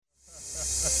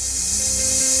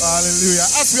Hallelujah.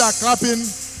 As we are clapping,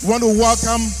 we want to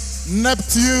welcome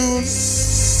Neptune.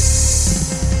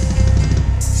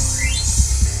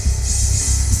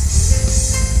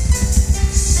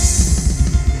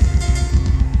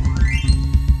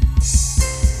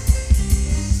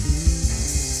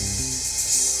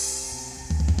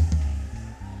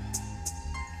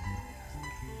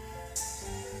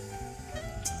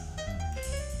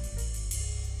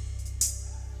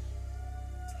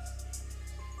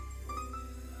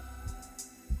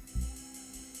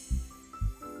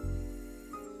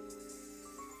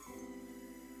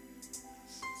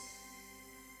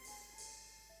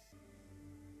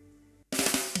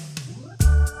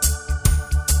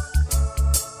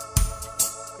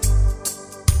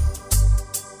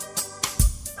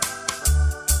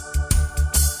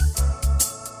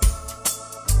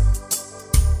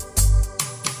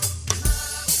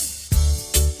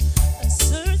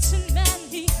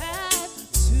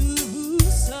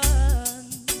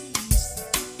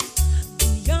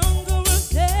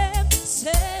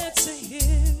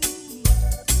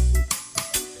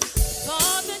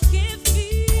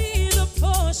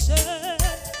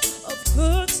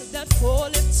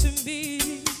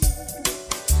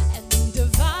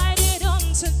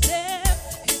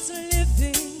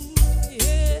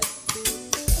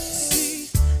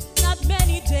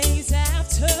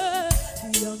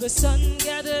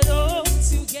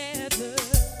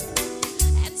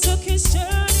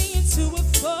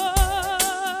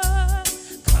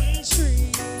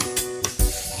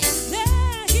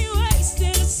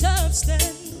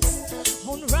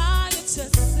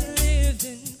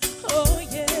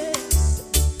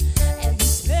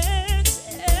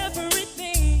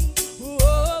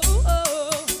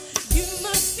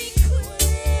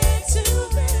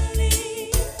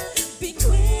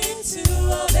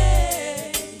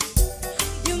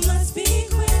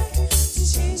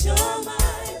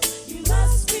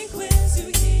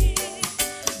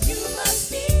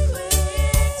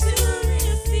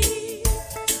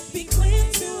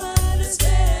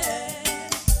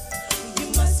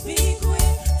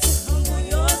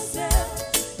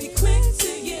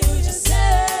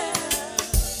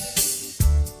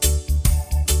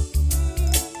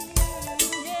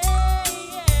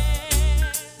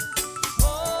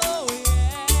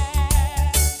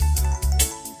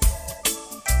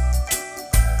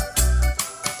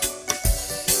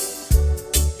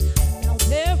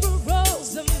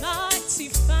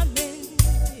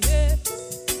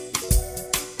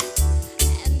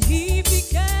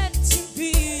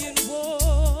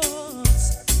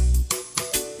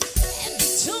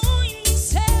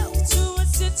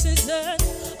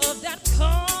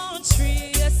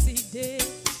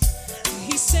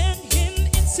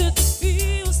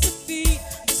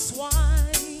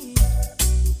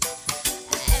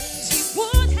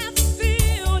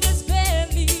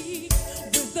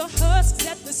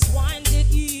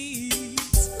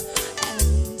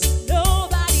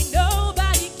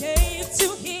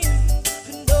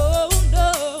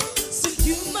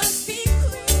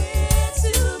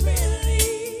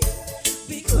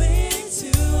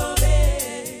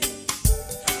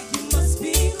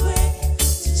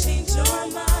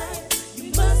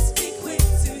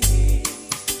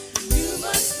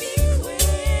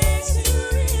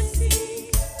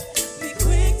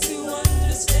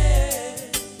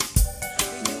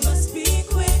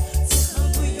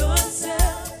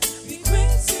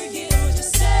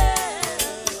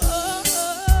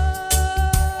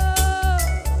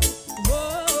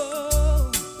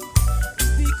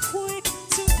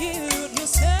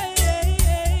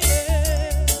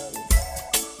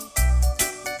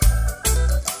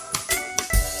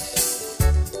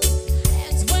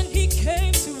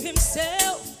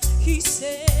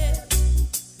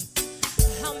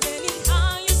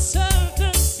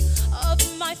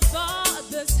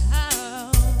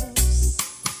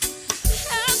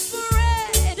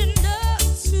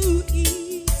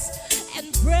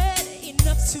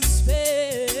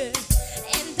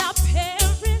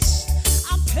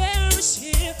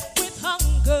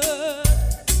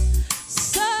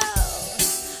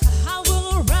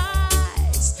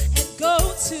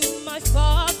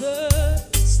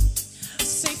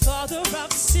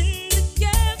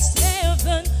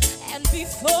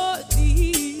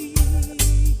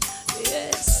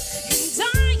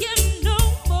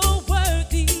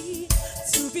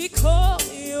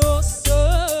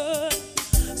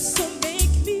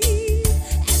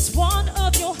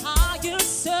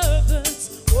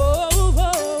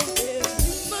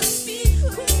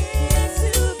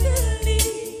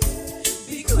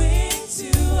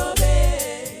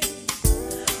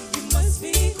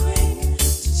 Be quick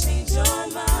to change your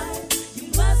mind. You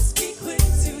must be quick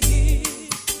to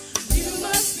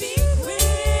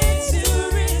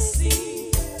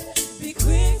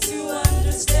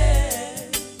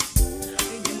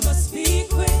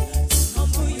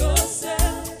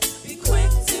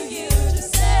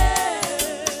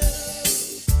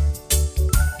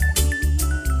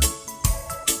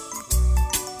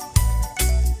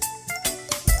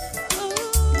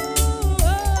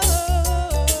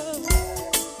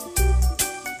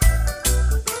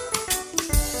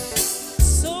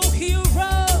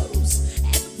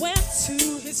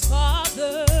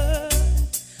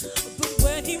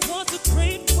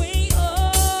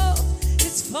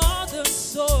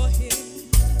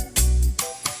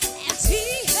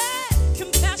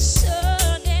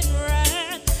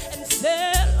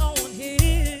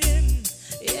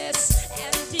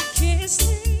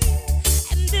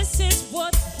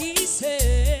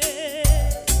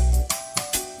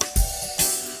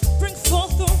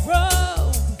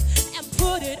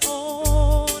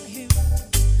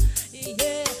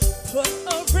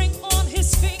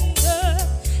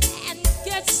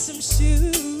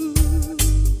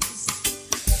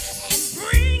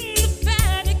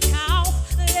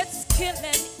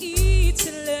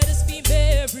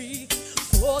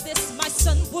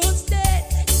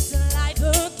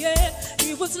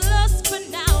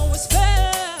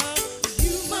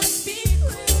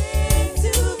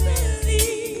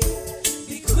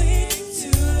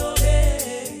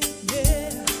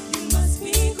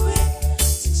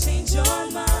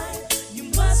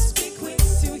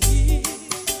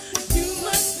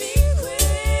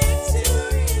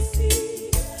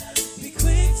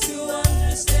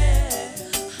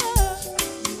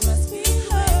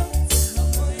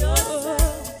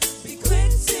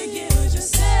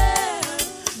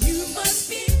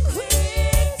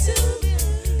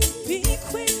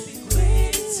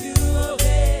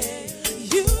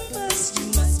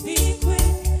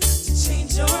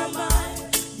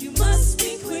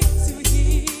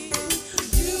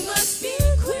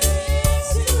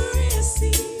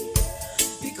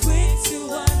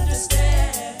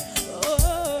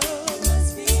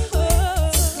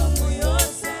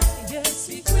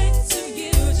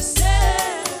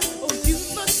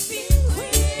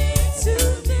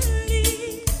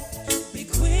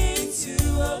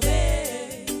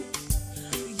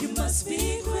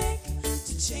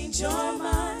change your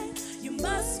mind, you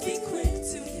must be quick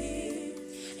to hear,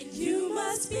 and you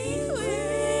must be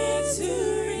quick to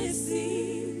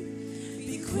receive.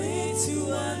 Be quick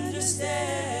to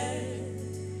understand.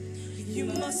 You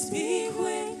must be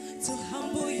quick to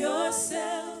humble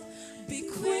yourself. Be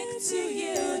quick to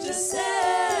yield yourself.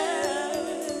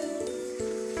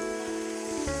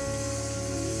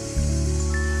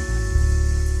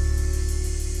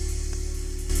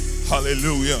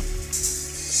 Hallelujah.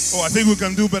 Oh, I think we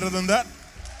can do better than that.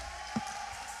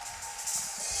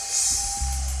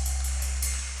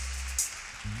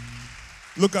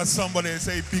 Look at somebody and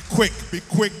say, be quick, be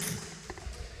quick.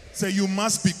 Say, you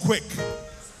must be quick.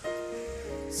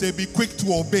 Say, be quick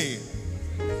to obey.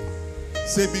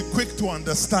 Say, be quick to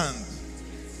understand.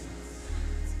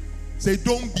 Say,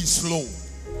 don't be slow.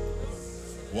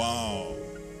 Wow.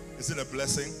 Is it a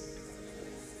blessing?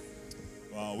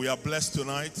 Wow, we are blessed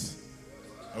tonight.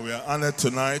 And we are honored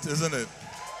tonight, isn't it?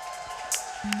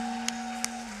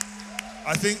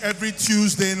 I think every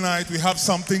Tuesday night we have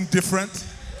something different.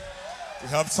 We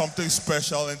have something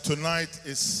special, and tonight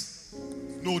is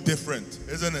no different,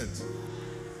 isn't it?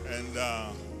 And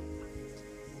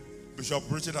Bishop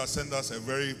Richard has sent us a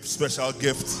very special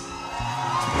gift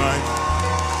tonight.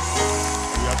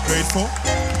 We are grateful.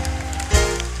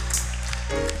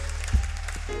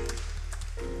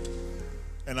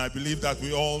 And I believe that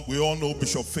we all know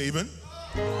Bishop Fabian.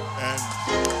 And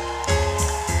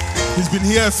he's been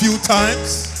here a few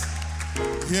times.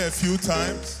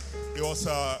 He was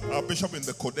a bishop in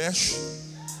the Kodesh.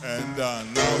 And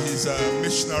now he's a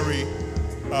missionary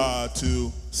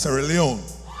to Sierra Leone.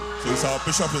 So he's our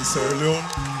bishop in Sierra Leone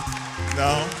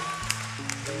now.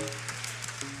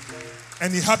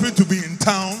 And he happened to be in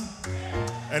town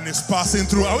and is passing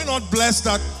through. Are we not blessed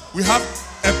that we have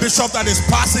a bishop that is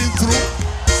passing through?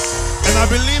 And I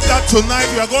believe that tonight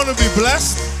we are going to be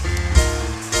blessed.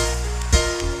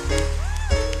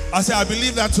 I say, I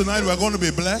believe that tonight we are going to be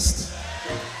blessed.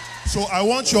 So I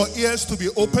want your ears to be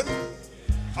open.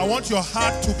 I want your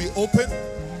heart to be open.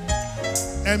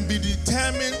 And be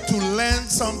determined to learn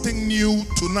something new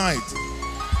tonight.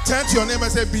 Turn to your neighbor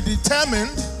and say, be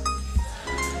determined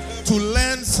to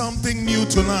learn something new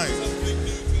tonight.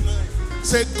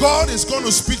 Say, God is going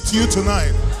to speak to you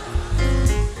tonight.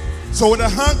 So with a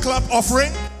hand clap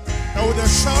offering and with a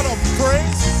shout of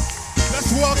praise,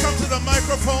 let's welcome to the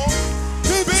microphone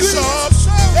Bishop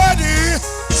Eddie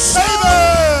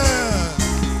Fabian.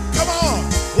 Come on.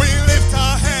 We lift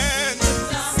our hands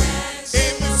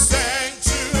in the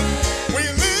sanctuary. We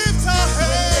lift our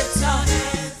hands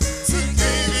to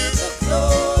give you the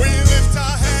glory. We lift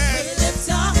our hands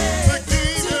to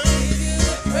give you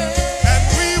the praise. And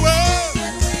we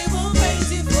will praise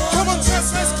you for. Come on,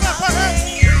 church, let's clap our hands.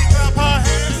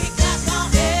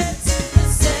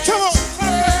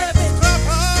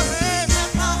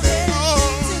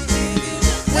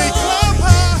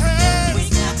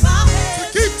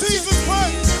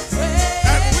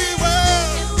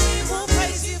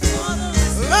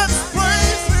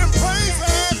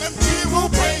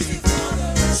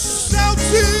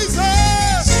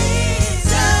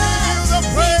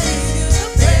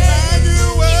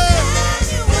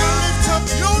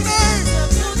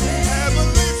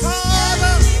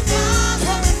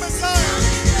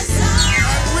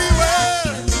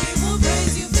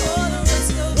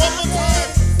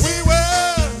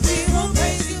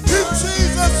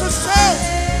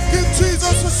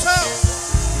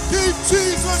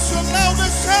 Jesus, your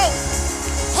loudest shout.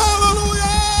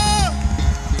 Hallelujah!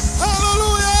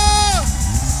 Hallelujah!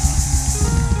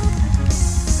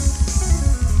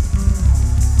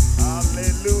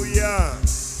 Hallelujah!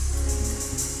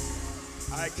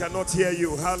 I cannot hear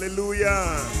you.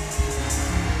 Hallelujah!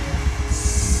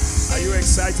 Are you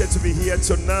excited to be here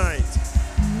tonight?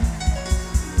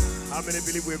 How many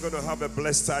believe we're going to have a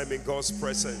blessed time in God's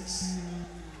presence?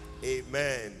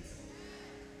 Amen.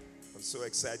 I'm so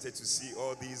excited to see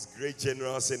all these great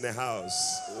generals in the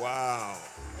house. Wow.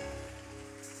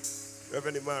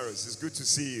 Reverend Imaros, it's good to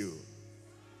see you.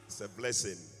 It's a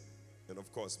blessing. And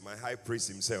of course, my high priest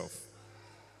himself,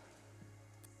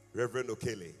 Reverend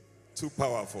Okele. Too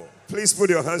powerful. Please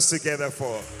put your hands together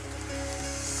for.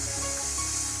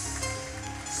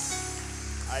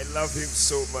 I love him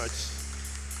so much.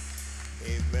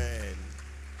 Amen.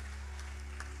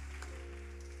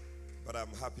 But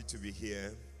I'm happy to be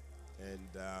here.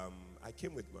 And I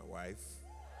came with my wife.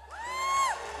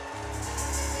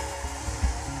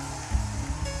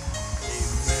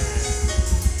 Amen.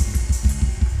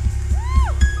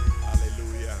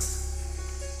 Hallelujah.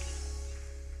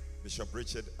 Bishop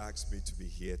Richard asked me to be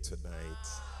here tonight.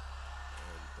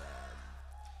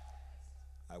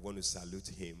 And I want to salute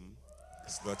him.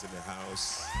 It's not in the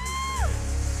house. Amen.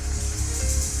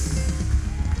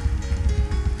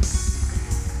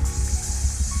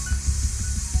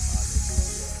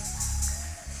 Hallelujah.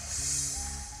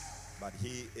 But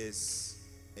he is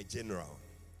a general.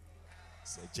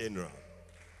 It's a general.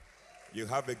 You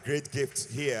have a great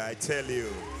gift here, I tell you.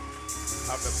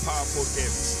 Have a powerful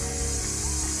gift.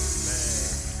 Man.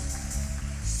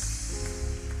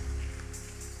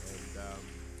 And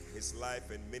his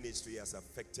life and ministry has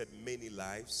affected many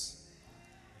lives.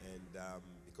 And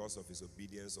because of his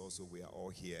obedience, also, we are all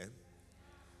here.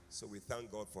 So we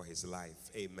thank God for his life.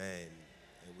 Amen.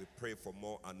 And we pray for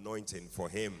more anointing for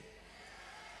him.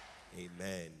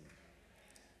 Amen.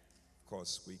 Of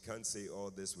course, we can't say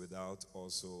all this without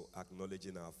also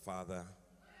acknowledging our Father,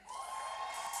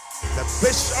 the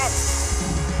bishop,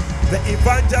 the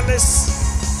evangelist,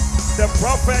 the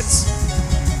prophet,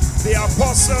 the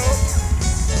apostle,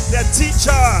 the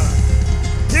teacher.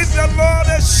 Give the Lord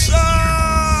a shout.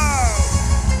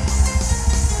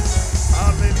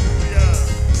 Hallelujah.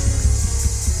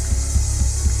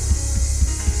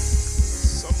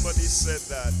 Somebody said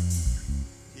that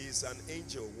he's an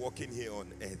angel walking here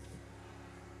on earth.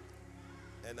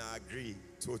 And I agree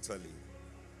totally.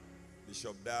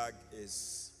 Bishop Dag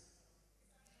is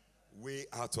way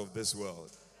out of this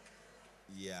world.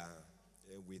 Yeah.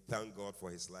 And we thank God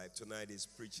for his life. Tonight he's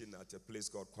preaching at a place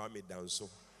called Kwame Danso.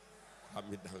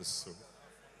 Kwame Danso.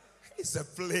 It's a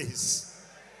place.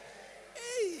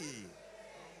 Hey.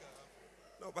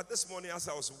 No, but this morning as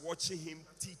I was watching him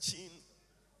teaching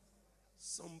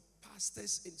some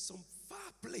pastors in some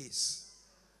far place,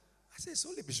 I said, it's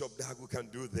only Bishop Dag who can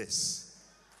do this.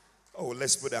 Oh,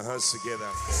 let's put our hands together. We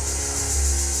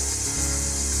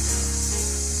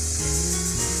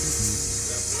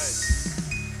are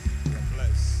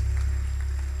blessed.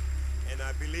 And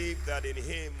I believe that in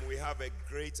him we have a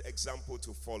great example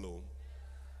to follow.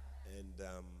 And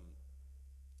I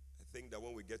think that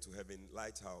when we get to heaven,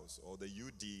 Lighthouse or the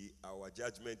UD, our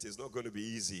judgment is not going to be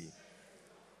easy.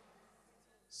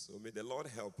 So may the Lord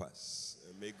help us.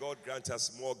 And may God grant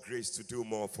us more grace to do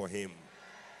more for him.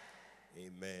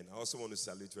 Amen. I also want to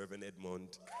salute Reverend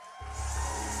Edmond. Amen.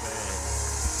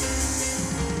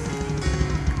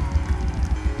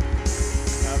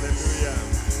 Hallelujah.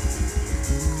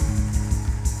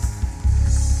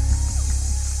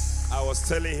 I was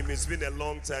telling him it's been a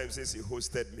long time since he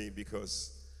hosted me,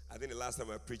 because I think the last time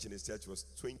I preached in his church was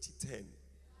 2010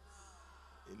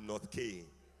 in North K.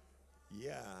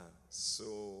 Yeah.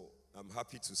 So I'm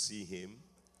happy to see him.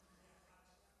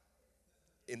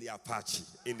 In the Apache.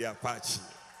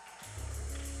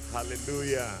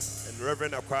 Hallelujah. And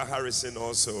Reverend Aqua Harrison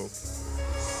also.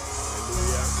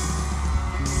 Hallelujah.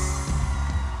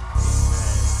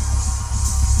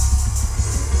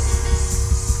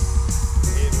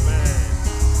 Amen.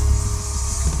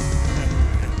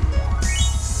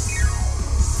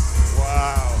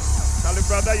 Wow. Tell you,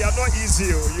 brother, you're not easy.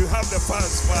 You have the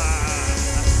fans. Wow.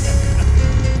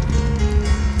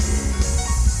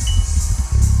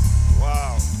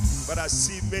 But I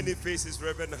see many faces.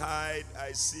 Reverend Hyde,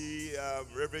 I see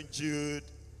Reverend Jude,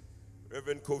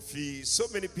 Reverend Kofi, so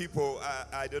many people,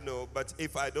 I don't know. But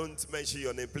if I don't mention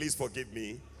your name, please forgive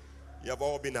me. You have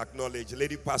all been acknowledged.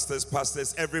 Lady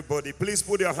pastors, everybody, please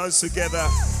put your hands together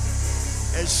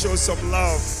and show some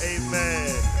love.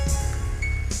 Amen.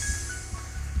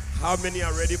 How many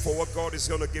are ready for what God is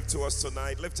going to give to us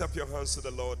tonight? Lift up your hands to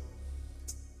the Lord.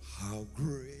 How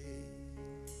great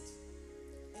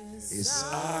is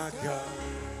our God.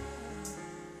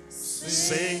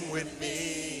 Sing with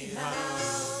me.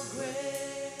 How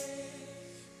great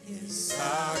is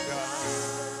our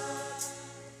God.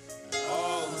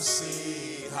 Oh,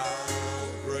 see how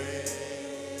great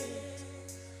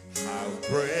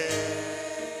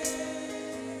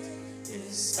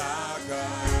is our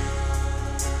God.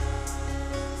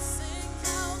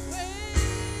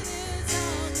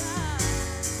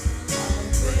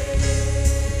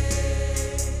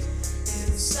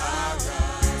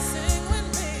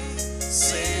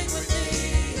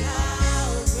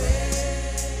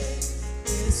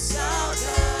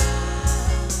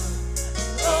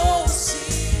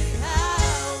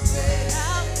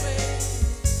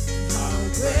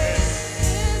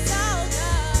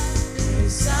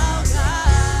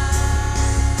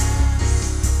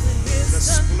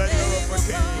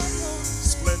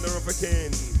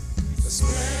 King, the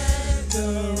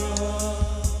splendor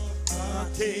of our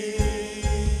King,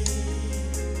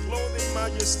 clothed in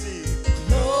majesty,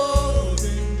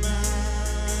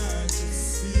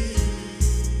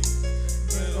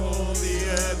 let all the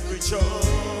earth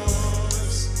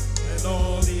rejoice, let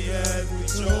all the earth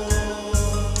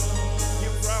rejoice. He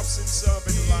wraps himself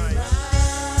in light.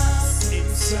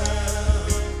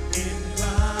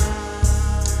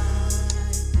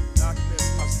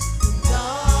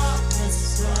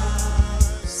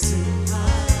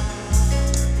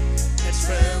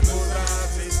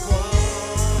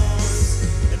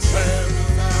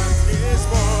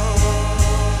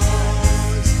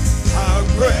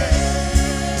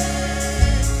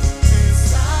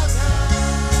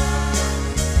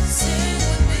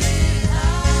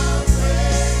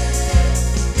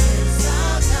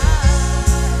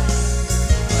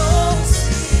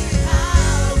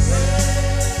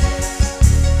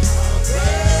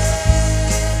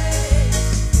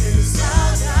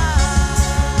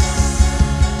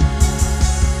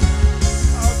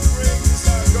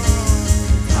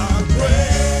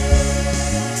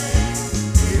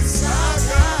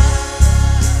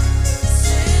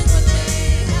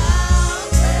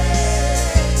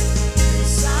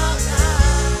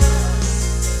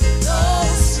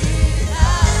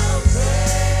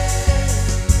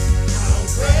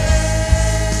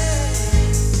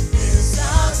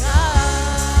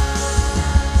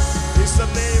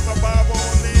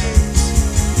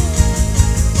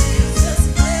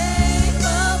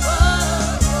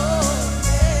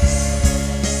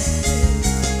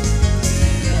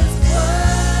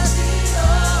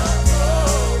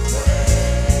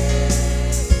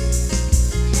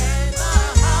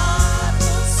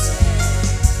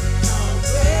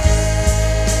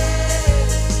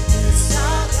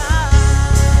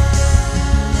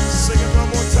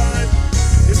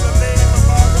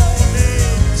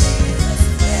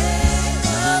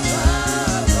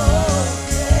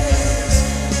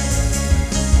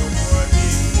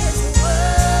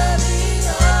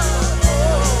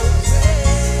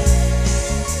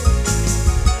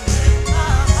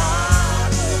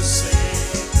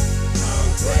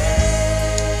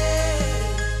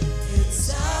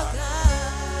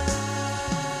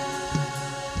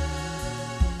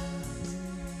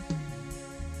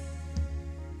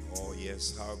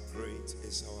 yes, how great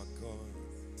is our God.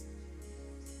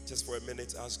 Just for a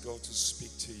minute, ask God to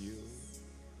speak to you.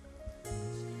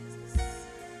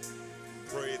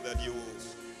 Pray that you will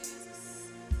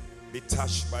be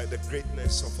touched by the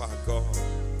greatness of our God.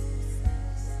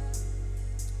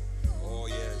 Oh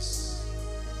yes,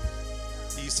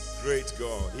 He's a great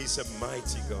God. He's a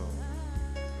mighty God.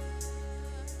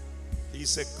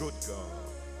 He's a good God.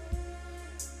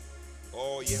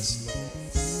 Oh yes, Lord.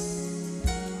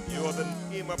 You are the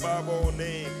name above all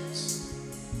names.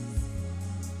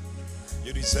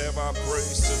 You deserve our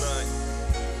praise tonight.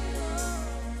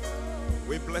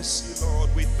 We bless you, Lord.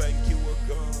 We thank you, O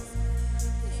God.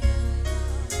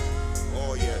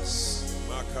 Oh yes.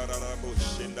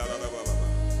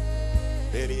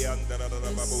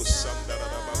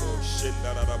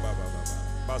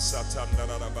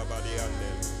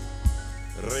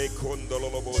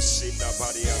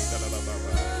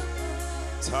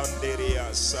 Tanderia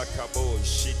sakabo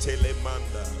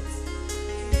shitelemanda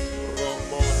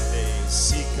romonde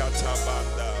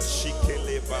sikatabanda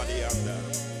shikele varianda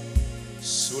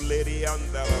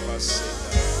sulerianda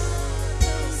lavasenda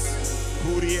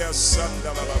kuria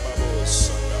sanda lavabo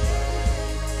sanda.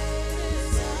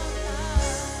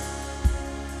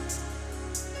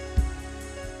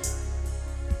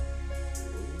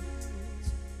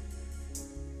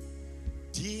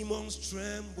 Demons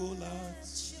tremble at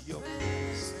your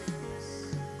voice.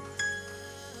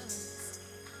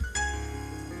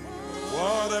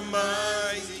 What a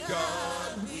mighty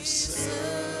God we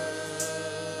serve.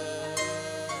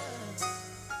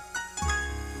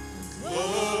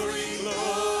 Glory,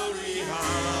 glory,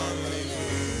 hallelujah.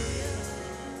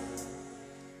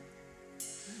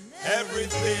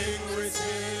 Everything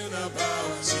written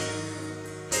about you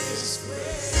is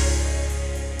great.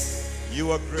 You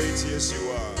are great, yes you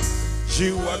are.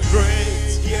 You are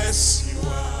great, yes you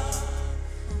are.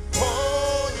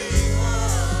 Holy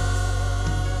One.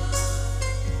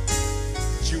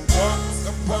 You walk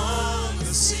upon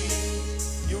the sea.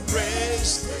 You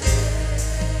raised the dead.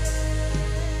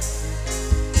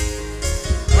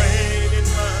 You reign in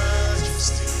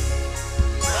majesty.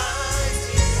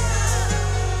 Mighty God.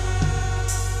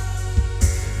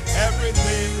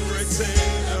 Everything written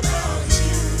about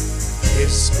you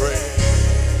is great.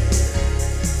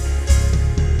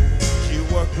 You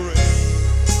are great.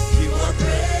 You are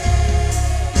great.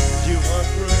 You are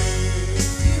great.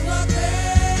 You are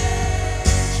great.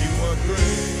 You are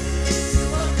great. You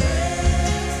are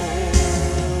great. Oh,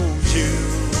 you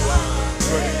are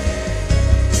great.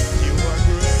 You are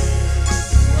great.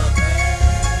 You are great.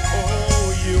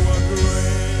 Oh, you are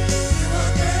great. You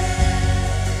are great.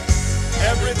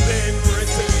 Everything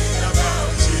written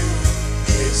about you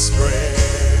is great.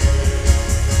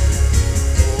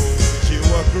 Oh, you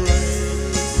are great.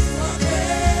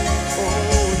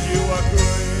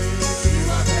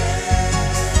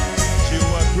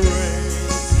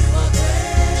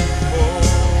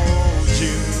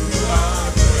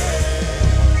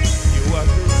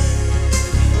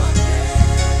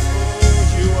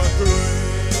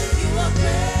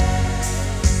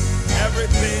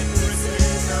 Everything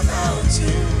written about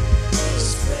you is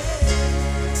great.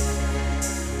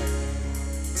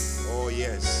 Oh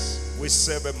yes, we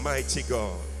serve a mighty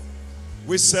God.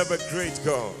 We serve a great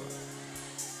God.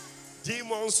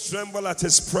 Demons tremble at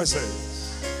His presence.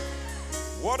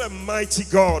 What a mighty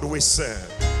God we serve.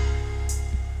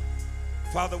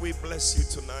 Father, we bless you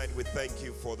tonight. We thank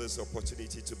you for this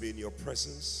opportunity to be in your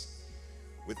presence.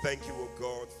 We thank you, O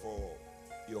God, for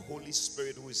your Holy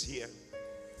Spirit who is here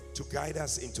to guide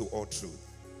us into all truth.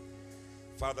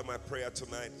 Father, my prayer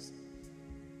tonight,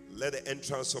 let the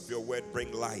entrance of your word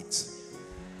bring light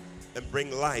and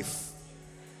bring life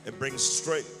and bring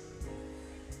strength.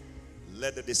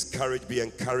 Let the discouraged be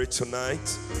encouraged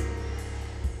tonight.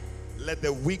 Let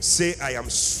the weak say, I am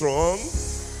strong.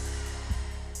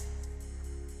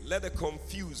 Let the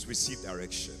confused receive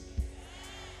direction.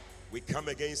 We come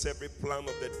against every plan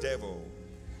of the devil.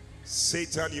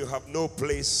 Satan, you have no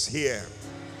place here.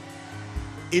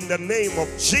 In the name of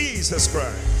Jesus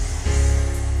Christ.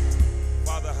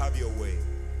 Father, have your way.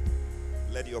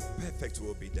 Let your perfect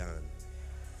will be done.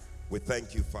 We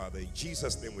thank you, Father. In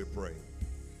Jesus' name we pray.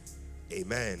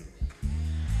 Amen.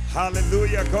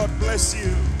 Hallelujah. God bless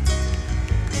you.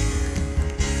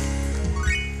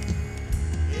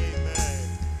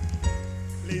 Amen.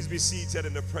 Please be seated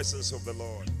in the presence of the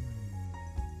Lord.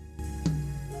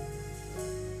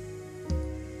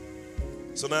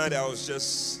 Tonight I was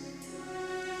just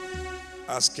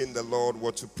asking the Lord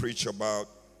what to preach about,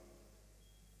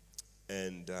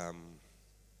 and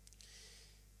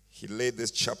He laid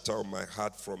this chapter on my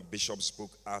heart from Bishop's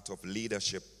book, Art of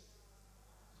Leadership.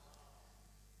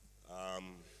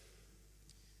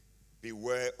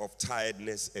 beware of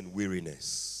tiredness and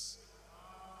weariness.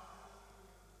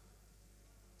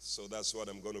 So that's what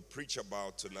I'm going to preach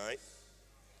about tonight.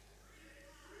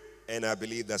 And I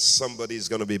believe that somebody is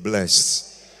going to be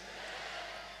blessed.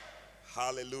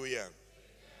 Hallelujah.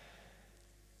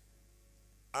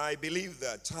 I believe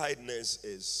that tiredness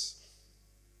is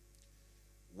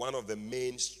one of the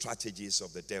main strategies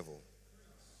of the devil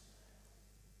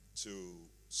to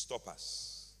stop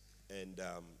us. And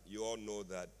you all know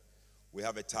that we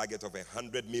have a target of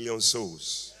 100 million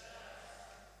souls.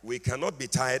 We cannot be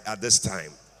tired at this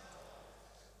time,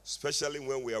 especially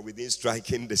when we are within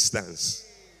striking distance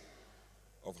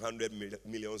of 100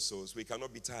 million souls. We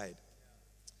cannot be tired.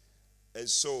 And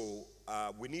so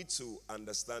we need to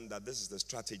understand that this is the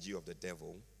strategy of the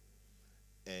devil,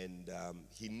 and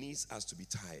he needs us to be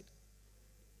tired.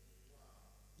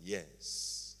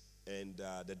 Yes. And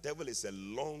the devil is a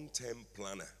long-term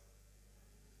planner.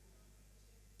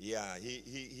 Yeah,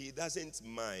 he doesn't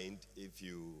mind if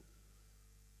you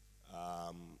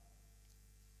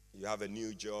have a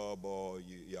new job or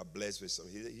you are blessed with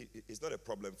something. It's not a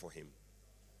problem for him.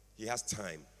 He has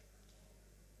time.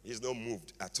 He's not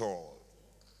moved at all.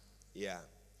 Yeah.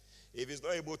 If he's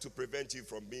not able to prevent you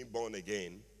from being born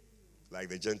again, like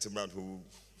the gentleman who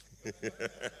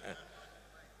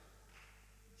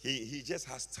he just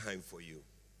has time for you.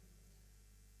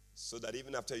 So that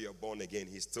even after you're born again,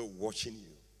 he's still watching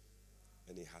you.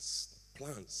 And he has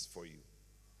plans for you.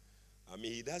 I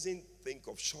mean, he doesn't think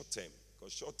of short term.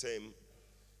 Because short term,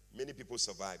 many people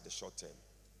survive the short term.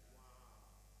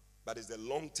 But it's the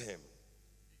long term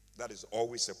that is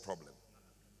always a problem.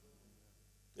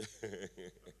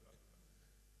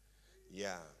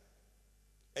 Yeah.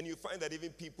 And you find that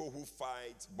even people who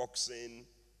fight boxing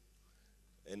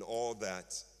and all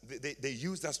that, they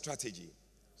use that strategy.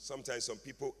 Sometimes some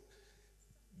people,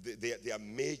 their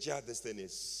major this thing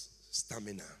is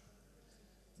stamina.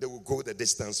 They will go the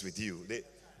distance with you.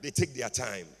 They take their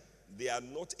time. They are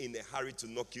not in a hurry to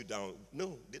knock you down.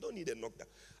 No, they don't need a knockdown.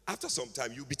 After some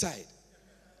time, you'll be tired.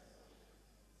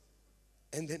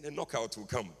 And then the knockout will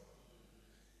come.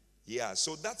 Yeah,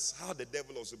 so that's how the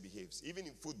devil also behaves. Even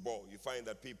in football, you find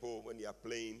that people, when they are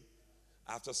playing,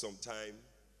 after some time,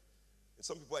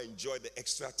 some people enjoy the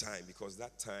extra time because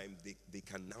that time they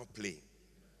can now play.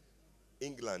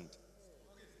 England,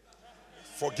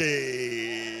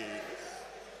 forget.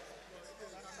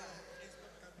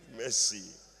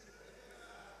 Messi.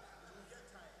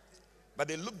 But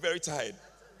they look very tired.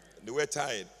 They were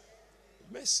tired.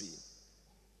 Messi.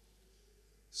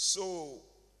 So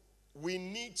we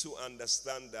need to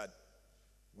understand that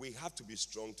we have to be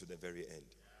strong to the very end.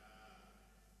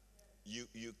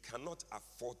 You cannot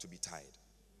afford to be tired.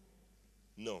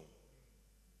 No.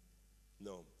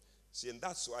 See, and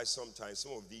that's why sometimes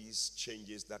some of these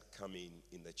changes that come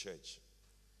in the church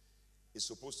is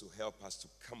supposed to help us to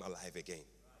come alive again.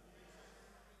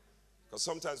 Because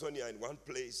sometimes when you're in one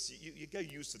place, you get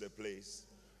used to the place,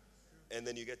 and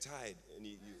then you get tired, and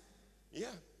you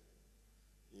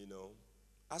know.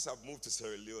 As I've moved to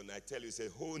Sierra Leone, I tell you, it's a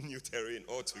whole new terrain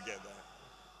altogether.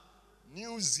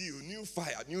 New zeal, new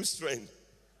fire, new strength.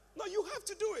 No, you have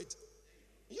to do it.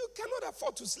 You cannot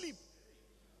afford to sleep.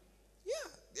 Yeah,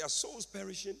 there are souls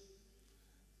perishing.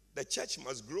 The church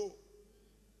must grow.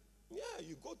 Yeah,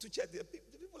 you go to church, the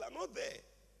people are not there.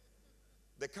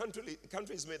 The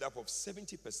country is made up of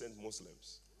 70%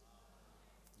 Muslims.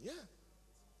 Yeah,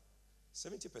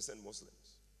 70%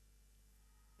 Muslims.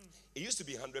 It used to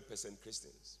be 100%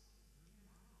 Christians.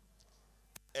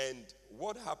 And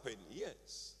what happened?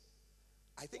 Yes,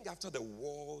 I think after the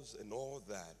wars and all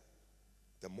that,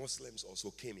 the Muslims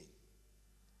also came in.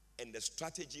 And the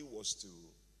strategy was to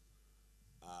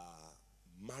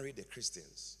marry the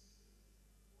Christians.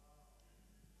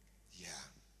 Yeah.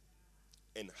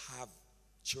 And have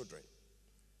children.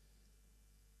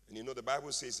 And you know, the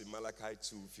Bible says in Malachi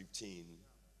 2:15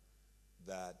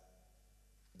 that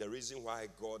the reason why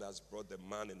God has brought the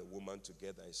man and the woman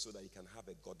together is so that he can have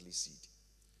a godly seed.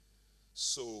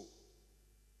 So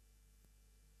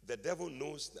the devil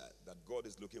knows that God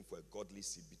is looking for a godly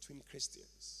seed between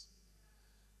Christians.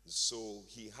 So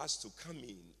he has to come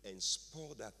in and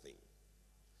spoil that thing.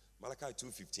 Malachi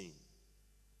 2:15.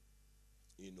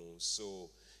 You know,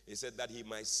 so he said that he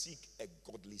might seek a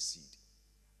godly seed.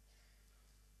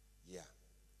 Yeah.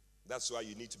 That's why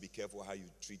you need to be careful how you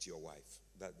treat your wife.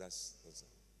 That's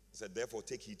he said, therefore,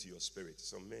 take heed to your spirit.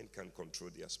 Some men can control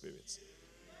their spirits.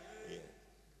 Yeah.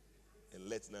 And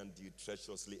let none deal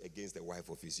treacherously against the wife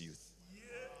of his youth.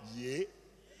 Yeah.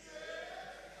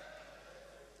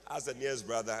 As the nearest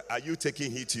brother, are you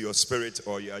taking heed to your spirit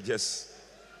or you are just...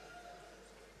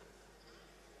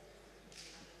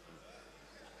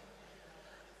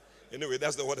 Anyway,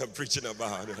 that's not what I'm preaching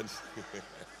about.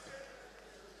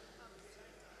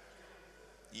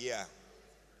 Yeah.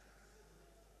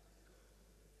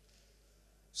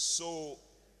 So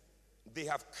they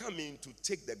have come in to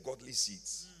take the godly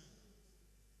seeds.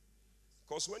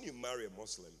 Because when you marry a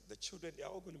Muslim, the children, they are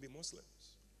all going to be Muslims.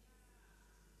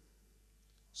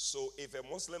 So if a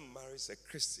Muslim marries a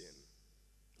Christian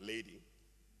lady,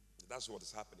 that's what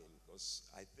is happening. Because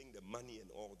I think the money and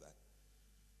all that.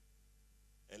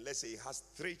 And let's say he has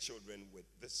 3 children with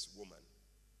this woman.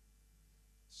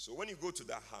 So when you go to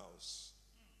that house,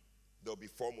 there'll be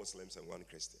 4 Muslims and 1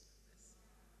 Christian.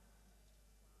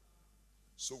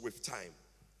 So with time,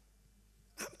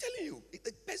 I'm telling you, it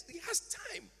has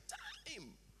time.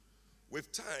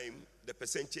 With time, the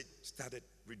percentage started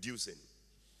reducing.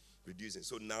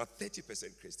 So now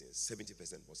 30% Christians, 70%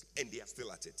 Muslims, and they are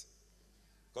still at it.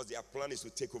 Because their plan is to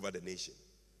take over the nation.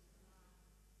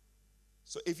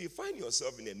 So if you find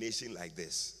yourself in a nation like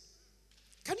this,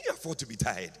 can you afford to be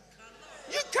tired?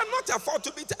 You cannot afford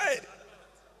to be tired.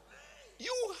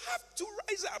 You have to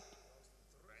rise up.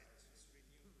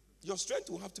 Your strength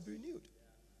will have to be renewed.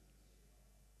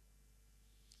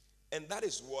 And that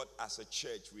is what, as a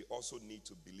church, we also need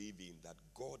to believe in, that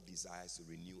God desires to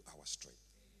renew our strength.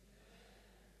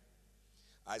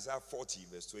 Isaiah 40,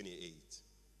 verse 28.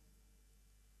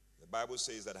 The Bible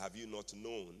says that, have you not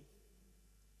known,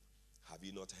 have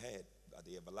you not heard, that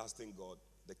the everlasting God,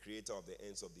 the creator of the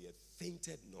ends of the earth,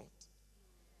 fainted not,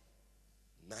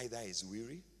 neither is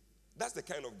weary? That's the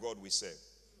kind of God we serve.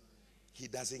 He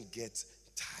doesn't get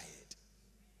tired.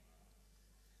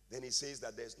 Then he says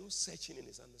that there's no searching in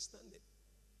his understanding.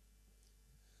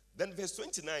 Then verse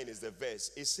 29 is the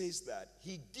verse. It says that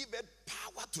he giveth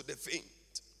power to the faint.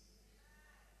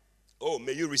 Oh,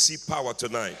 may you receive power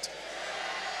tonight.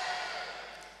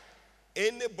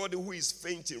 Anybody who is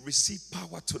fainting, receive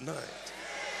power tonight.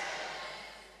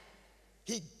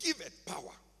 He giveth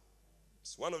power.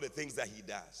 It's one of the things that he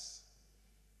does.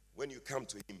 When you come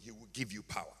to him, he will give you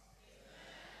power.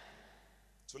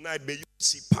 Tonight, may you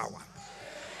receive power.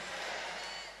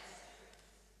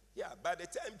 Yeah, by the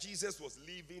time Jesus was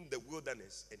leaving the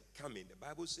wilderness and coming, the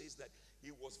Bible says that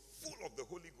he was full of the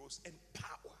Holy Ghost and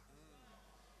power.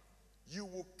 You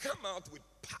will come out with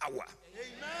power.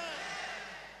 Amen.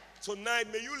 Tonight,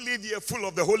 may you leave here full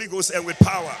of the Holy Ghost and with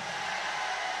power.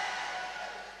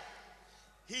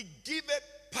 He giveth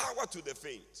power to the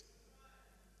faint,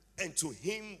 and to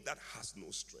him that has no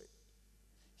strength,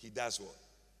 he does what?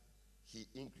 He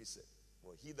increases.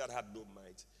 Well, he that had no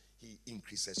might, he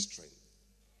increases strength.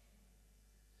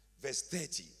 Verse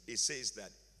 30, it says that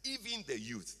even the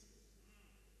youth,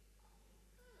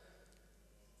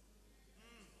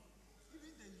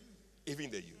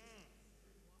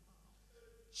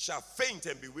 shall faint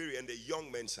and be weary, and the young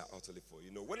men shall utterly fall.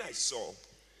 You know, when I saw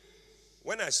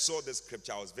this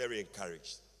scripture, I was very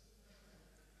encouraged.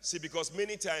 See, because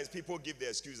many times people give the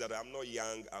excuse that I'm not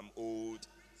young, I'm old.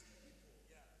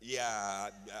 Yeah,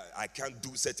 I can't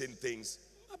do certain things.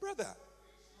 My brother,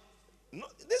 no,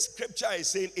 this scripture is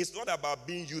saying it's not about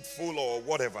being youthful or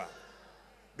whatever.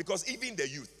 Because even the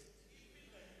youth,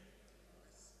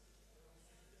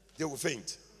 they will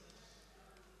faint.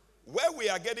 Where we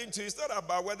are getting to, it's not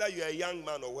about whether you're a young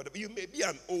man or whatever. You may be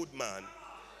an old man.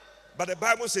 But the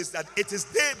Bible says that it is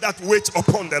they that wait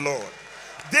upon the Lord.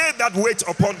 They that wait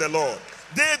upon the Lord.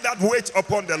 They that wait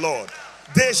upon the Lord.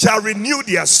 They shall renew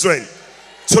their strength.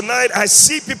 Tonight I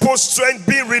see people's strength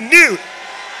being renewed.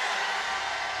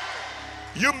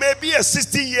 You may be a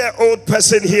 60-year-old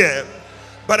person here,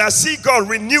 but I see God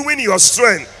renewing your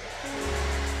strength.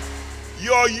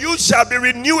 Your youth shall be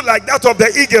renewed like that of the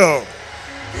eagle.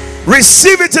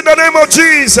 Receive it in the name of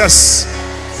Jesus.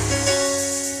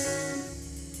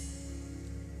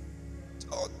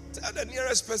 Oh, tell the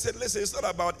nearest person, listen, it's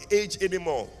not about age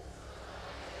anymore.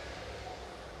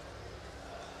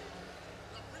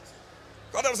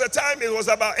 God, there was a time it was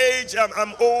about age,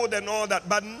 I'm old and all that,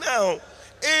 but now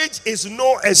age is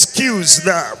no excuse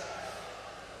now.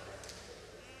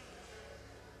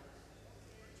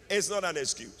 It's not an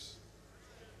excuse.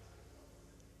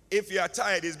 If you are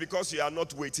tired, it's because you are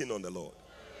not waiting on the Lord.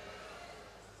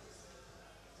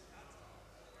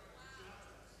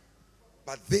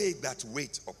 But they that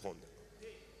wait upon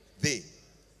the Lord,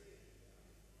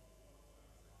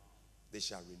 they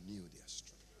shall renew their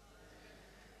strength.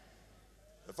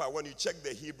 In fact, when you check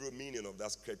the Hebrew meaning of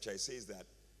that scripture, it says that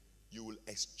you will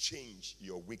exchange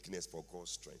your weakness for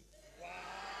God's strength. Wow.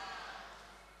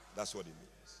 That's what it means.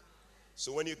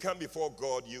 So when you come before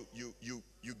God, you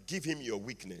give him your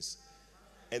weakness,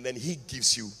 and then he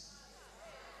gives you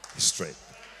strength.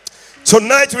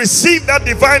 Tonight, receive that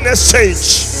divine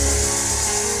exchange.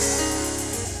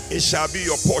 It shall be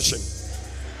your portion.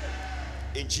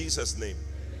 In Jesus' name.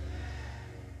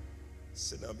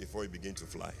 Sit down before you begin to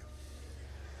fly.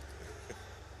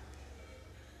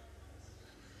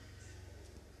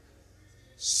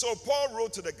 So Paul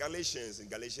wrote to the Galatians in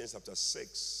Galatians chapter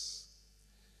 6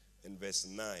 and verse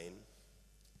 9.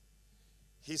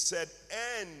 He said,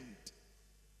 and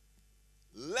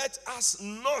let us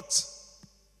not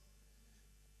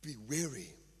be weary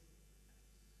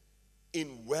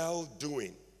in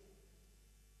well-doing,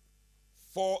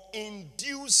 for in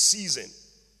due season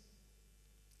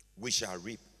we shall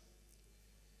reap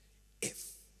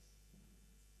if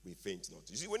we faint not.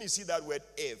 You see, when you see that word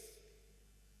if,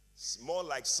 it's more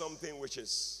like something which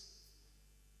is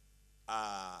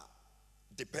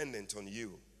dependent on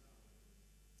you.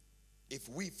 If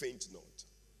we faint not,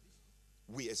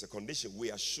 we as a condition, we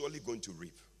are surely going to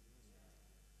reap.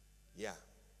 Yeah.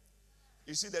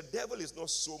 You see, the devil is not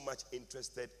so much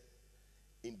interested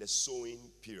in the sowing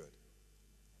period.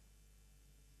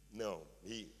 No,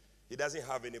 he doesn't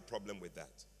have any problem with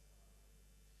that.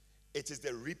 It is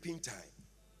the reaping time,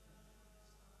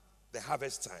 the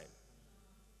harvest time.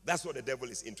 That's what the devil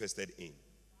is interested in.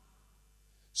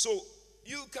 So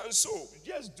you can sow,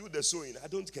 just do the sowing. I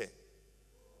don't care.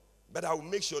 But I will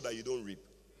make sure that you don't reap.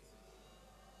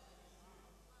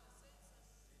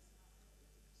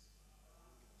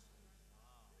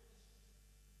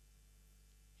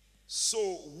 So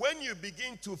when you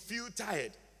begin to feel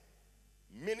tired,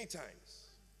 many times,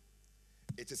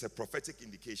 it is a prophetic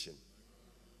indication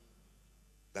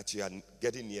that you are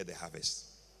getting near the harvest.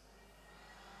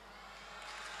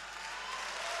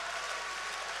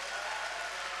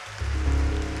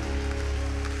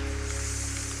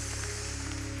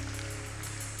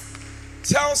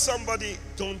 Tell somebody,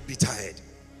 don't be tired.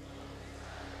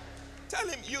 Tell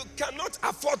him, you cannot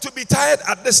afford to be tired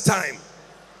at this time.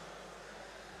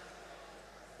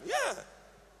 Yeah.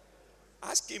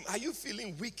 Ask him, are you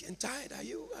feeling weak and tired? Are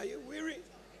you weary?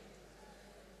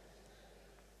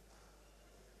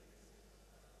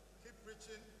 Keep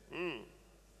preaching.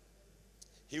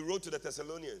 He wrote to the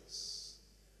Thessalonians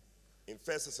in 1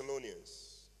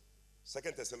 Thessalonians,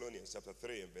 2 Thessalonians chapter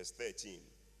 3 and verse 13.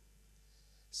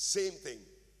 Same thing.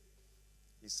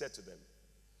 He said to them,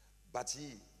 but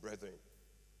ye, brethren,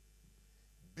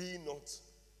 be not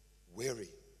weary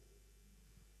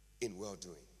in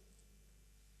well-doing.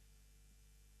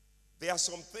 There are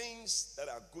some things that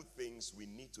are good things. We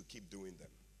need to keep doing them.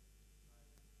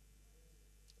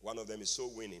 One of them is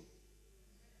soul winning.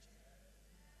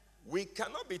 We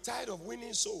cannot be tired of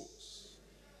winning souls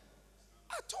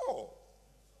at all.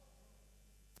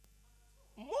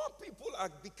 More people are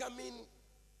becoming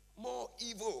more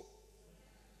evil.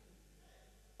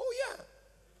 Oh yeah.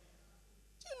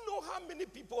 Do you know how many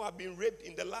people have been raped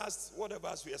in the last whatever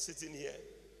as we are sitting here?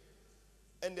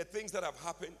 And the things that have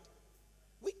happened?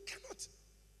 We cannot.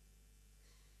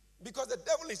 Because the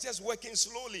devil is just working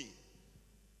slowly.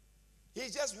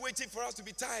 He's just waiting for us to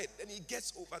be tired. And he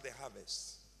gets over the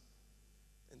harvest.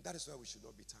 And that is why we should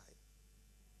not be tired.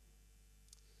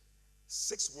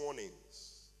 6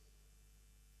 warnings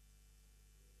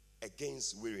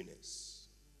against weariness.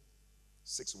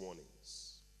 6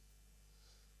 warnings.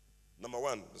 Number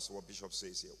 1, this is what Bishop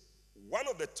says here. One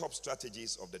of the top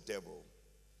strategies of the devil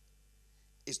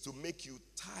is to make you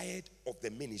tired of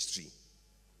the ministry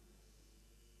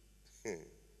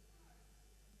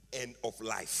and of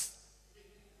life.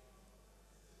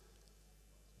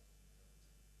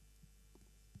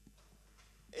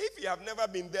 If you have never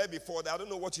been there before, I don't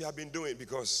know what you have been doing,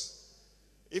 because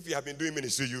if you have been doing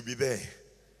ministry, you'll be there.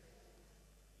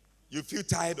 You feel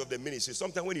tired of the ministry.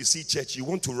 Sometimes when you see church, you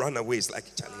want to run away. It's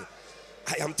like, Charlie,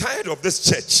 I am tired of this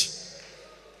church.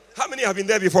 How many have been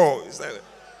there before? It's like,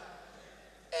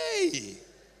 hey,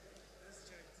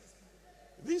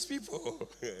 these people.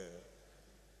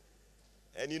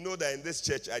 And you know that in this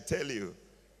church, I tell you,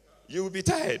 you will be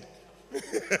tired.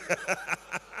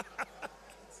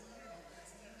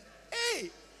 Hey.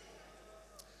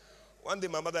 One day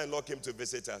my mother-in-law came to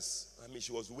visit us. I mean,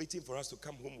 she was waiting for us to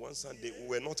come home one Sunday. We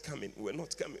were not coming.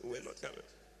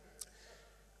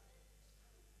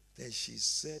 Then she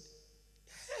said,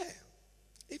 hey,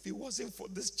 if it wasn't for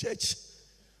this church,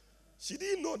 she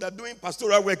didn't know that doing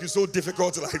pastoral work is so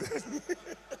difficult like that.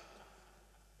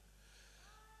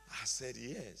 I said,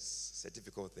 yes, it's a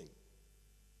difficult thing.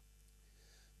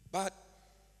 But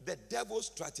the devil's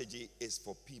strategy is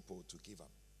for people to give up.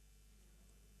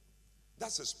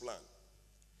 That's his plan.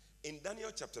 In Daniel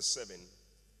chapter 7,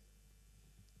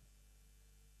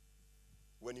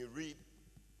 when you read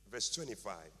verse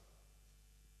 25,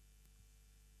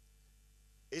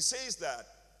 it says that,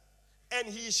 And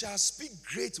he shall speak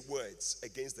great words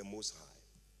against the Most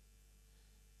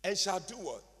High, and shall do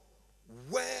what?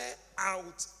 Wear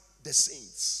out the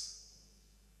saints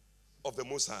of the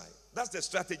Most High. That's the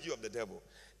strategy of the devil.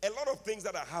 A lot of things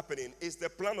that are happening is the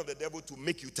plan of the devil to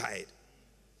make you tired.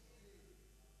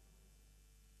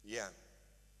 Yeah.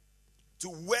 To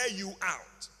wear you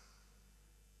out.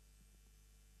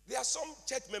 There are some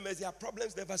church members, their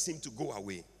problems never seem to go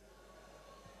away.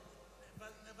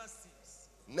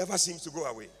 Never seems to go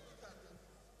away.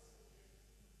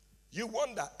 You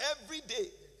wonder, every day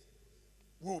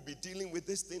we will be dealing with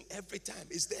this thing every time.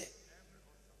 It's there.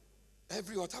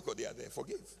 Every otako they are there.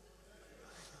 Forgive.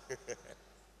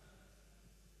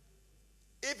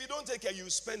 If you don't take care, you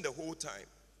spend the whole time.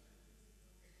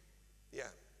 Yeah.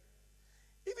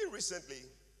 Even recently,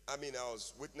 I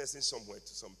was witnessing somewhere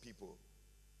to some people,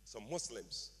 some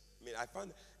Muslims. I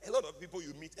found a lot of people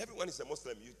you meet, everyone is a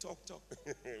Muslim. You talk.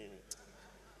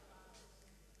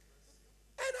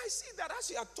 And I see that as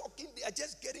you are talking, they are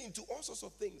just getting into all sorts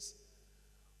of things.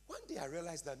 One day I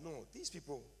realized that no, these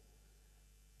people,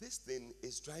 this thing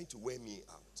is trying to wear me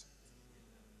out.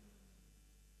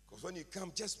 Because when you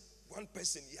come, just one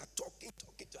person, you are talking to.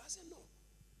 I said, no.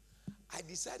 I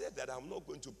decided that I'm not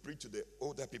going to preach to the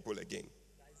older people again.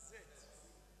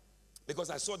 Because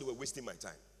I saw they were wasting my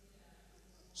time.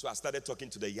 So I started talking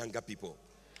to the younger people.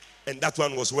 And that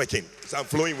one was working. So I'm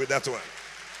flowing with that one.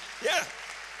 Yeah.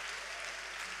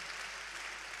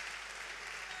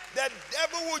 The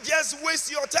devil will just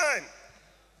waste your time.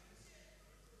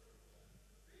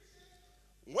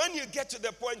 When you get to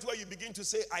the point where you begin to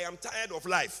say, I am tired of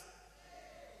life,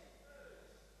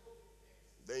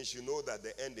 then you should know that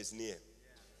the end is near.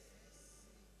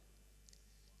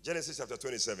 Genesis chapter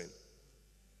 27,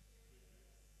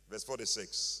 verse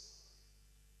 46.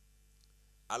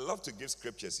 I love to give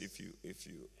scriptures if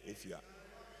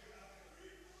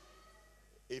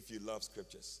you love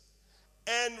scriptures.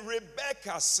 And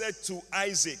Rebekah said to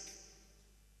Isaac,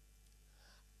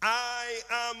 I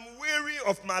am weary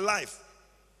of my life.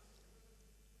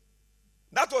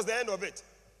 That was the end of it.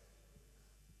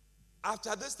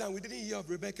 After this time, we didn't hear of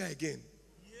Rebekah again.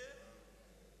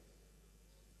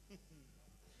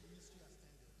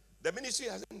 The ministry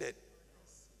has ended.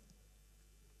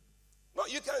 No,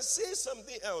 you can say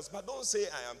something else, but don't say,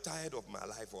 I am tired of my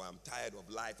life, or I'm tired of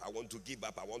life, I want to give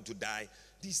up, I want to die.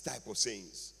 These type of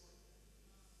sayings.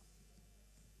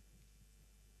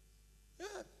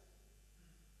 Yeah.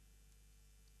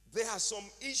 There are some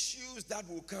issues that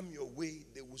will come your way,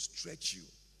 they will stretch you.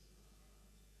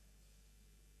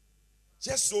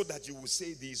 Just so that you will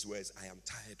say these words, I am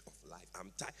tired of life.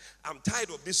 I'm tired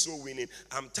of this soul winning.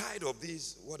 I'm tired of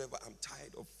this, whatever. I'm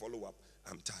tired of follow-up.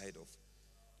 I'm tired of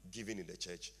giving in the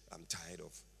church. I'm tired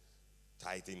of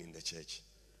tithing in the church.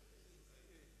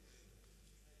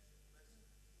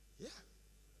 Yeah.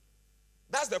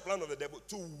 That's the plan of the devil,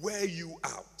 to wear you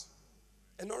out.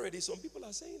 And already some people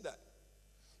are saying that.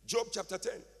 Job chapter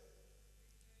 10.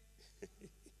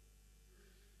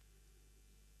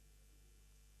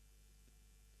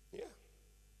 Yeah.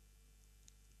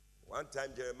 One time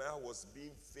Jeremiah was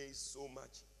being faced so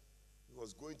much. He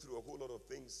was going through a whole lot of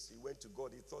things. He went to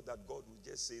God. He thought that God would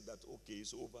just say that, okay,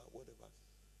 it's over, whatever.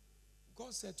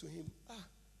 God said to him,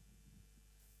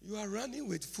 you are running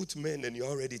with footmen and you're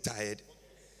already tired.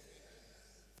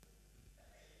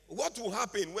 What will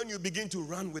happen when you begin to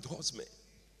run with horsemen?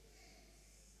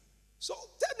 So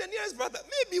tell the nearest brother,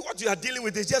 maybe what you are dealing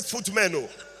with is just footmen, oh,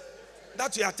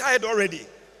 that you are tired already.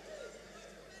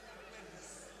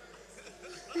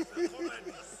 We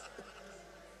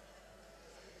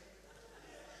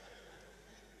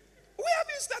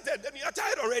haven't started and you are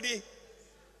tired already.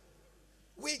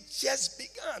 We just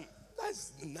began.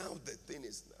 That's now the thing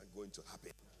is not going to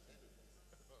happen.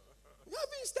 You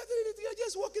haven't started anything. You're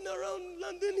just walking around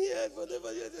London here,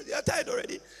 whatever. You're tired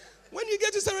already. When you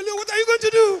get to Sierra Leone, what are you going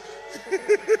to do?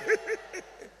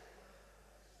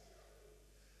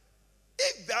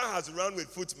 If thou hast run with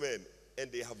footmen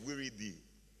and they have wearied thee,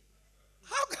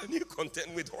 how can you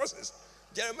contend with horses?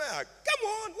 Jeremiah, come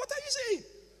on, what are you saying?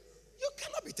 You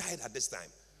cannot be tired at this time.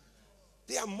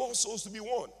 There are more souls to be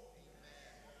won.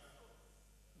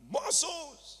 More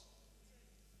souls.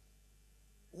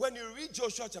 When you read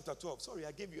Joshua chapter 12, sorry,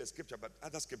 I gave you a scripture, but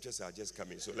other scriptures are just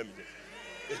coming, so let me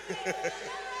just.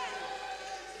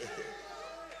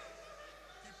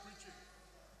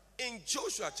 In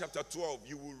Joshua chapter 12,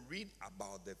 you will read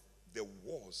about the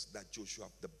wars that Joshua,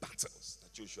 the battles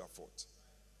that Joshua fought.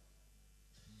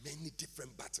 Many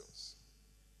different battles.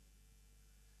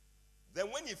 Then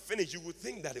when he finished, you would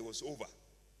think that it was over.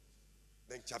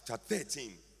 Then chapter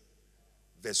 13,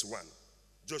 verse 1.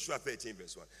 Joshua 13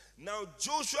 verse 1. Now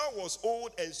Joshua was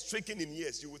old and stricken in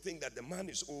years. You would think that the man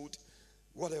is old,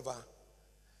 whatever.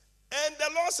 And the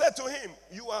Lord said to him,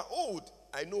 you are old.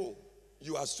 I know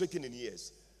you are stricken in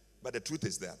years. But the truth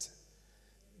is that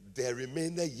there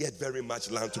remaineth yet very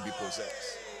much land to be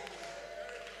possessed.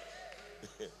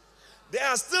 There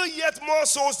are still yet more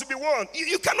souls to be won.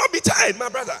 You cannot be tired, my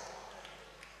brother.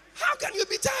 How can you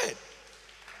be tired?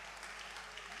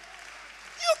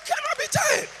 You cannot be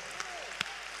tired.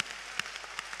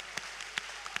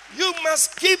 You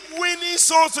must keep winning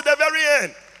souls to the very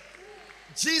end.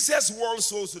 Jesus won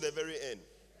souls to the very end.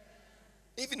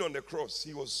 Even on the cross,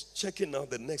 he was checking out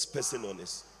the next person on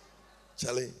his.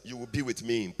 Charlie, you will be with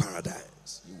me in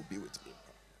paradise. You will be with me in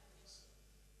paradise.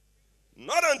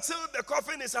 Not until the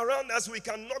coffin is around us, we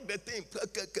can knock the thing.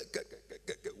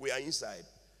 We are inside.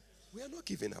 We are not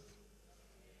giving up.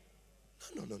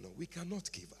 No. We cannot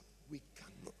give up. We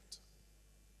cannot.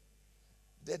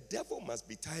 The devil must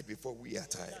be tired before we are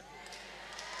tired.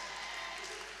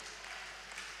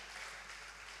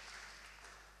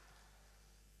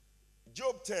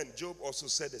 Job 10, Job also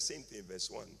said the same thing, verse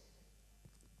 1.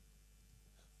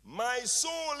 My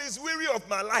soul is weary of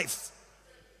my life.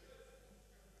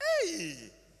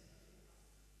 Hey!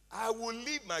 I will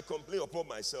leave my complaint upon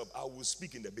myself. I will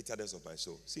speak in the bitterness of my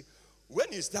soul. See,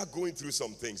 when you start going through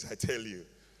some things, I tell you,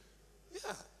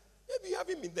 yeah, maybe you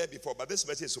haven't been there before, but this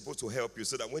message is supposed to help you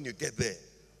so that when you get there,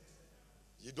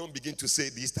 you don't begin to say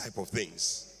these type of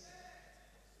things.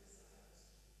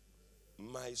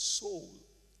 My soul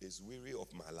is weary of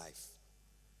my life.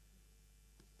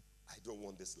 I don't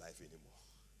want this life anymore.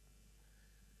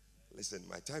 Listen,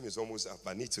 my time is almost up.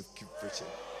 I need to keep preaching.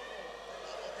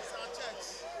 It's our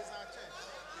church. It's our church.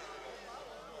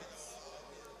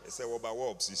 It's a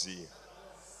wobs, you see.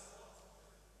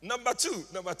 Number two.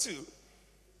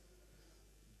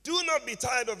 Do not be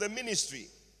tired of the ministry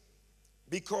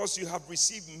because you have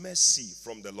received mercy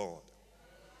from the Lord.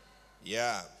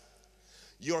 Yeah.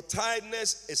 Your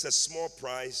tiredness is a small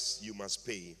price you must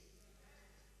pay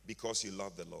because you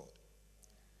love the Lord.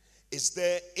 Is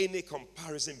there any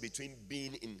comparison between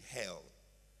being in hell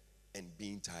and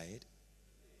being tired?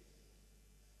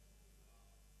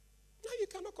 No, you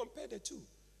cannot compare the two.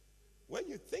 When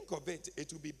you think of it,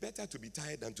 it will be better to be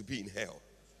tired than to be in hell.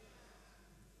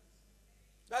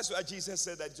 That's why Jesus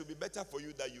said that it will be better for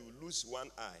you that you lose one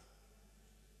eye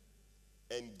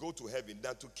and go to heaven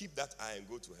than to keep that eye and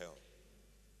go to hell.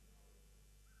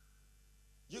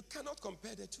 You cannot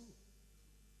compare the two.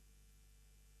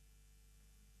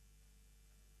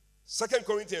 2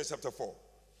 Corinthians chapter 4.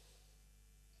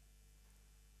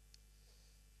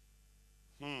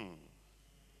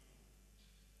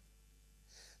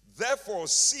 Therefore,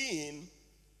 seeing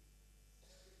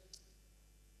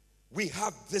we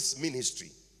have this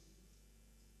ministry,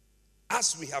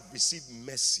 as we have received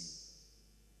mercy,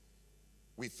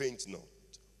 we faint not.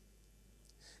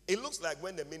 It looks like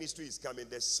when the ministry is coming,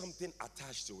 there's something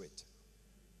attached to it,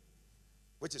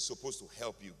 which is supposed to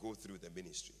help you go through the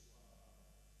ministry.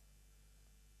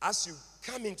 As you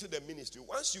come into the ministry,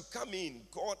 once you come in,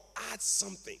 God adds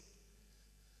something.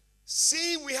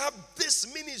 See, we have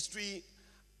this ministry,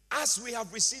 as we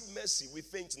have received mercy, we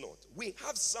faint not. We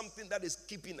have something that is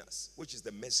keeping us, which is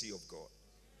the mercy of God.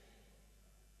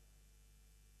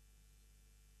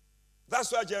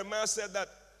 That's why Jeremiah said that.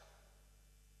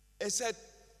 He said,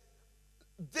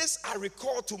 this I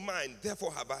recall to mind,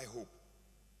 therefore have I hope.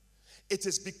 It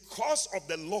is because of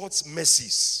the Lord's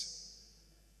mercies.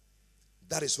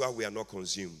 That is why we are not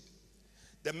consumed.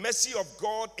 The mercy of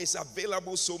God is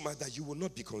available so much that you will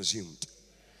not be consumed.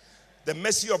 The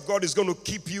mercy of God is going to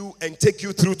keep you and take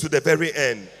you through to the very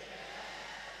end.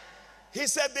 He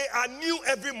said they are new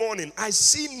every morning. I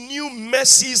see new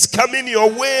mercies coming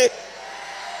your way.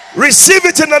 Receive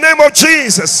it in the name of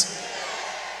Jesus.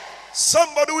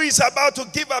 Somebody who is about to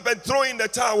give up and throw in the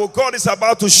towel, God is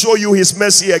about to show you his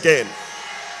mercy again.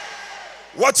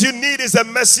 What you need is the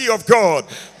mercy of God.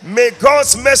 May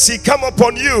God's mercy come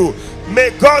upon you.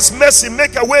 May God's mercy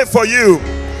make a way for you.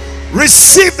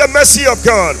 Receive the mercy of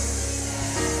God.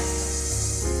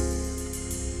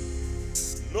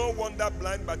 No wonder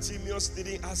blind Bartimaeus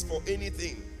didn't ask for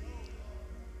anything.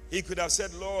 He could have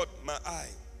said, Lord, my eye.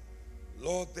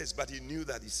 Lord, this. But he knew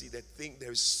that, you see, that thing,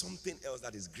 there is something else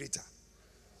that is greater.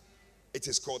 It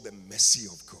is called the mercy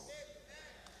of God.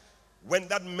 When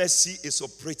that mercy is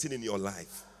operating in your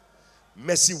life,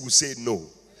 mercy will say no.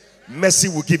 Mercy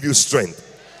will give you strength.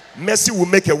 Mercy will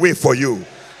make a way for you.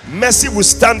 Mercy will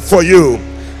stand for you.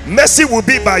 Mercy will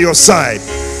be by your side.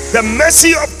 The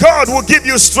mercy of God will give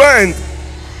you strength.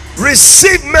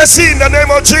 Receive mercy in the name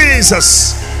of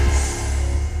Jesus.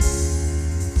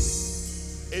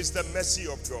 It's the mercy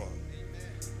of God.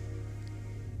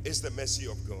 It's the mercy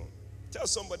of God. Tell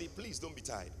somebody, please don't be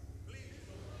tired.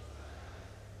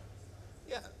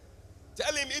 Yeah.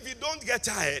 Tell him if you don't get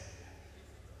tired.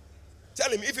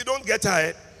 Tell him if you don't get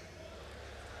tired,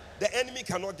 the enemy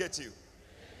cannot get you.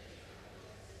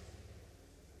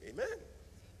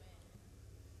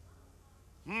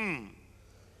 Amen.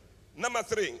 Number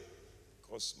 3,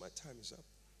 because my time is up.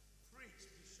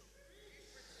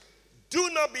 Do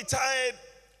not be tired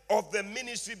of the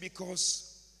ministry,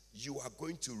 because you are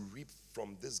going to reap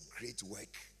from this great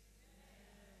work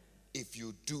if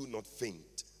you do not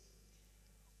faint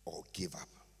or give up.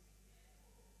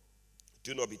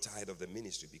 Do not be tired of the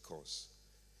ministry, because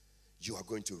you are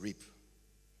going to reap.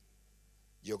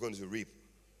 You're going to reap.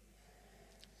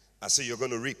 I say you're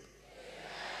going to reap.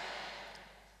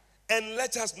 And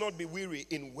let us not be weary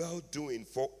in well-doing,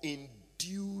 for in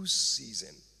due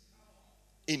season,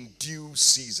 in due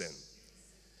season,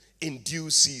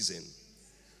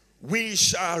 we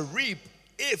shall reap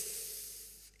if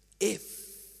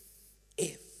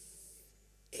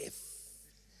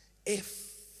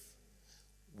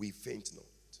we faint not.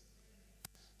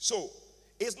 So,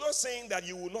 it's not saying that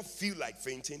you will not feel like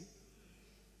fainting.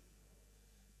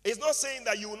 It's not saying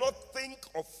that you will not think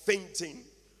of fainting.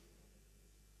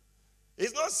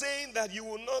 It's not saying that you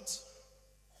will not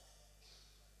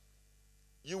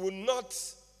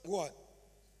what?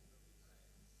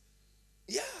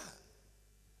 Yeah.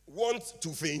 Want to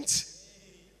faint.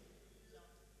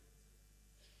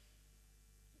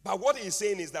 But what he's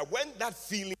saying is that when that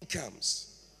feeling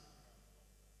comes,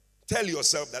 tell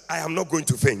yourself that I am not going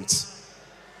to faint.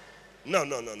 No.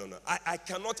 I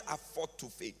cannot afford to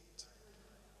faint.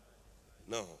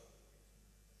 No.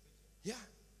 Yeah.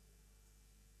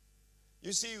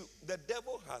 You see, the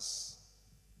devil has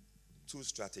 2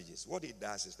 strategies. What he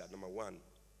does is that, number 1,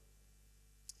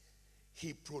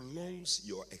 he prolongs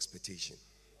your expectation.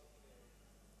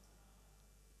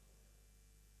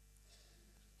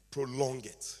 Prolong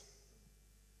it.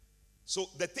 So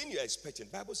the thing you're expecting,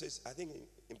 the Bible says, I think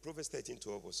in Proverbs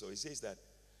 13:12 or so, it says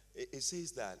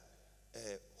that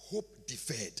hope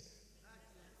deferred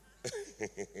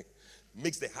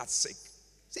makes the heart sick.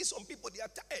 See, some people, they are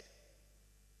tired.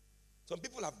 Some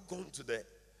people have gone to the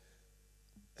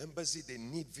embassy, they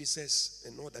need visas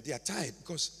and all that. They are tired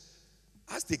because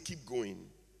as they keep going,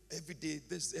 every day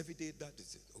this, every day that, they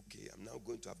say, okay, I'm now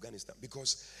going to Afghanistan,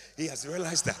 because he has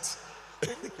realized that.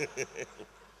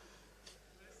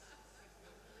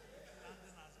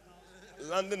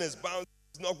 London is bound,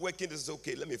 it's not working. This is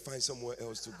okay, let me find somewhere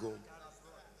else to go.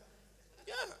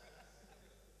 Yeah.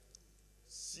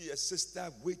 See a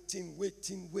sister waiting,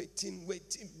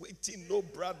 no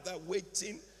brother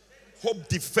waiting. Hope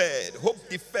deferred.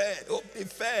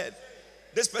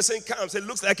 This person comes, it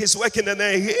looks like it's working, and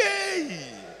then hey,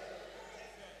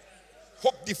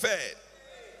 hope deferred.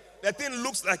 The thing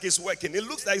looks like it's working. It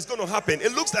looks like it's going to happen.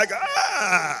 It looks like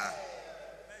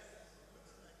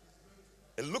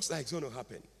It looks like it's going to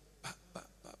happen.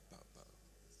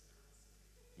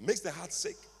 Makes the heart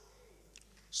sick.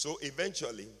 So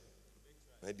eventually,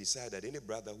 I decide that any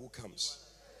brother who comes,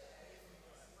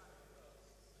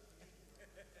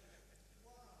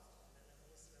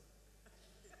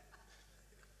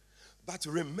 but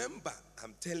remember,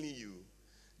 I'm telling you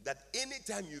that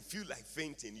anytime you feel like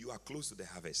fainting, you are close to the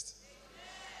harvest.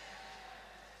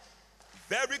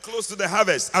 Very close to the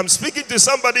harvest. I'm speaking to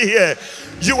somebody here.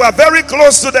 You are very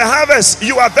close to the harvest.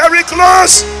 You are very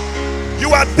close.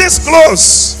 You are this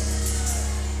close.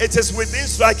 It is within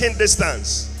striking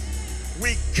distance.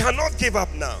 We cannot give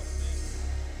up now.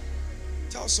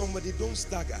 Tell somebody, don't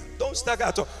stagger. Don't stagger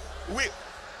at all. We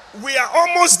are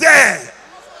almost there.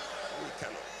 We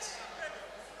cannot.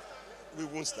 We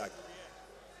won't stagger.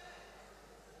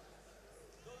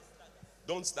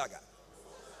 Don't stagger.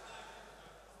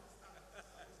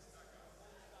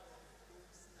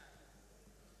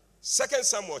 Second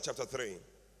Samuel chapter 3.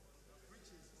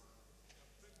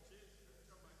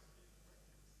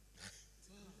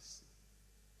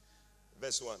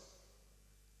 Verse 1.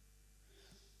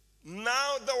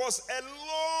 Now there was a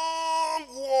long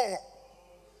war.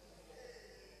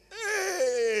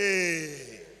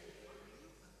 Hey!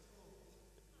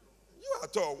 You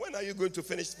at all, when are you going to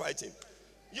finish fighting?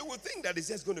 You would think that it's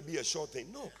just going to be a short thing.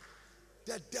 No.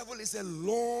 The devil is a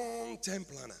long-term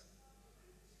planner.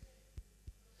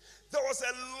 There was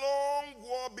a long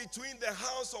war between the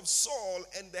house of Saul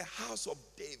and the house of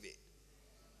David.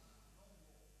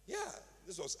 Yeah,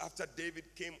 this was after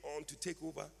David came on to take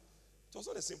over. It was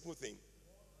not a simple thing.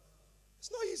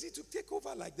 It's not easy to take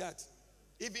over like that.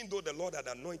 Even though the Lord had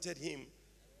anointed him,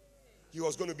 he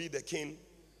was going to be the king.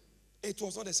 It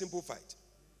was not a simple fight.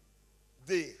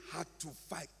 they had to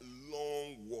fight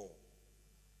long war.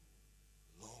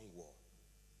 Long war.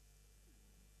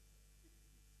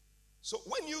 So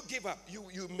when you give up,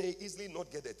 you may easily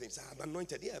not get the things. I'm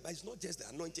anointed. Yeah, but it's not just the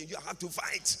anointing. You have to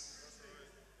fight.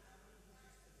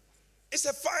 It's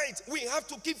a fight. We have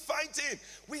to keep fighting.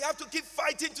 We have to keep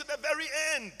fighting to the very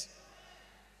end.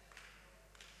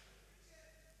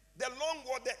 The long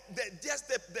war,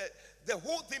 the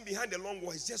whole thing behind the long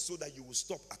war is just so that you will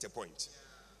stop at a point.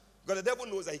 Because the devil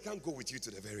knows that he can't go with you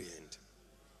to the very end.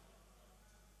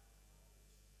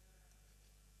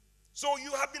 So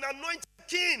you have been anointed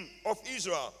king of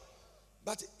Israel.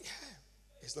 But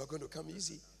it's not going to come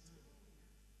easy.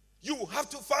 You have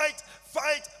to fight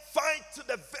to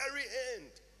the very end.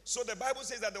 So the Bible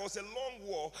says that there was a long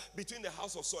war between the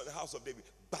house of Saul and the house of David.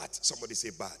 But, somebody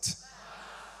say but.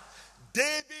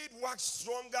 David waxed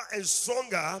stronger and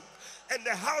stronger, and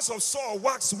the house of Saul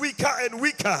waxed weaker and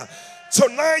weaker.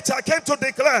 Tonight I came to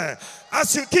declare,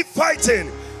 as you keep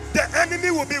fighting, the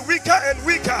enemy will be weaker and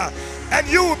weaker, and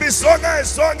you will be stronger and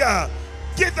stronger.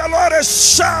 Give the Lord a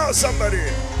shout, somebody.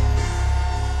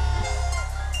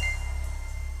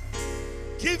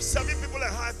 Give 7 people a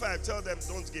high five. Tell them,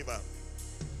 don't give up.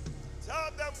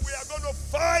 Tell them we are going to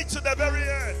fight to the very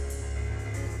end.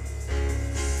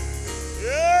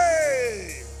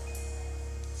 Yay!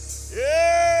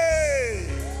 Yay!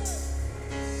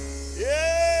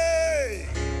 Yay!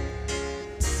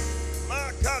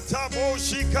 Makatabo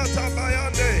shikata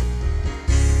bayande.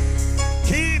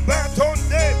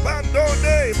 Kibatonde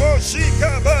bandone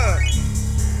boshikaba.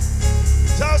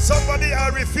 Tell somebody, I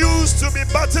refuse to be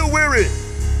battle weary.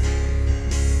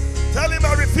 Tell him,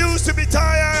 I refuse to be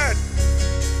tired.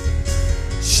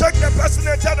 Shake the person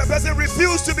and tell the person,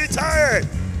 refuse to be tired.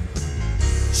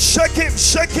 Shake him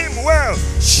well.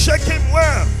 Shake him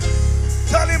well.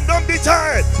 Tell him, don't be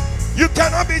tired. You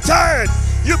cannot be tired.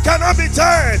 You cannot be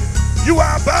tired. You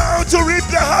are about to reap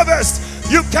the harvest.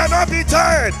 You cannot be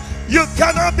tired. You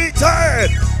cannot be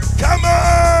tired. Come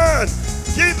on.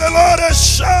 Give the Lord a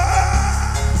shout.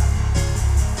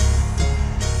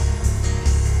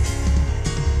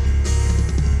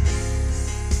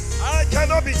 I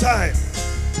cannot be tired.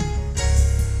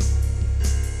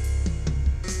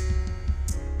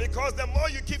 Because the more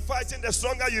you keep fighting, the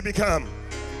stronger you become.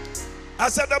 I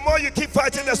said the more you keep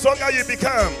fighting, the stronger you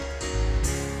become.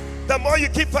 The more you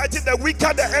keep fighting, the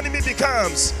weaker the enemy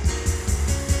becomes.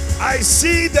 I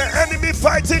see the enemy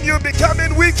fighting you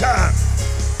becoming weaker.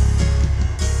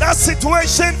 That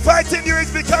situation fighting you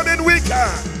is becoming weaker.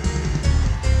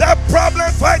 That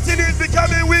problem fighting you is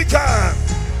becoming weaker.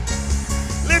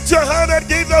 Lift your hand and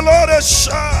give the Lord a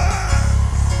shout.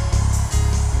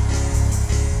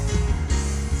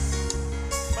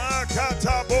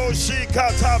 Makata boshi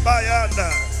kata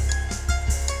bayanda.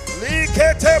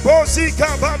 Likete bosi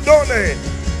kabandone.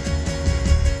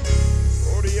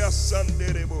 Oria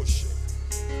sandere boshi.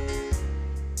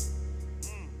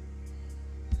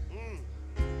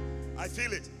 I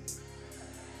feel it.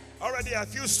 Already I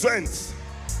feel strength.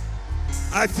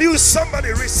 I feel somebody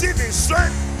receiving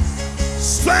strength.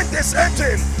 Strength is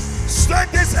entering.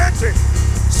 Strength is entering.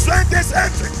 Strength is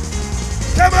entering.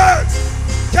 Come on.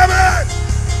 Come on.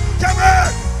 Come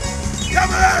on.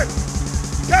 Come on.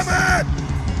 Come on.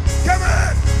 Come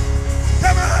on.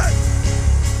 Come on.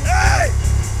 Hey.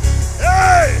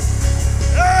 Hey.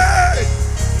 Hey.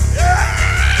 Yeah.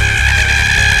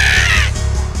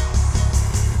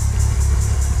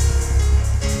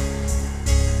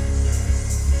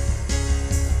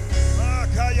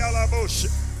 Makayala bush.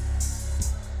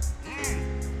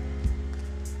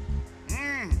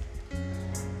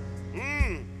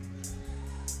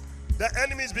 The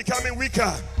enemy is becoming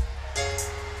weaker.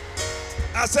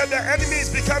 I said the enemy is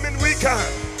becoming weaker.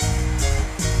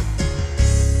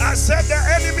 I said the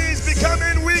enemy is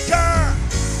becoming weaker.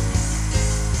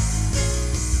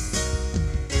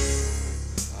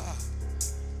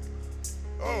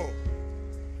 Oh,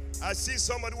 I see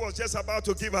somebody who was just about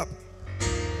to give up.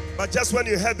 But just when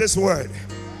you heard this word,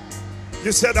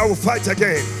 you said, I will fight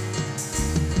again.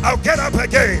 I'll get up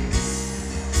again.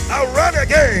 I'll run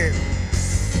again.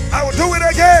 I will do it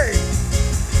again.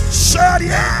 Shout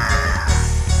yeah.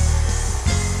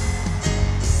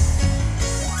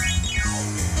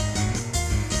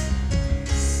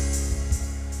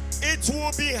 It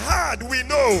will be hard, we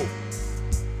know.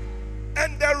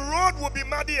 And the road will be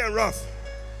muddy and rough.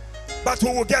 But we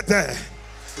will get there.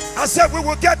 I said we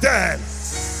will get there.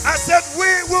 I said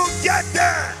we will get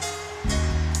there.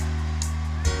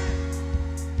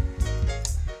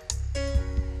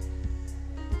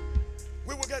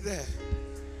 We will get there.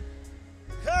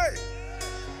 Hey,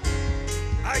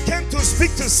 I came to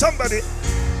speak to somebody.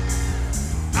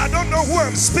 I don't know who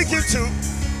I'm speaking to.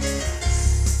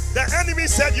 The enemy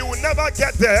said you will never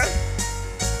get there,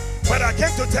 but I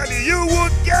came to tell you, you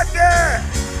would get there.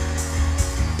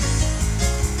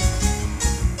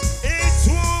 It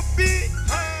will be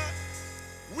hard,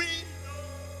 we know,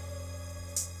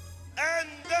 and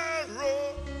the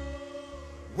road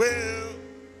will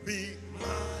be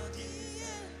muddy,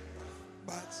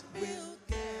 but we'll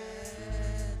get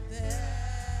there.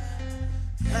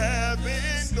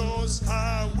 Heaven knows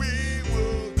how we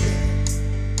will get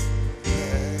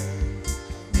there.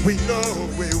 We know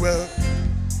we will.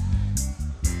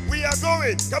 We are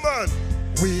going. Come on.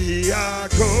 We are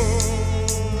going.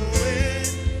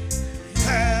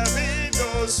 Heaven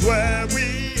knows where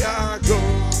we are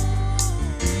going.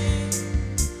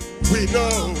 We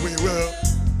know we will.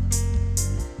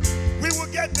 We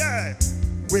will get there.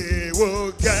 We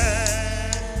will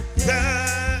get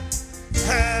there.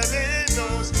 Heaven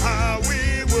knows how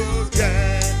we will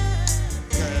get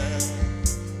there.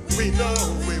 We know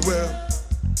we will.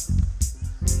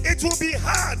 It will be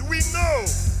hard, we know.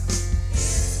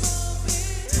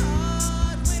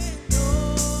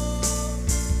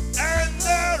 And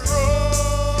the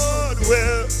road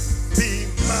will be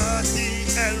muddy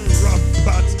and rough,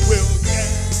 but we'll get.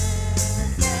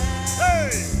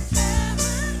 Hey,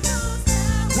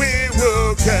 we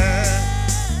will get.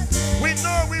 We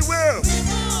know we will.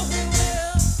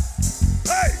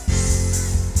 Hey,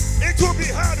 it will be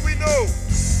hard, we know.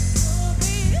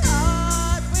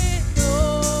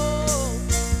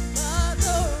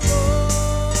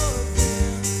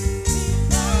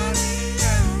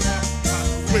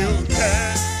 We'll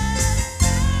get.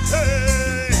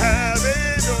 Hey,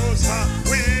 heaven knows how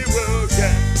we will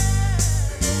get.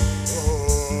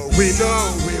 Oh, we know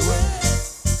we will.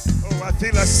 Oh, I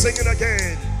feel like singing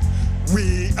again.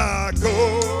 We are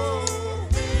going.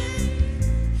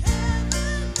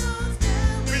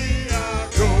 We are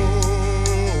going.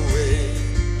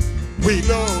 We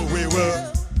know we will.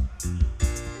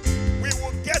 We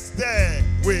will get there.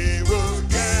 We will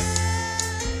get.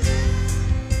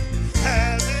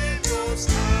 Heaven knows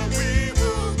how we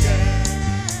will get.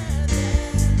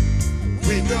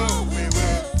 We know we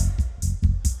will.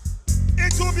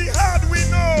 It will be hard, we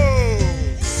know.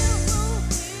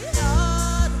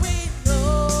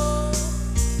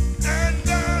 And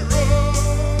the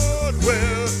road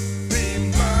will be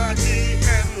muddy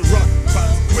and rough,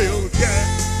 but we'll get.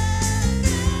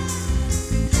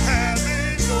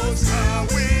 Heaven knows how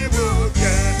we will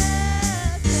get.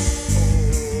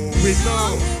 Oh, we know.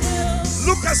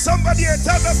 Look at somebody and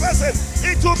tell the person,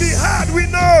 it will be hard, we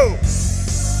know.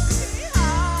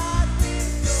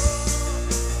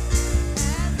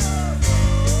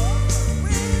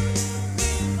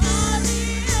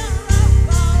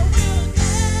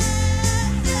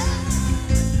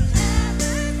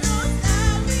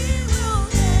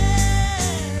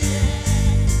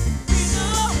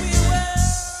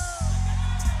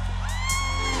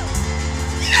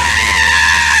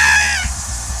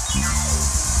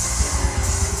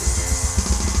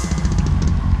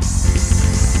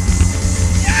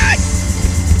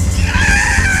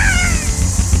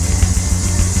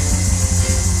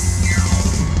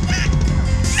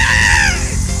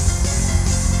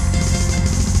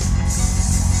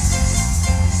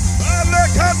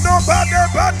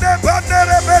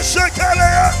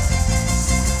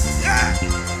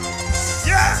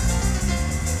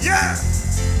 Yeah.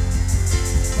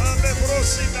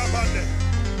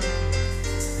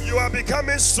 You are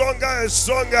becoming stronger and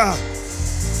stronger.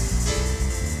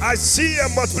 I see a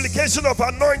multiplication of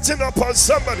anointing upon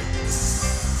somebody.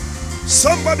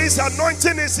 Somebody's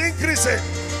anointing is increasing.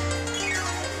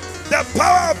 The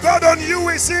power of God on you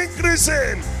is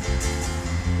increasing.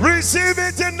 Receive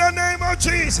it in the name of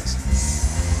Jesus.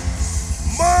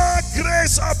 More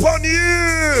grace upon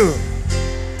you.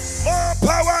 More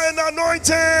power and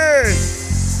anointing.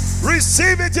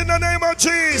 Receive it in the name of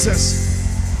Jesus.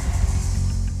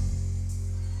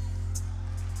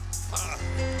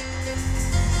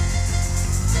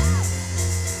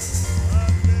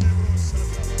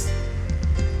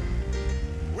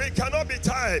 We cannot be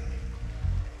tired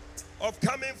of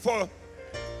coming for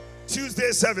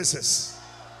Tuesday services.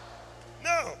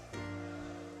 No.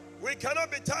 We cannot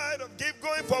be tired of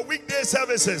going for weekday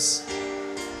services.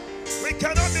 We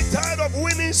cannot be tired of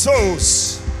winning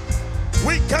souls.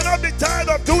 We cannot be tired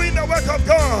of doing the work of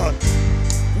God.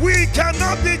 We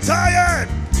cannot be tired.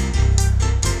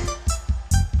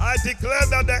 I declare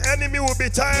that the enemy will be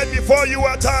tired before you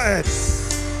are tired.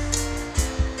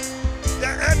 The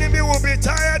enemy will be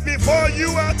tired before you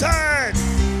are tired.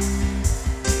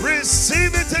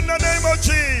 Receive it in the name of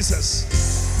Jesus.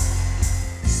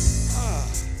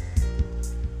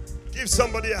 Give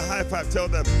somebody a high five. Tell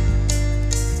them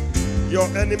your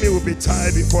enemy will be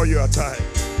tired before you are tired.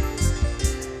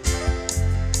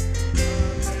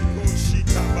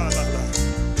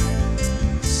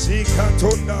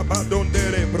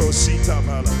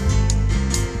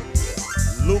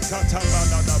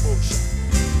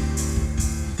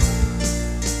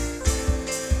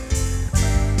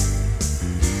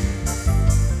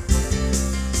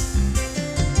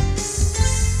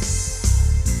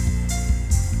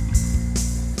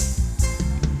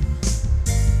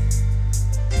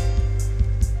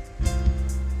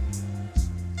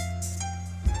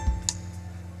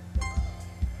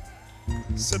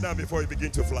 Sit down before you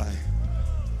begin to fly.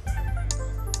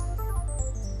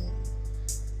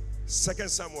 2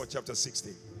 Samuel chapter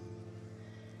 16.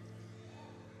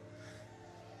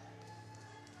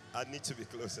 I need to be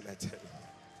close, and I tell you.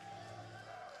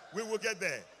 We will get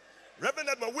there. Reverend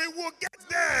Edmond, we will get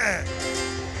there.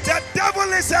 The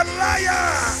devil is a liar.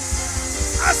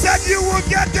 I said you will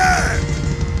get there.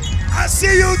 I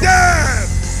see you there.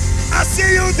 I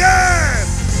see you there.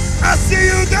 I see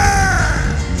you there.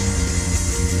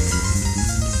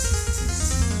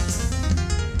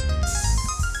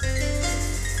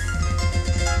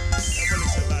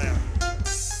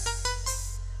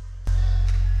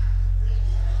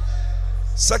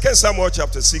 Second Samuel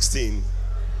chapter 16,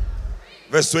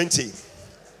 verse 20.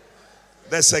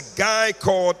 There's a guy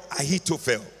called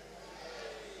Ahithophel.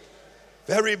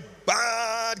 Very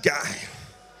bad guy.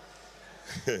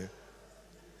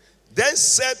 Then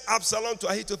said Absalom to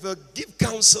Ahithophel, give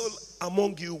counsel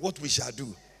among you what we shall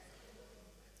do.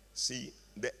 See,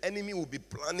 the enemy will be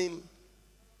planning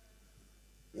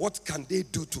what can they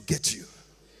do to get you.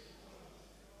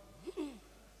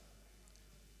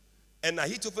 And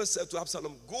Ahithophel said to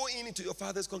Absalom, go in into your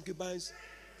father's concubines,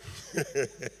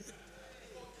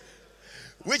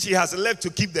 which he has left to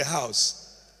keep the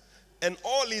house. And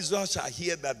all Israel shall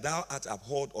hear that thou art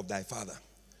abhorred of thy father.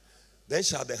 Then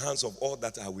shall the hands of all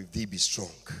that are with thee be strong.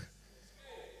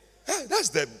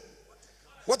 That's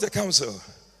what a counsel.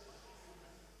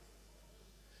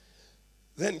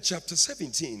 Then chapter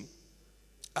 17.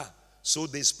 So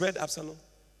they spread Absalom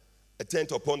a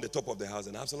tent upon the top of the house,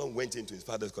 and Absalom went into his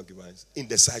father's concubines in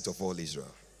the sight of all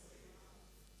Israel.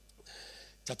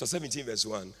 Chapter 17, verse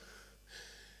 1.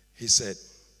 He said,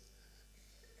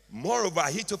 moreover,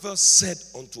 Ahithophel said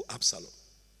unto Absalom,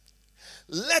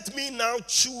 let me now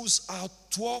choose out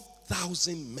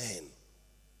 12,000 men,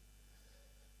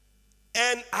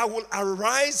 and I will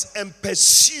arise and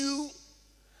pursue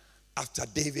after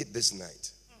David this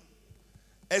night.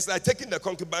 It's like taking the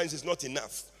concubines is not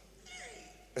enough.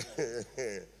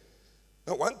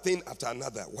 Now, one thing after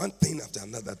another, one thing after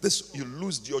another. This, you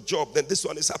lose your job, then this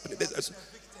one is happening.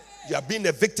 You are being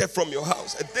evicted from your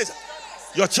house. And this,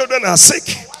 your children are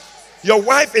sick. Your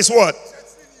wife is what?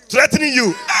 Threatening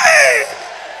you. Hey!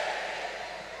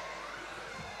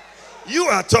 You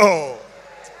are tall.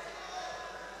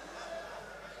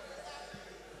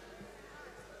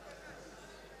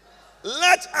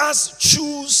 Let us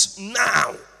choose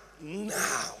now.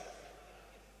 Now.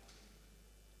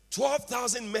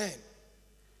 12,000 men.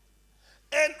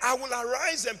 And I will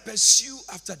arise and pursue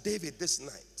after David this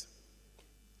night.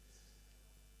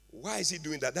 Why is he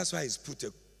doing that? That's why he's put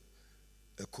a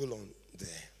colon there.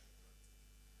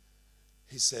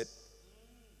 He said,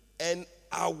 and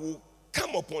I will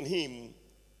come upon him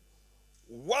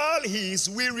while he is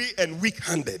weary and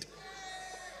weak-handed.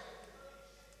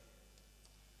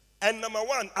 And number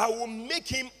one, I will make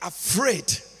him afraid.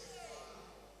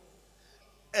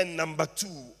 And number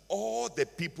two, all the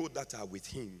people that are with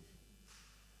him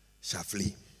shall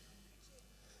flee.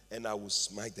 And I will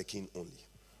smite the king only.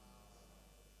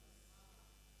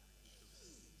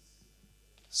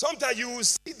 Sometimes you will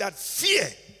see that fear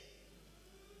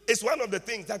is one of the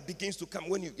things that begins to come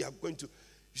when you are going to,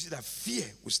 you see that fear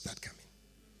will start coming.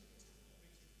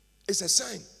 It's a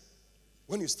sign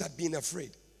when you start being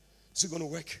afraid. Is it going to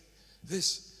work?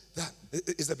 This, that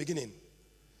is the beginning.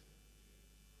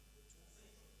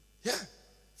 Yeah,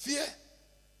 fear.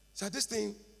 So this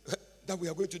thing that we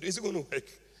are going to do, is it going to work?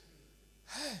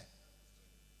 Hey,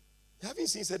 you haven't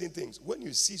seen certain things. When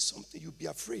you see something, you'll be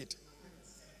afraid.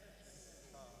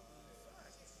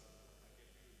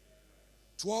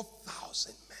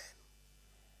 12,000 men.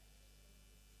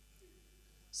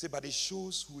 See, but it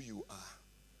shows who you are.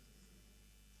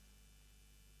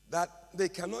 That they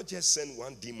cannot just send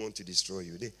one demon to destroy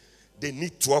you. They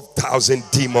need 12,000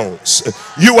 demons.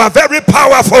 You are very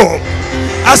powerful.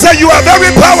 I said you are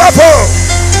very powerful.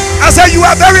 I said you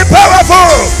are very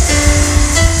powerful.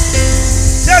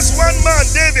 Just one man,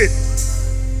 David.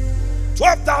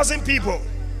 12,000 people.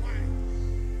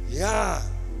 Yeah.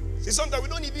 See, sometimes we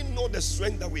don't even know the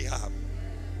strength that we have.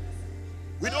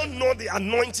 We don't know the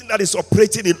anointing that is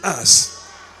operating in us.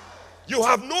 You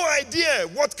have no idea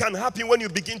what can happen when you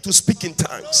begin to speak in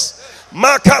tongues.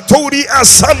 Makatori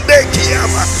asande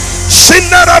kiyama.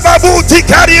 Shinarababuti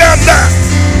karianda.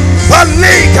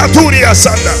 Pale katuri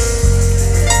asanda.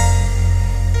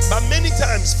 But many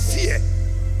times fear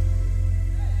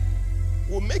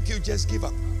will make you just give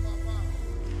up.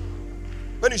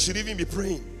 When you should even be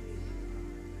praying.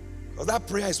 Because that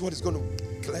prayer is what is going to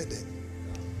clear them.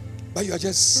 But you are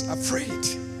just afraid.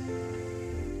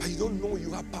 But you don't know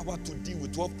you have power to deal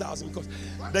with 12,000. Because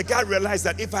the guy realized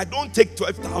that if I don't take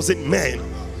 12,000 men,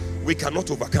 we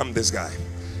cannot overcome this guy.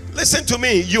 Listen to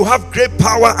me. You have great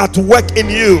power at work in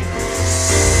you.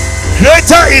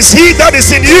 Greater is he that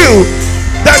is in you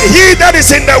than he that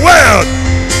is in the world.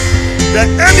 The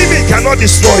enemy cannot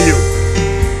destroy you.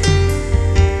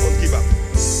 Don't give up.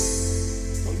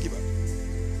 Don't give up.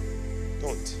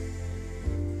 Don't.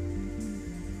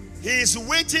 He is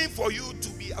waiting for you to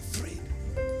be afraid.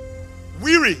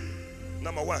 Weary,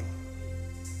 number one.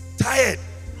 Tired,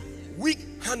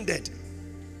 weak-handed.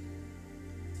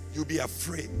 You'll be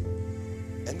afraid.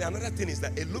 And the another thing is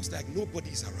that it looks like nobody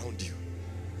is around you.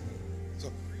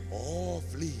 So,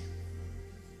 flee.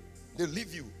 They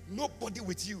leave you. Nobody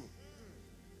with you.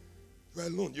 You're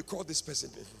alone. You call this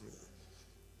person.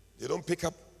 They don't pick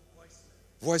up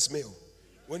voicemail.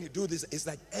 When you do this, it's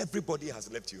like everybody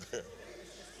has left you.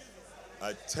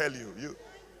 I tell you,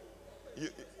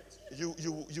 you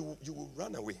will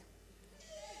run away.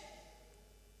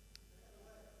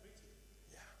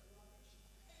 Yeah.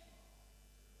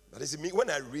 But you see, me, when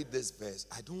I read this verse,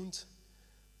 I don't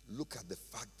look at the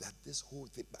fact that this whole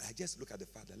thing, but I just look at the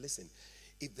fact that, listen,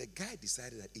 if the guy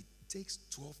decided that it takes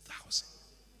 12,000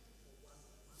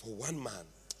 for one man,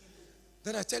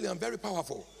 then I tell you, I'm very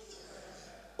powerful.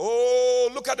 Oh,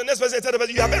 look at the next person. Tell the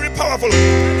person, you are very powerful.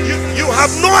 You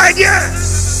have no idea.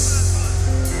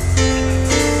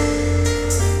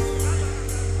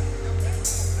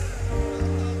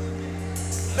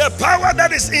 The power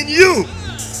that is in you.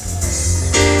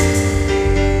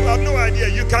 You have no idea.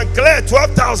 You can clear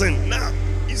 12,000 now,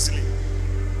 easily.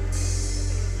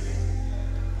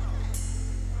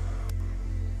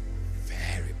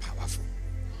 Very powerful.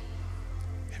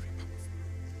 Very powerful.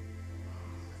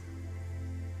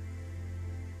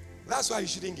 That's why you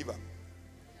shouldn't give up.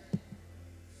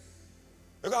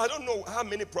 Because I don't know how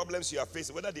many problems you are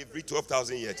facing, whether they've reached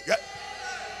 12,000 yet. Yeah?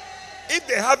 If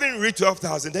they haven't reached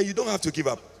 12,000, then you don't have to give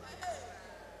up.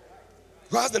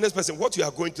 Go ask the next person what you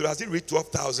are going through. Has it reached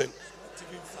 12,000?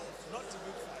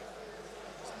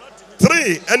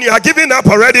 3, and you are giving up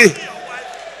already.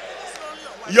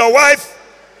 Your wife.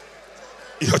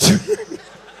 Your children.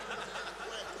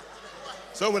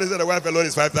 Somebody said the wife alone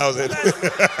is 5,000.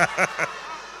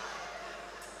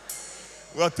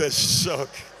 What a shock.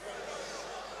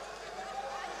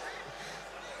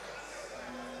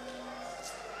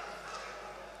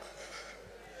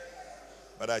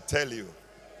 But I tell you,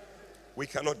 we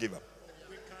cannot give up.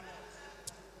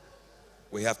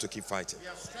 We have to keep fighting.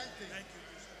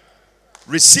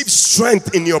 Receive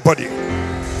strength in your body.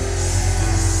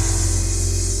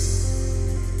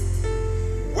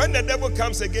 When the devil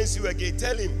comes against you again,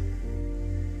 tell him,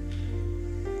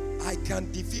 I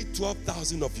can defeat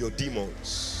 12,000 of your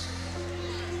demons.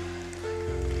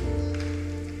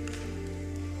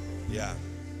 Yeah.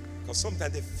 Because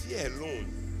sometimes the fear alone,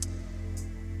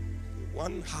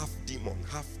 one half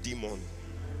demon,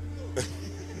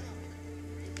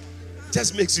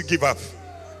 just makes you give up.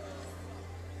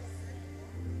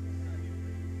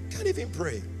 Can't even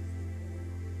pray.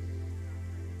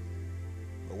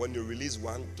 But when you release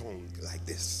one tongue like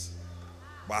this,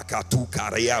 we have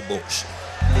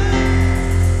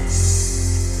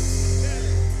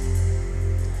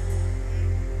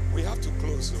to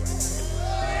close.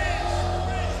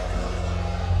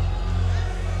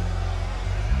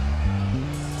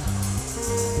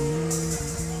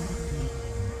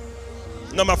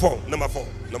 Number four.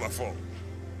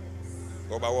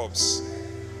 Over Wobbs.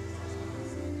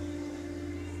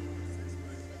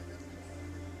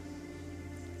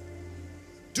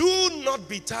 Do not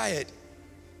be tired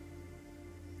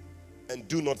and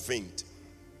do not faint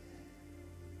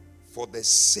for the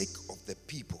sake of the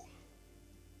people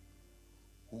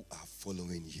who are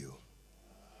following you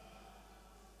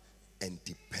and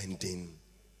depending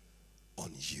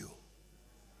on you.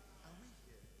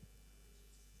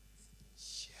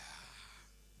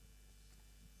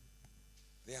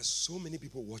 There are so many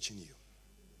people watching you.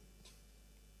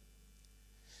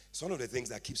 It's one of the things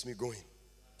that keeps me going.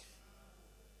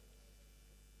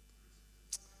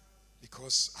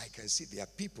 Because I can see there are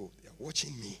people, they are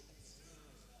watching me.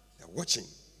 They're watching.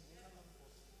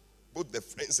 Both the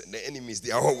friends and the enemies,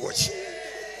 they are all watching.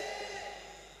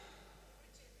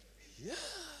 Yeah,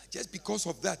 just because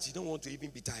of that, you don't want to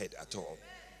even be tired at all.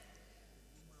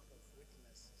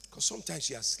 Because sometimes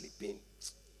you are sleeping,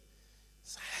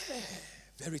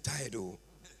 very tired, oh.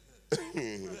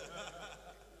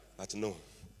 But no,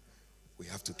 we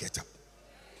have to get up.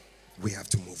 We have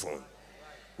to move on.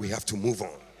 We have to move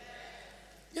on.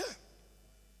 Yeah.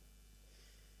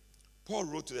 Paul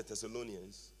wrote to the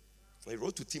Thessalonians. He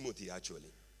wrote to Timothy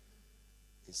actually.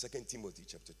 In 2 Timothy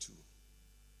chapter 2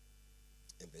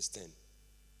 and verse 10.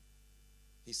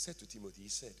 He said to Timothy, he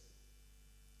said,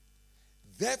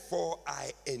 therefore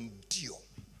I endure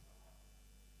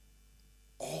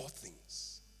all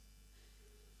things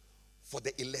for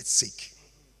the elect's sake.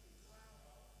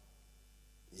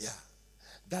 Yeah.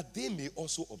 That they may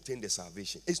also obtain the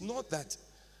salvation. It's not that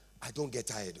I don't get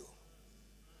tired, though.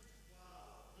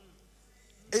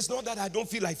 It's not that I don't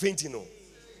feel like fainting, no.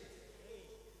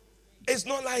 It's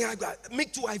not like me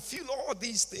too, I feel all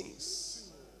these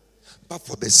things. But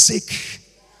for the sake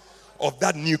of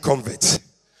that new convert,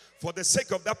 for the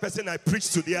sake of that person I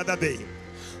preached to the other day,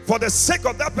 for the sake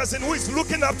of that person who is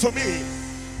looking up to me,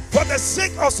 for the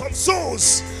sake of some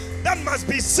souls that must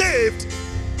be saved,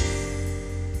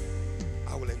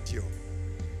 I will endure.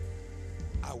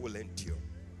 I will endure.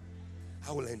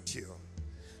 I will endure.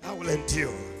 I will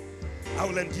endure. I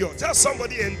will endure. Tell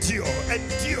somebody endure.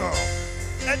 Endure.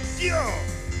 Endure.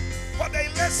 For the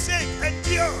elect's sake,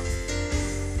 endure.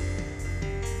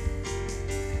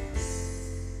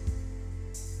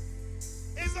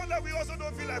 It's not that we also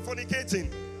don't feel like fornicating.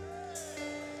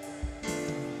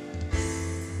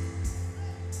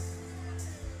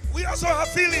 We also have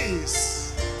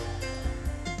feelings.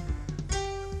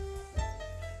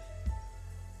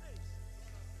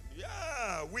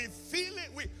 Yeah, we feel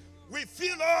it. We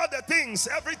feel all the things,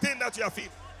 everything that you are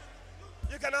feeling.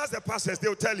 You can ask the pastors,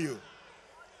 they'll tell you.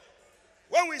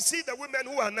 When we see the women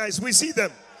who are nice, we see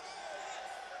them.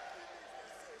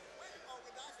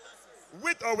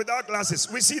 With or without glasses,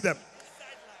 we see them.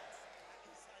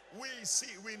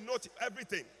 We note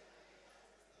everything.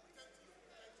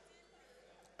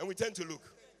 And we tend to look.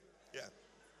 Yeah.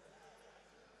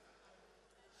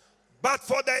 But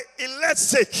for the elect's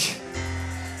sake,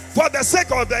 for the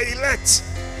sake of the elect,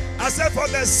 I said for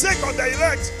the sake of the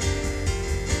elect,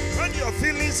 when your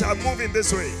feelings are moving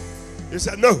this way, you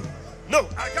said, no,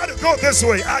 I got to go this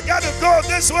way. I got to go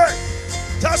this way.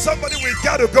 Tell somebody we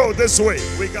got to go this way.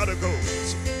 We got to go.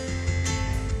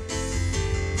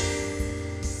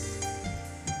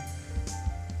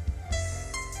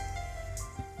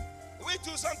 We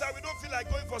too, sometimes we don't feel like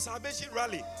going for salvation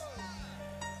rally.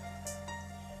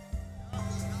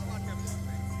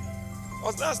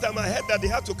 Because last time I heard that they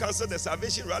had to cancel the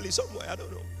salvation rally somewhere. I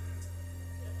don't know.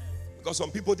 Because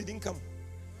some people didn't come.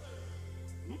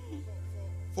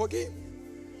 Forgive.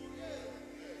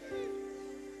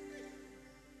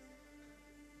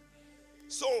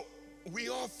 So we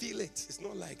all feel it. It's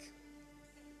not like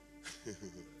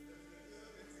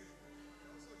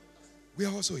we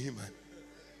are also human.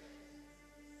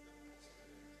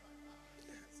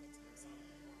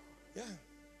 Yeah.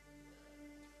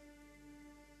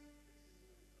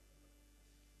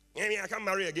 I can't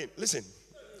marry again. Listen.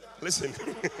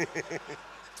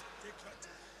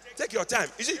 Take your time.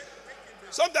 You see,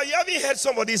 sometimes you haven't heard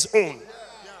somebody's own.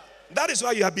 That is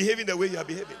why you are behaving the way you are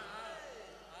behaving.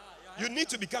 You need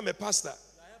to become a pastor.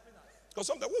 Because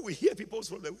sometimes when we hear people's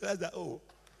problems, we realize that, our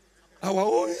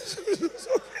own is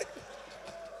okay.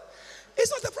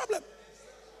 It's not a problem.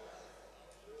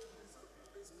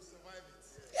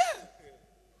 Yeah.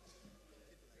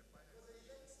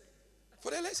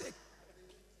 For the let's say.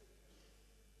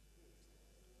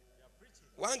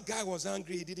 One guy was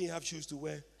angry, he didn't have shoes to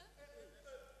wear.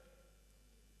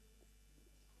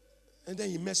 And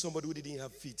then he met somebody who didn't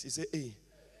have feet. He said, hey,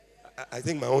 I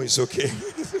think my own is okay.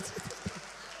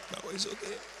 My own is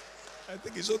okay. I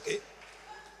think it's okay.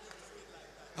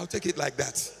 I'll take it like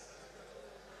that.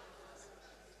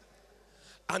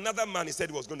 Another man, he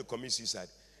said he was going to commit suicide.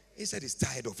 He said he's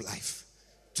tired of life.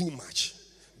 Too much.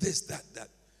 This, that.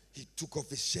 He took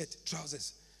off his shirt,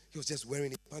 trousers. He was just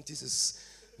wearing his panties, his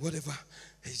whatever.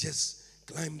 He just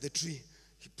climbed the tree.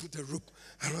 He put a rope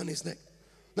around his neck.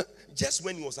 Now, just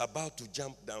when he was about to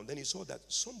jump down, then he saw that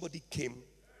somebody came.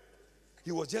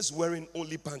 He was just wearing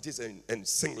only panties and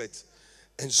singlet.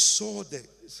 And saw he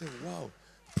said, wow,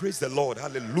 praise the Lord,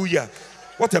 hallelujah.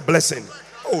 What a blessing.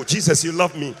 Oh, Jesus, you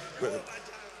love me.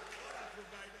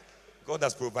 God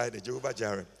has provided, Jehovah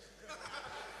Jireh.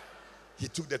 He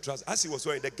took the trousers. As he was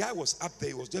wearing, the guy was up there,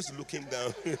 he was just looking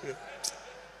down. He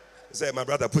said, my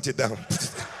brother, put it down. Put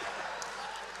it down.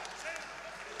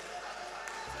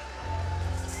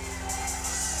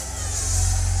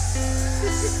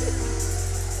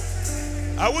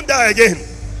 I won't die again.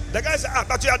 The guy said,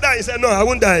 but you are dying. He said, no, I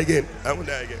won't die again. I won't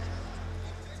die again.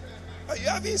 You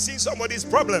haven't seen somebody's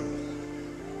problem.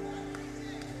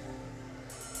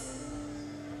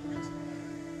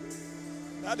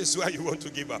 That is why you want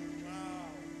to give up.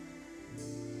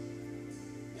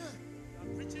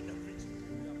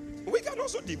 We can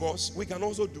also divorce. We can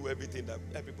also do everything that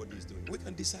everybody is doing. We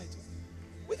can decide.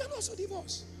 We can also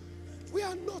divorce. We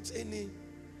are not any.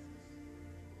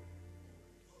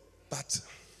 But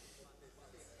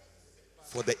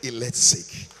for the elect's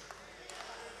sake.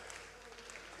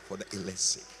 For the elect's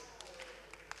sake.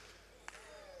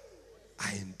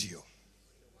 I endure.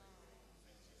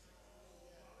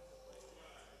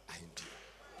 I endure.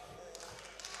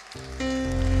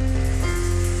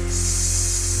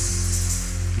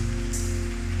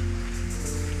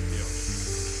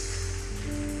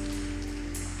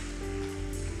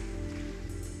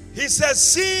 He says,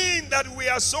 seeing that we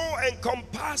are so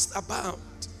encompassed about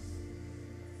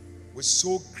with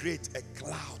so great a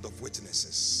cloud of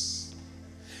witnesses.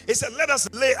 He said, let us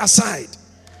lay aside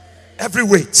every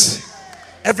weight,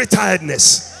 every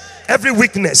tiredness, every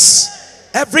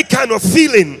weakness, every kind of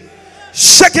feeling.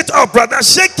 Shake it off, brother.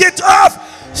 Shake it off.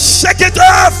 Shake it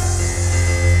off.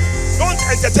 Don't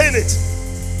entertain it.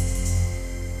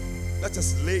 Let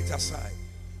us lay it aside.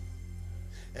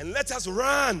 And let us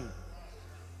run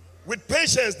with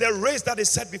patience the race that is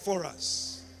set before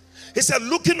us. He said,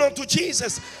 looking unto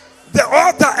Jesus, the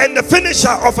author and the finisher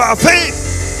of our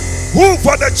faith, who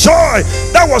for the joy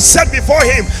that was set before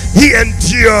him, he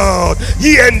endured,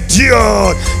 he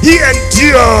endured, he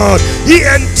endured, he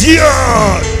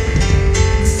endured.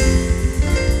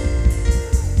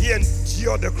 He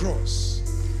endured the cross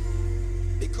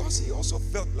because he also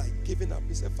felt like giving up.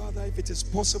 He said, Father, if it is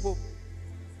possible,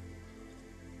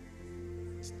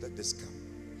 let this come.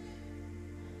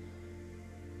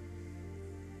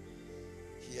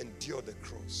 He endured the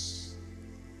cross,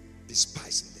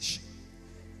 despising the shame,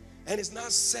 and is now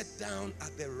set down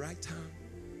at the right hand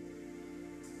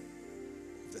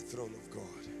of the throne of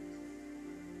God.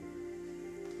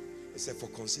 He said, for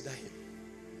consider him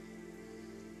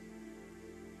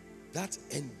that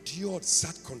endured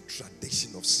such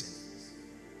contradiction of sin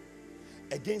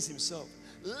against himself,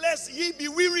 lest ye be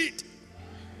wearied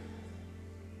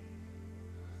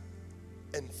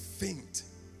and faint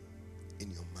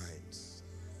in your minds.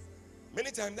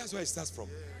 Many times that's where it starts from.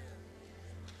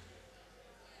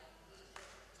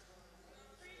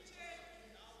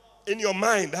 In your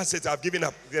mind, that's it. I've given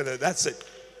up. That's it.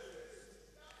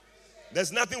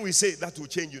 There's nothing we say that will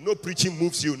change you. No preaching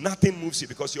moves you. Nothing moves you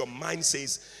because your mind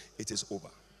says it is over.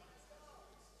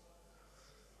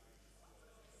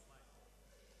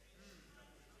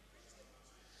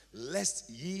 Lest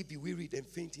ye be wearied and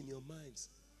faint in your minds.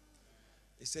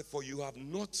 He said, for you have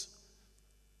not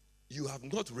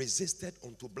resisted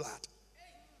unto blood.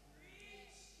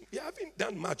 You haven't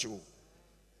done much,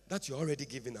 that you're already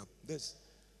giving up.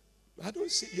 I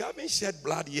don't see, you haven't shed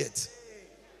blood yet.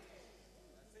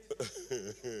 You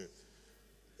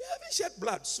haven't shed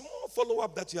blood. Small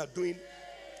follow-up that you are doing.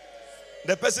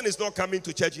 The person is not coming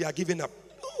to church, you are giving up.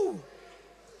 No.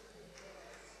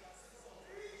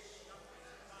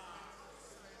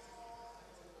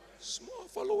 Small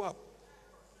follow-up.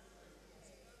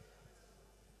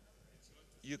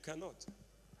 You cannot.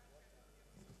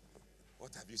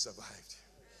 What have you survived?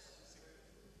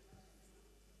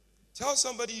 Tell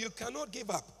somebody you cannot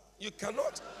give up. You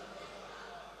cannot.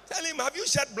 Tell him, have you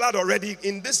shed blood already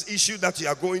in this issue that you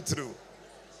are going through?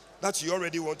 That you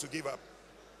already want to give up?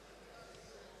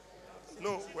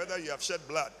 No, whether you have shed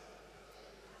blood.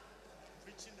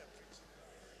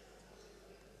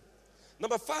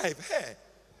 Number 5, hey,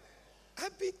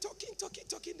 I've been talking.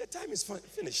 The time is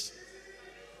finished.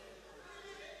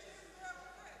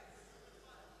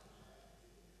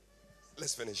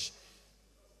 Let's finish.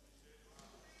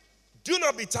 Do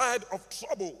not be tired of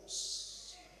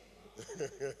troubles,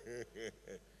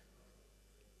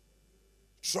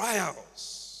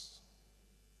 trials,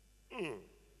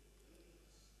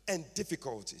 and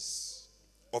difficulties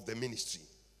of the ministry.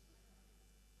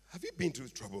 Have you been through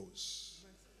troubles?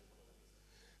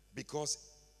 Because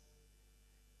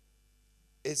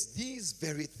it's these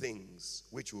very things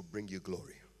which will bring you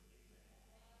glory.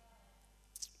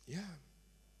 Yeah.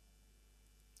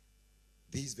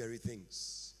 These very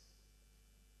things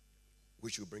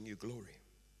which will bring you glory.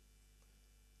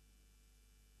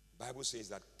 The Bible says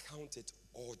that count it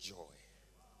all joy.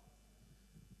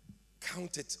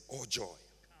 Count it all joy.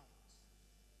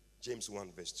 James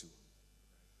 1 verse 2.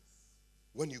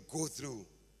 When you go through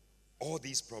all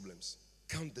these problems,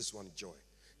 count this one joy.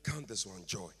 Count this one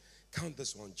joy. Count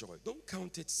this one joy. Don't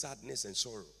count it sadness and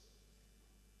sorrow.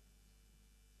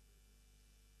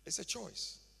 It's a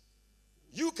choice.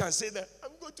 You can say that,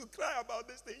 I'm going to cry about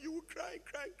this thing. You will cry,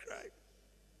 cry, cry.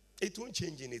 It won't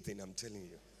change anything, I'm telling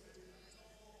you.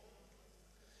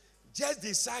 Just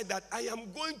decide that I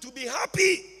am going to be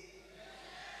happy.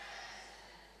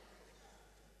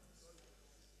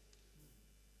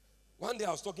 One day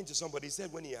I was talking to somebody. He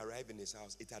said when he arrived in his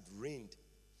house, it had rained.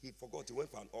 He forgot. He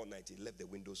went for an all night. He left the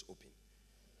windows open.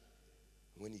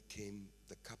 When he came,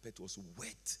 the carpet was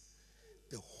wet.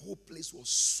 The whole place was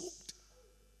soaked.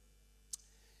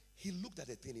 He looked at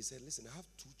the thing. He said, listen, I have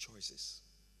two choices.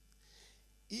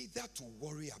 Either to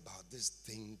worry about this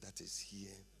thing that is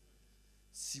here,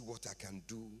 see what I can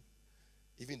do,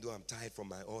 even though I'm tired from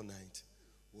my all night,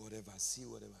 whatever, see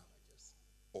whatever.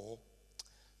 Or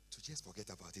to just forget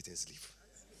about it and sleep.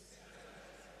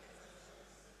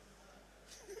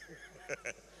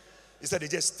 He said he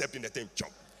just stepped in the thing,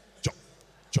 chop, chop,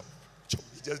 chop, chop.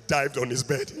 He just dived on his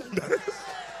bed.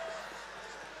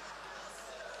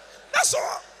 That's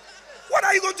all. What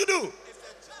are you going to do?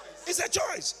 It's a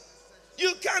choice.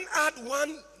 You can't add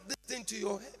one thing to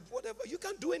your head, whatever. You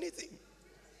can't do anything.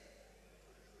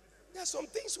 There are some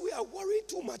things we are worried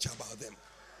too much about them.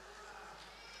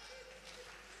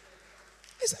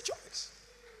 It's a choice.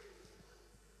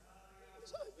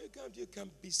 So you can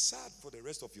be sad for the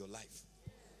rest of your life.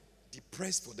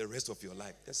 Depressed for the rest of your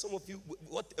life. There's some of you,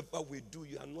 whatever we do,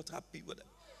 you are not happy with it.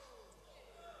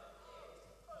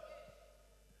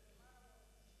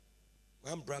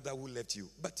 One brother who left you.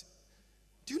 But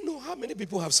do you know how many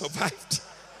people have survived?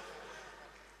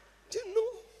 Do you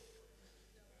know?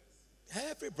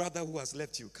 Every brother who has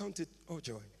left you, count it all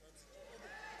joy.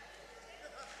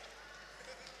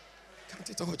 Count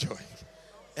it all joy.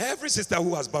 Every sister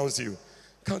who has bounced you,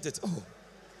 count it. Oh,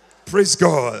 praise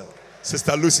God.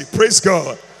 Sister Lucy, praise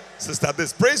God. Sister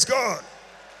this, praise God.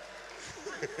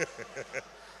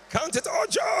 Count it all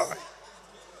joy.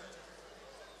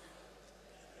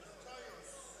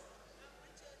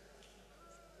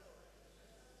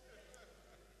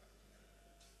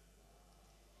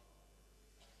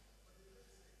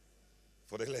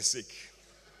 For the less sick.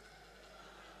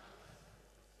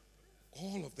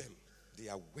 All of them, they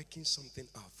are working something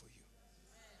out for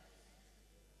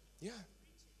you. Yeah.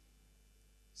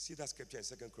 See that scripture in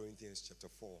 2 Corinthians chapter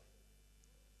 4.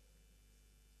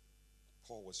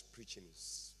 Paul was preaching,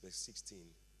 verse 16.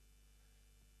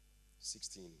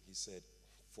 16, he said,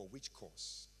 for which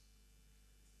cause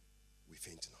we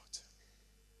faint not.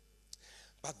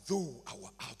 But though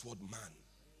our outward man,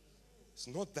 it's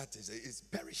not that it's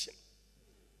perishing.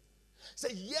 Say,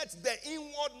 yet the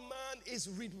inward man is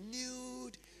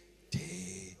renewed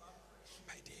day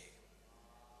by day.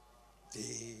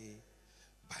 Day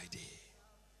by day.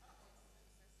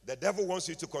 The devil wants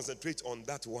you to concentrate on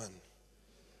that one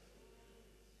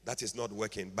that is not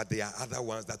working, but there are other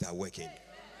ones that are working.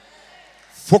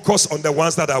 Focus on the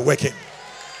ones that are working.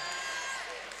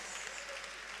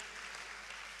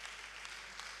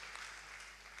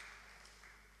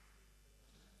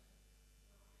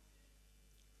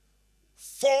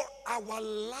 For our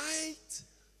light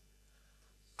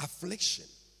affliction,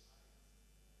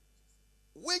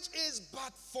 which is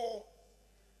but for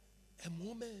a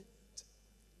moment.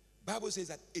 Bible says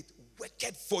that it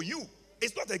worketh for you.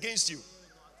 It's not against you.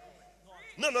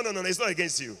 No, it's not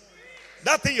against you.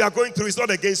 That thing you are going through is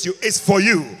not against you. It's for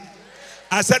you.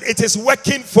 I said it is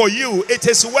working for you. It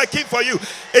is working for you.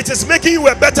 It is making you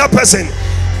a better person.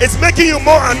 It's making you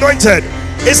more anointed.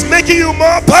 It's making you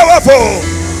more powerful.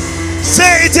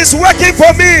 Say, it is working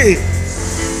for me. It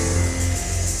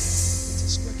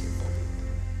is working for me.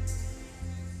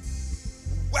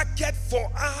 Worketh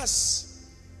for us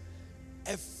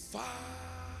a far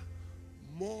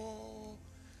more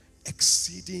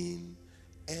exceeding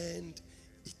and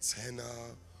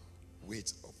eternal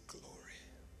weight of glory.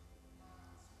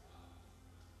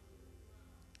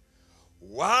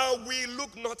 While we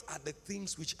look not at the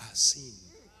things which are seen,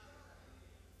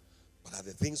 but at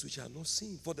the things which are not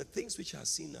seen. For the things which are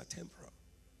seen are temporal,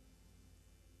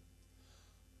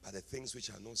 but the things which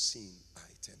are not seen are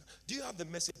eternal. Do you have the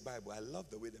Message Bible? I love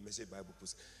the way the Message Bible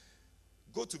puts.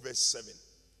 Go to verse 7.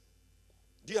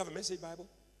 Do you have a Message Bible?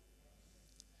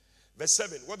 Verse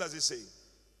 7, what does it say?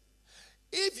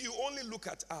 If you only look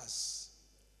at us,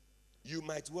 you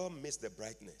might well miss the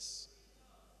brightness.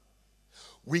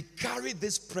 We carry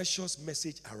this precious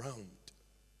message around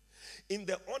in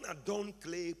the unadorned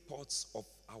clay pots of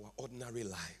our ordinary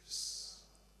lives.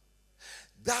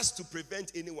 That's to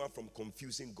prevent anyone from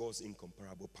confusing God's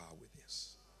incomparable power with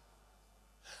his.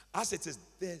 As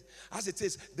it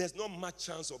is, there's not much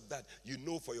chance of that. You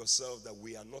know for yourself that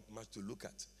we are not much to look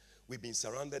at. We've been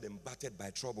surrounded and battered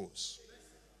by troubles.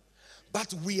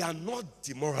 but we are not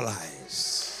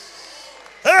demoralized.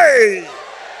 Hey!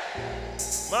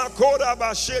 Makoda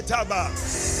Bashetaba.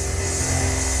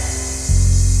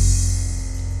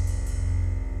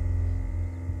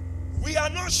 We are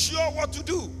not sure what to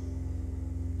do,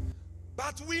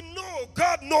 but we know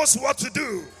God knows what to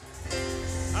do.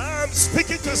 I'm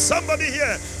speaking to somebody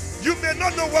here. You may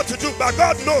not know what to do, but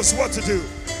God knows what to do.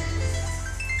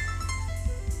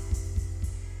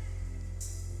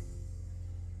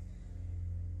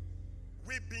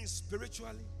 We've been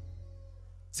spiritually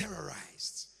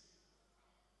terrorized,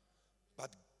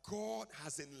 but God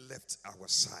hasn't left our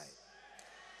side.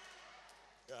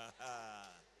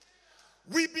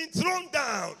 We've been thrown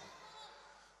down,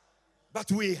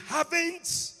 but we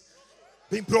haven't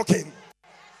been broken.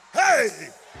 Hey,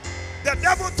 the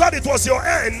devil thought it was your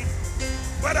end,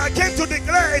 but I came to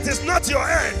declare it is not your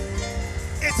end.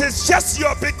 It is just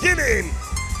your beginning.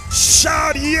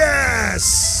 Shout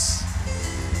yes.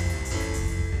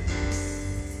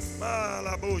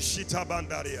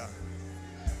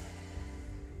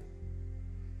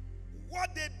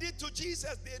 What they did to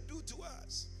Jesus, they do to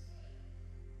us.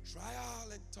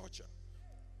 Trial and torture,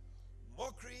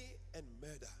 mockery and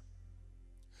murder.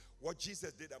 What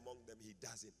Jesus did among them, he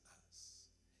does in us.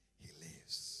 He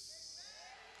lives.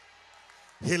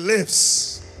 He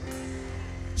lives.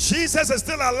 Jesus is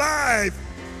still alive.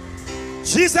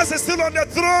 Jesus is still on the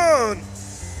throne.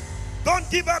 Don't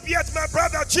give up yet, my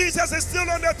brother. Jesus is still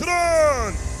on the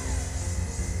throne.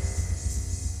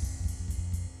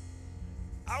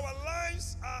 Our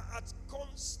lives are at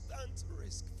constant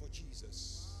risk for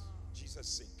Jesus. Jesus'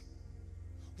 sake.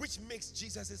 Which makes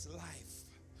Jesus' life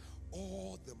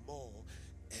all the more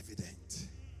evident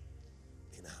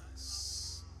in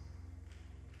us.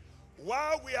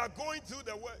 While we are going through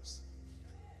the worst,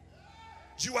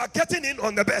 you are getting in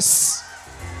on the best.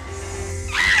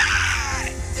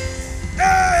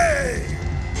 Hey!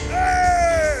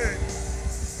 Hey!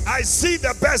 I see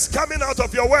the best coming out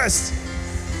of your worst.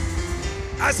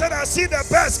 I said, I see the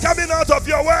best coming out of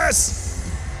your worst.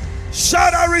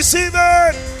 Shout, I receive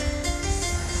it.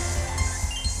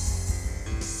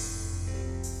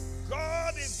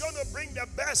 God is going to bring the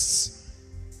best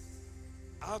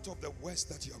out of the worst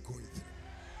that you are going through.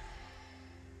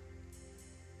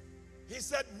 He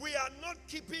said, we are not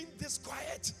keeping this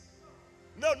quiet.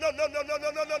 No.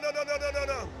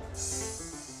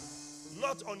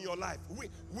 Not on your life.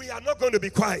 We are not going to be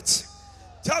quiet.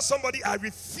 Tell somebody, I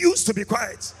refuse to be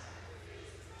quiet.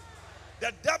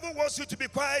 The devil wants you to be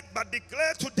quiet, but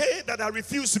declare today that I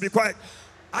refuse to be quiet.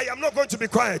 I am not going to be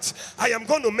quiet. I am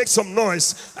going to make some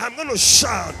noise. I'm going to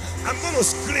shout. I'm going to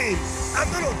scream. I'm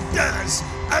going to dance.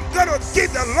 I'm going to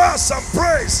give the Lord some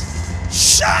praise.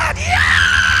 Shout,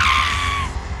 yeah!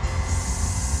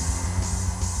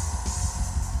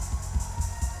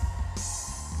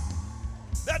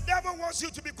 The devil wants you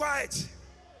to be quiet.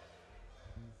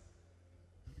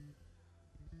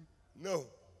 No.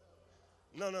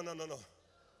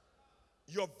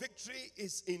 Your victory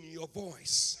is in your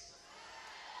voice.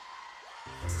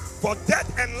 For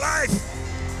death and life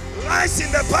lies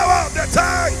in the power of the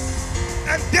tongue,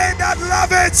 and they that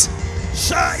love it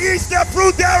shall eat the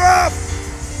fruit thereof.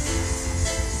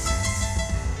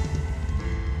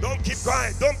 Don't keep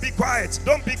quiet. Don't be quiet.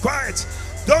 Don't be quiet.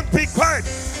 Don't be quiet.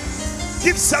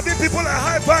 Give 7 people a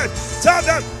high five. Tell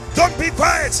them, don't be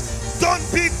quiet. Don't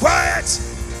be quiet.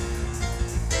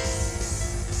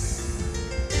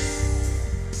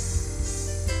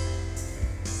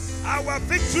 Our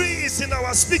victory is in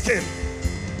our speaking.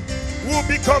 We'll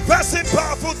be confessing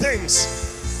powerful things.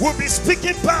 We'll be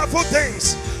speaking powerful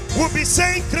things. We'll be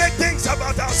saying great things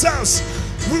about ourselves.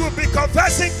 We will be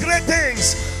confessing great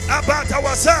things about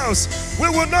ourselves. We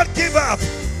will not give up.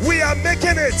 We are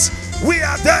making it. We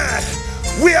are there.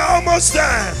 We are almost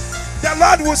there. The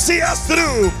Lord will see us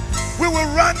through. We will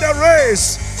run the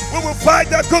race. We will fight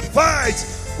the good fight.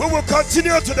 We will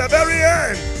continue to the very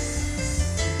end.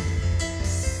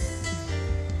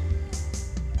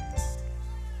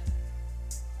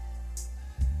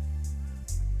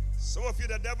 Some of you,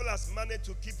 the devil has managed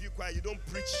to keep you quiet. You don't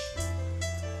preach.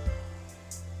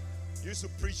 You used to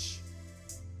preach.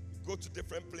 You go to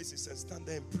different places and stand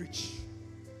there and preach.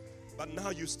 But now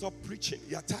you stop preaching.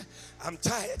 You're tired. I'm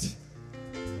tired.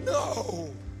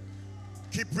 No.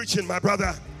 Keep preaching, my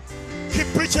brother. Keep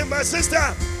preaching, my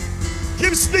sister.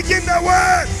 Keep speaking the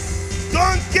word.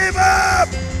 Don't give up.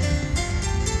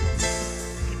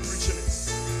 Keep preaching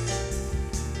it.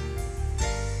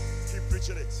 Keep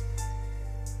preaching it.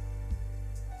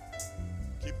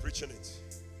 Keep preaching it.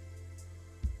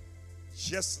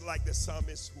 Just like the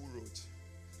psalmist who wrote,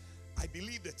 I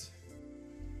believed it,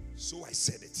 so I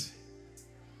said it.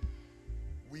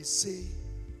 we say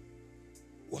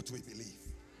what we believe.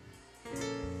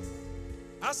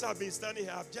 As I've been standing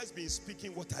here, I've just been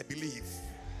speaking what I believe.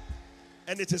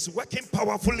 And it is working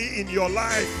powerfully in your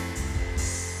life.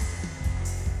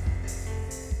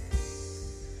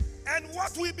 And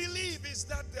what we believe is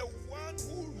that the one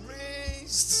who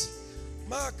raised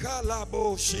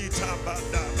Makalabo Shita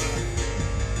Badaba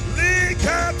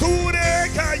Likature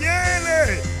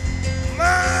Kayele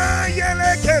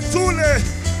Mayele Ketule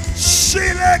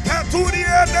Shile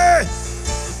Katuriade.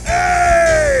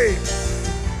 Hey!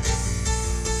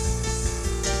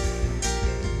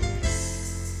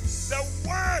 The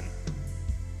one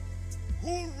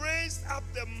who raised up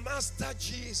the Master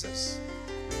Jesus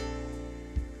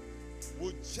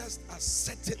will just as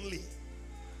certainly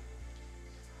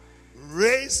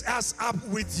raise us up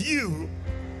with you.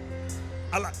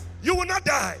 You will not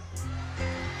die.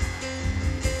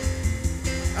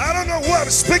 I don't know who I'm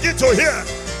speaking to here.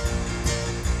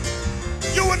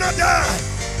 You will not die.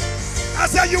 I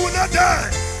said you will not die.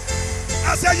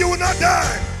 I said you will not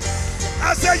die.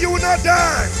 I said you will not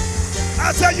die.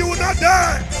 I said you will not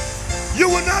die. You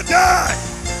will not die.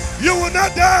 You will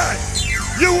not die.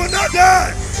 You will not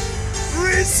die.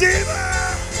 Receive it.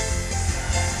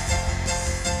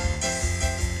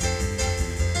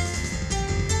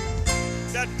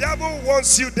 The devil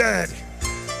wants you dead.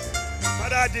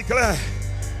 But I declare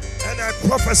and I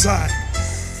prophesy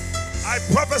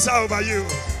over you.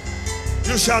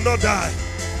 You shall not die.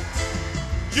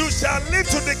 You shall live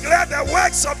to declare the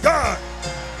works of God.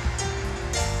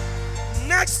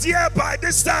 Next year by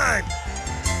this time,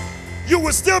 you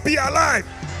will still be alive.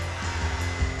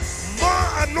 More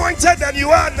anointed than you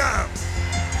are now.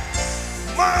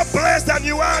 More blessed than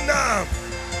you are now.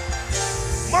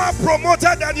 More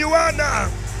promoted than you are now.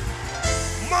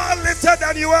 More lifted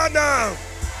than you are now.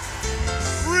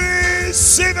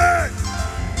 Receive it.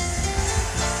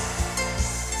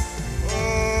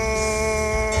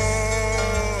 Oh.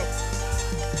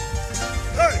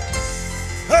 Hey,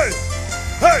 hey,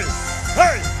 hey,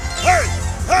 hey, hey,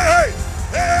 hey, hey,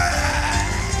 hey.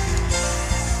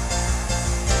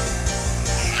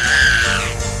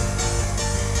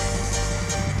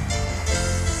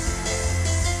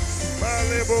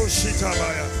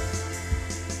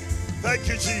 Thank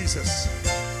you, Jesus.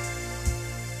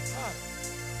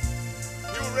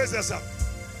 He will raise us up.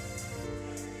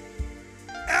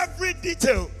 Every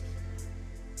detail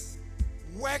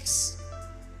works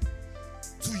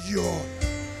to your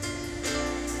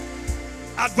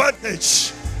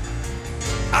advantage.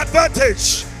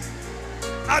 Advantage.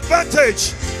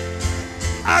 Advantage.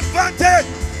 Advantage.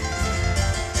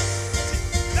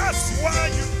 That's why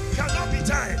you cannot be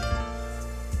tired.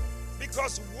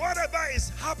 Because whatever is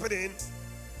happening,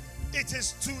 it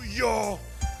is to your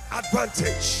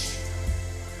advantage.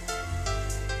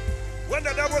 When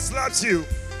the devil slaps you,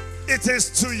 it is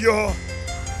to your.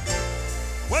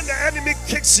 When the enemy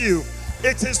kicks you,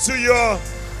 it is to your.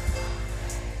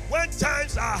 When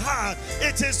times are hard,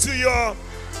 it is to your.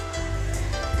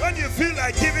 When you feel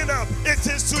like giving up, it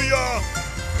is to your.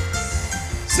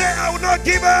 Say, I will not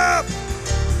give up.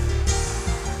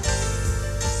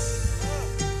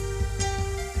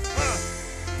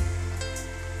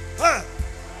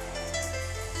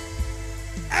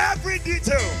 Every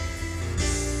detail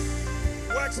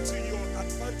works to your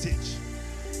advantage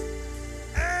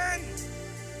and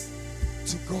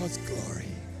to God's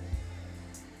glory.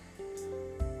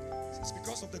 It's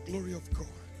because of the glory of God.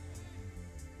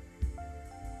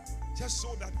 Just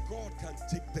so that God can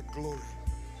take the glory.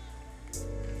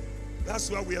 That's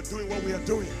why we are doing what we are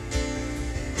doing.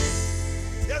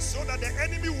 Just so that the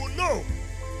enemy will know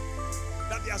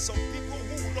that there are some people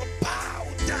who will not bow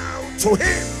down to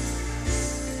him.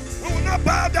 We will not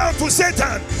bow down to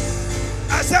Satan.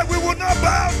 I said we will not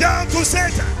bow down to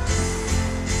Satan.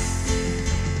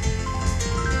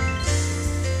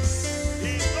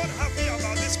 He's not happy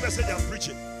about this message I'm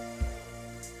preaching.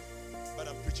 But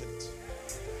I'm preaching it.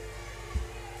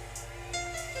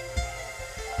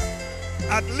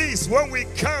 At least when we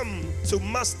come to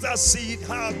Master Seed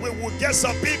House, we will get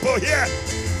some people here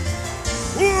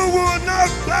who will not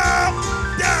bow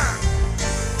down.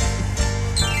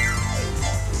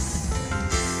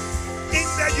 In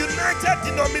the United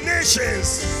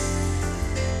Denominations,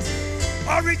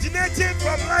 originating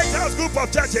from Lighthouse Group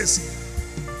of Churches,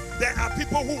 there are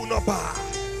people who will not bow.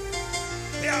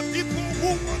 There are people who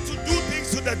want to do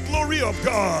things to the glory of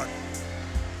God,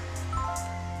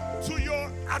 to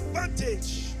your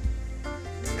advantage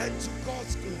and to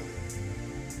God's glory.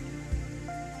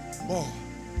 More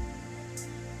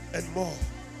and more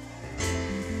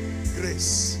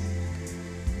grace,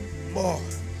 more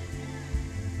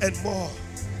and more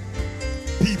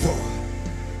people.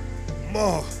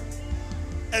 More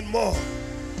and more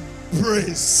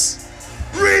praise.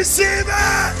 Receive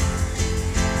it.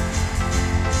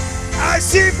 I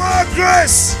see more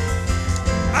grace.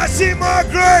 I see more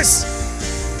grace.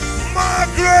 More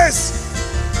grace.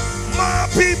 More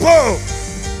people.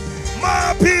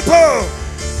 More people.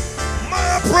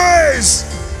 More praise.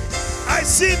 I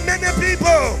see many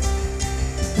people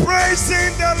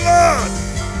praising the Lord.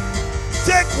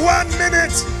 Take 1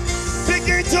 minute.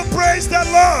 Begin to praise the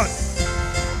Lord.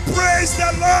 Praise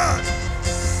the Lord.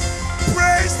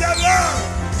 Praise the Lord.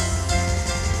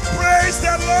 Praise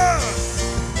the Lord.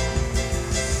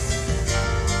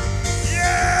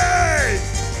 Yay!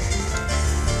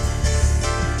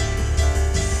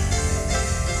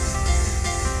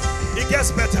 It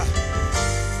gets better.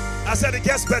 I said it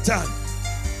gets better.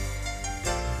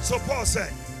 So Paul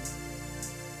said,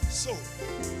 so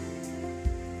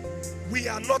we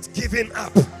are not giving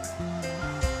up.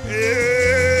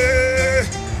 Yeah.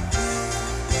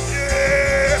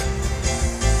 Yeah.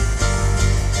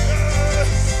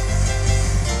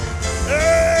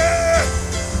 Yeah.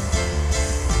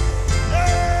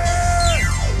 Yeah.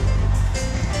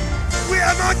 We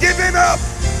are not giving up.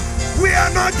 We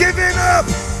are not giving up.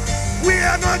 We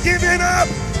are not giving up.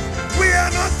 We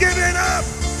are not giving up.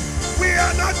 We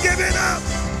are not giving up.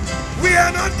 We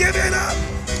are not giving up.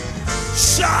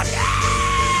 Shut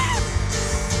up.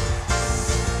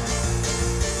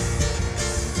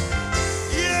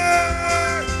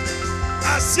 Yeah.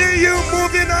 I see you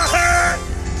moving ahead.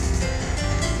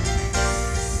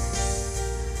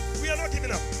 We are not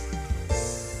giving up.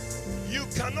 You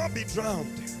cannot be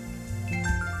drowned.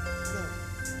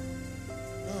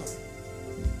 No.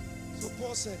 So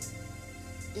Paul said,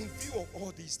 in view of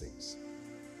all these things,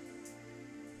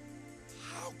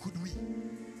 how could we?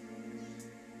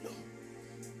 No.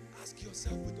 Ask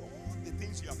yourself, with all the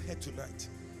things you have heard tonight,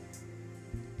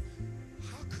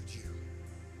 how could you?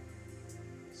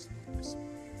 It's not possible.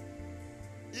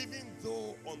 Even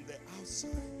though on the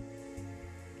outside,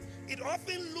 it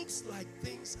often looks like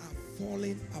things are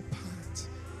falling apart.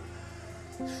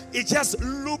 It just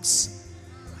looks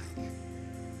like.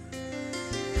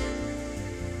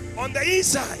 On the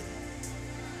inside,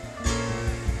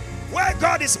 where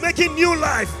God is making new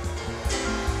life,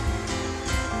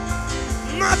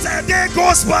 not a day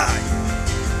goes by.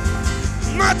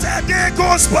 Not a day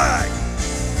goes by.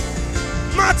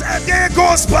 Not a day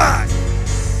goes by.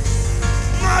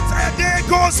 Not a day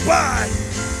goes by.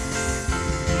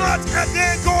 Not a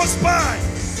day goes by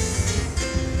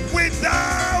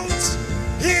without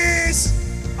His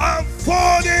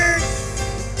unfolding.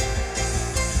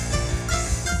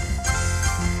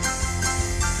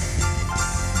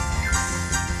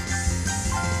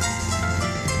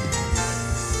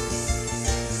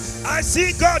 I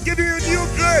see God giving you new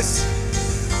grace.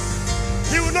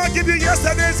 He will not give you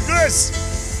yesterday's grace.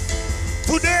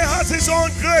 Today has His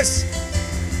own grace.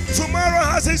 Tomorrow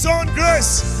has His own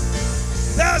grace.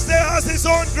 Thursday has His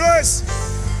own grace.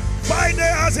 Friday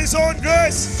has His own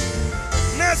grace.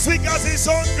 Next week has His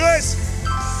own grace.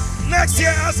 Next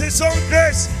year has His own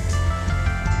grace.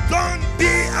 Don't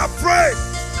be afraid.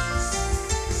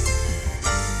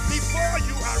 Before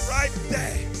you arrive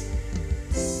there,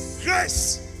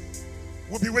 grace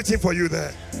will be waiting for you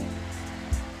there.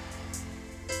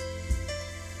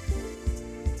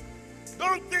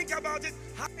 Don't think about it.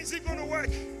 How is it going to work?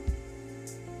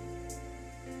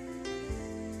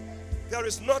 There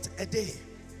is not a day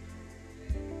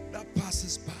that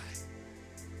passes by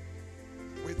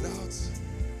without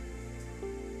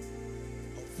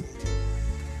unfolding.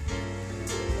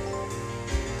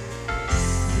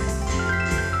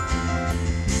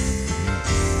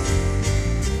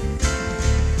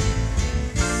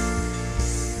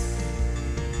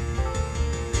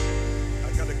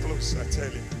 I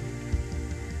tell you,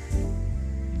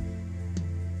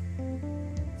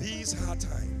 these hard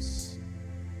times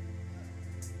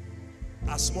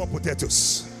are small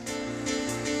potatoes.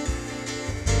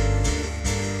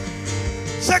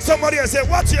 Check somebody and say,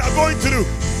 what you are going through,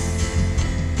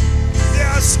 they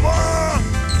are small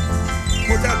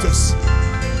potatoes.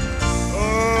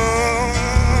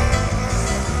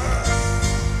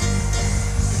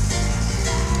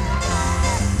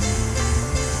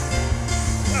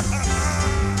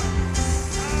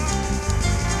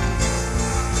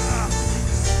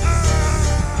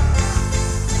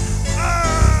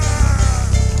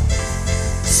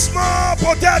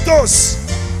 Potatoes,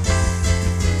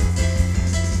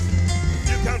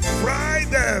 you can fry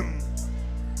them.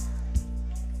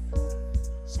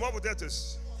 Small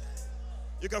potatoes,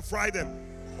 you can fry them.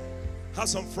 Have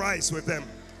some fries with them.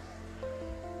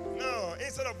 No,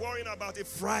 instead of worrying about it,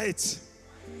 fry it.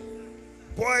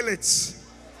 Boil it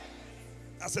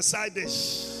as a side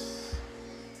dish.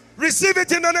 Receive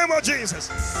it in the name of Jesus.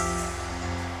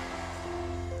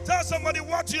 Tell somebody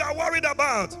what you are worried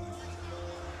about.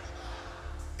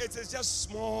 It is just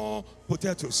small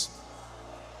potatoes.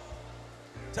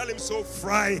 Tell him so.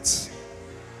 Fry it,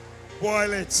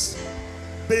 boil it,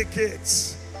 bake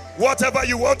it, whatever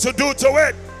you want to do to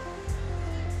it.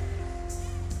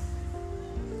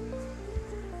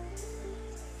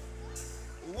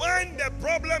 When the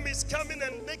problem is coming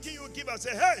and making you give and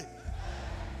say, hey,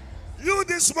 you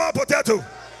this small potato,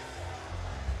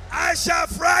 I shall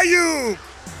fry you.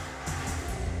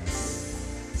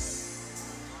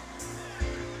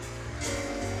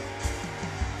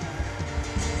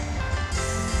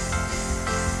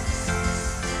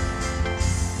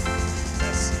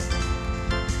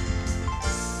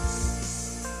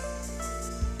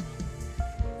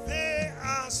 They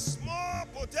are small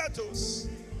potatoes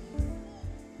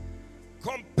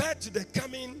compared to the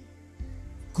coming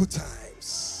good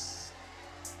times.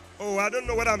 Oh, I don't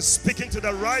know whether I'm speaking to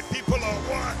the right people or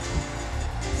what.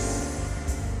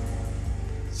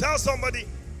 Tell somebody,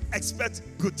 expect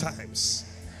good times.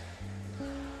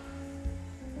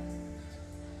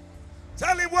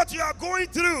 Tell him what you are going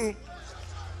through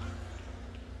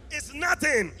is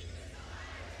nothing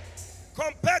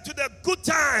compared to the good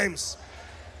times.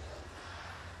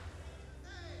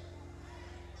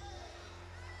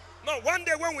 No, one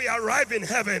day when we arrive in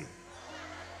heaven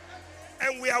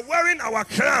and we are wearing our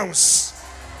crowns,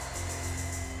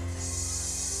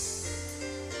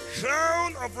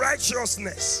 crown of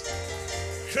righteousness,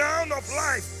 crown of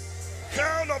life,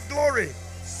 crown of glory.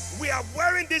 We are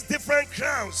wearing these different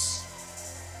crowns.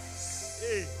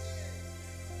 Hey,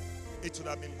 it would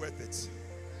have been worth it.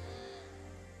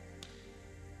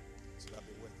 It would have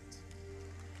been worth it.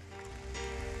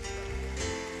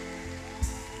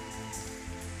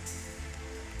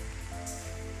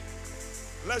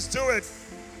 Let's do it.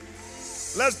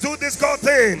 Let's do this God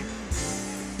thing.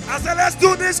 I said, let's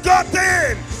do this God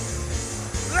thing.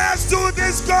 Let's do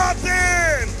this God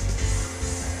thing.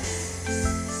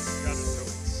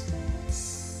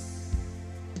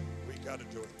 We gotta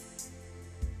do it.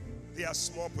 They are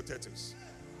small potatoes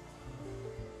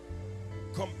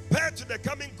compared to the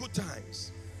coming good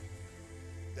times.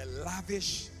 The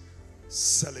lavish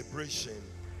celebration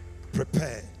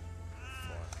prepared.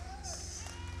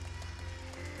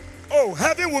 Oh,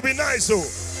 heaven will be nice, oh.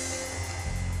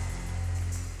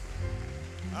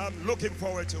 I'm looking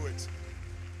forward to it.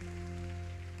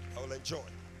 I will enjoy.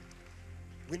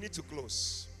 We need to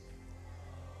close.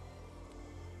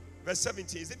 Verse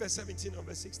 17. Is it verse 17 or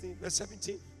verse 16? Verse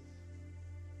 17.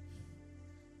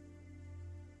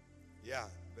 Yeah,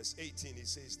 verse 18, he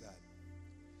says that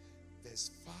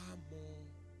there's far more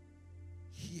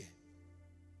here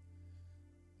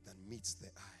than meets the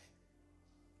eye.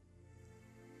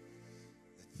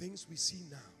 Things we see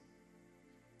now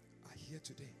are here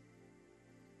today.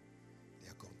 They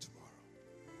are gone tomorrow.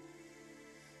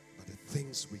 But the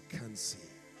things we can't see,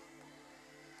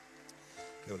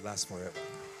 they'll last forever.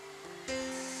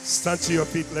 Stand to your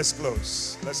feet. Let's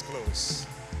close. Let's close.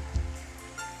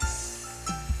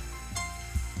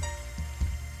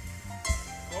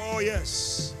 Oh,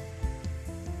 yes.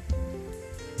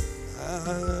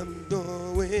 I'm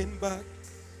going back.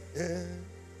 Yeah,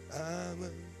 I'm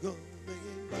going.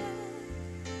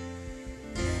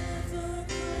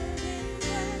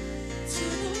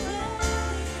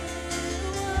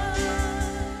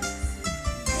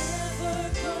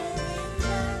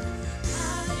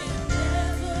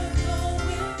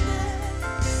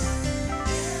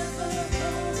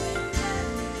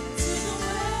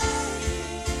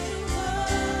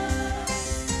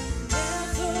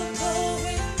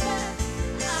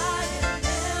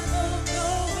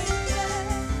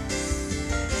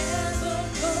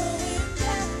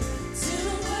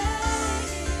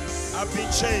 I've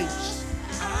been changed.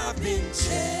 I've been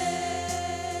changed.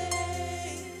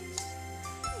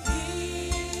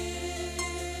 Healed,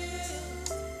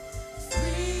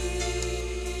 free,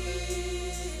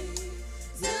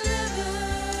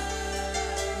 delivered.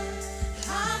 I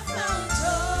found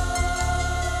joy,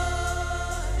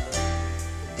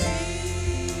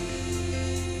 peace,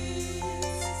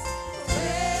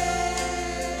 grace,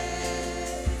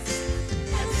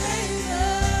 and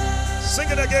favor. Sing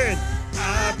it again.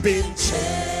 I've been changed.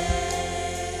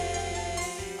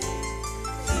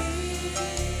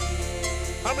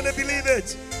 How many believe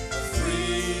it?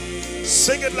 Free.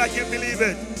 Sing it like you believe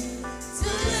it.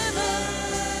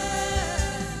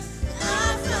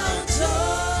 I found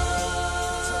joy.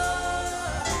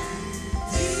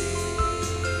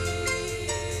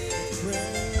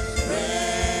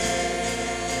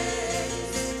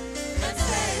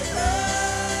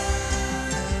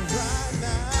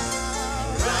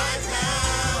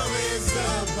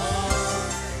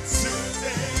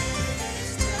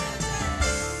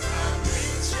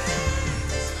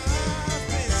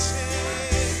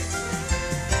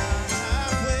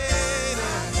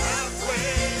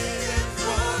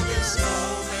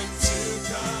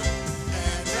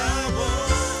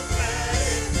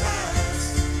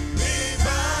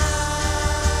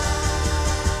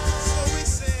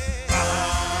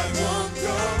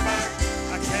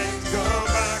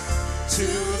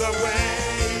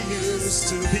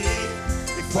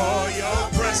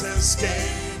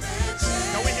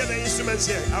 Let's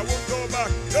hear it. I won't go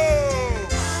back. Go. I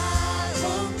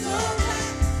won't go back.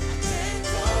 I can't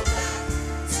go back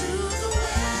to the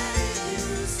way it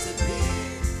used to be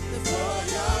before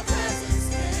your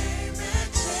presence came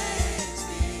and changed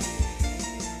me.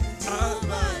 All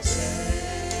my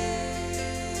chains,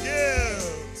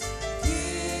 Guilt.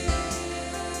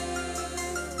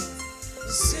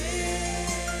 sin,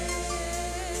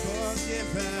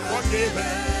 Forgiven.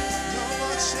 No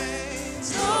more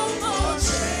chains, no more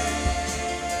chains.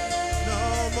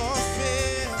 no more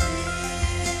fear.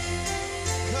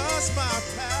 'Cause my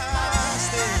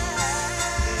past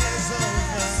is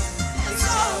over. It's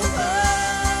over.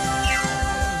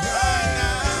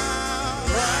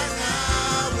 Right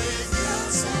now, with you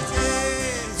today.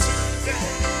 It's the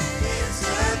day.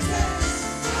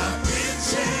 I've been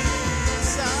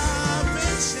changed. I've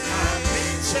been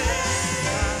changed. I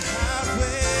have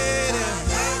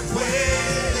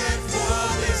waited for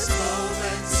this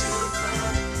moment to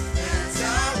come, and I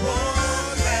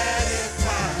won't let it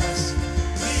pass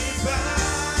me by.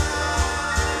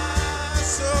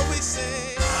 So we say,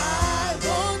 I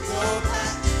won't go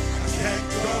back. Can't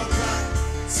go back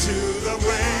to the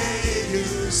way it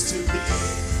used to be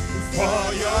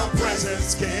before your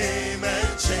presence came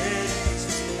and changed.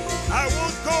 I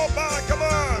won't go back. Come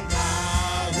on.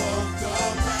 I won't go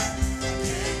back. I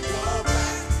can't go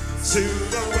back. To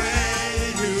the way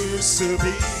it used to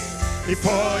be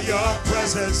before your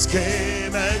presence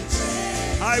came and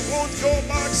I won't go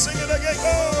back. Sing it again. Go.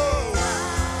 I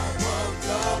won't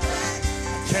go back.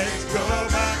 Can't go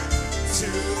back to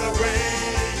the way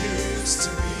it used to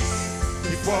be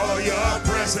before your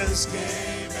presence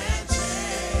came and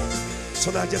changed.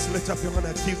 So now just lift up your hand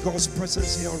and feel God's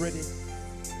presence here already.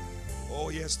 Oh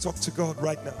yes, talk to God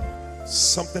right now.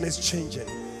 Something is changing.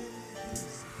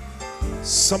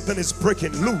 Something is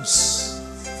breaking loose.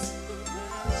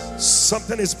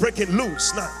 Something is breaking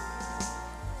loose now.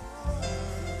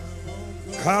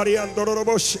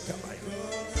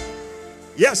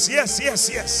 Yes, yes, yes,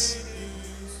 yes.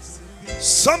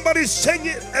 Somebody's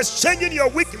exchanging your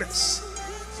weakness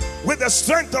with the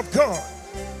strength of God.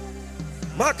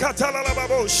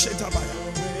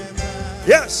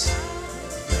 Yes,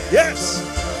 yes,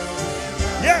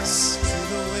 yes.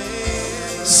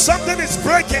 Something is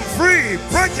breaking free,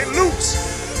 breaking loose.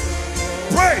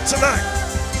 Pray tonight.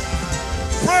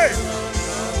 Pray.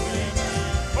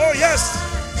 Oh, yes.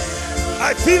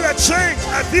 I feel a change.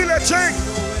 I feel a change.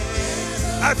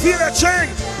 I feel a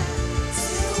change.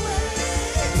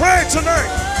 Pray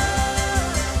tonight.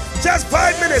 Just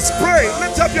 5 minutes. Pray.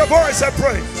 Lift up your voice and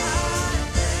pray.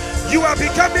 You are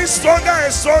becoming stronger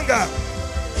and stronger.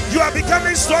 You are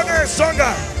becoming stronger and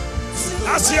stronger.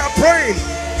 As you are praying,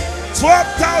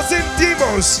 12,000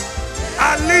 demons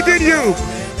are leaving you.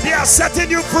 They are setting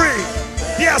you free.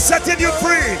 They are setting you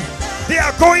free. They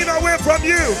are going away from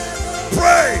you.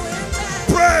 Pray.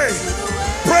 Pray.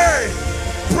 Pray.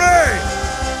 Pray.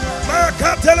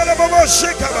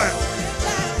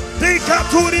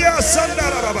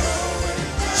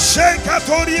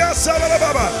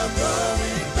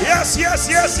 Yes, yes,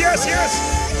 yes, yes,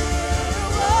 yes.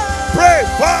 Pray.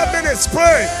 5 minutes.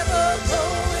 Pray.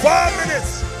 5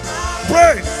 minutes.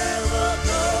 Pray.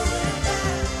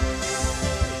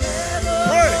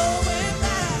 Pray.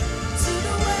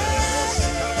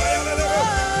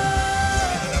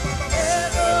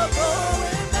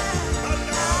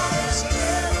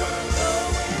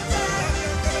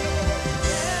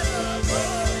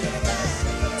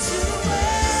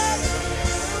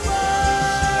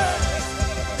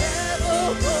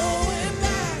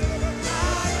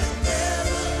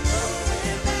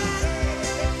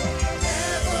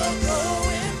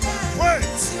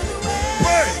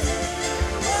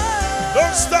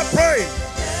 Don't stop praying.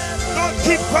 Don't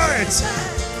keep quiet.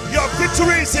 Your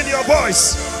victory is in your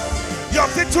voice. Your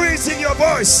victory is in your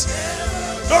voice.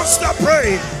 Don't stop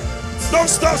praying. Don't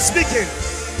stop speaking.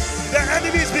 The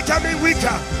enemy is becoming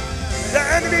weaker. The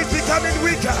enemy is becoming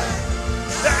weaker.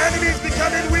 The enemy is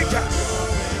becoming weaker.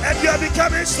 And you are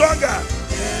becoming stronger.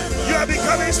 You are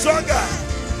becoming stronger.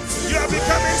 You are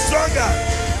becoming stronger.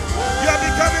 You are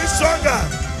becoming stronger.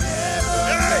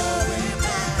 Hey!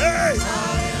 Hey!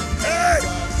 Hey!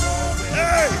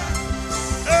 Hey!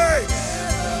 Hey!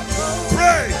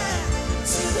 Pray!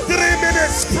 3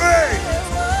 minutes, pray!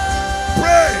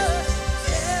 Pray!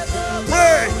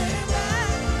 Pray!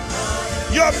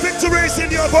 Your victory is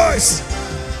in your voice.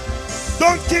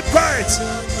 Don't keep quiet.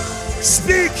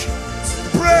 Speak.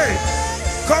 Pray.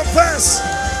 Confess.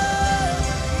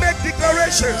 Make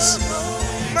declarations.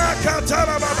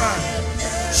 Makatarababa.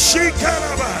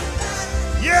 Shikaraba.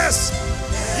 Yes.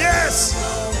 Yes.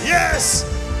 Yes.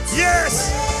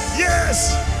 Yes.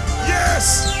 Yes.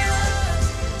 Yes.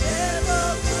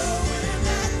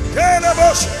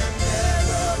 Kenabosh.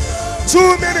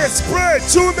 2 minutes, pray.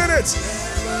 2 minutes.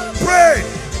 Pray.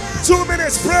 2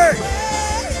 minutes, pray.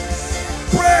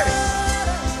 Pray.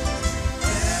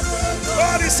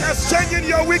 God is exchanging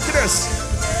your weakness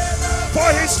for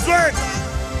his strength.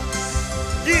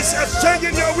 He is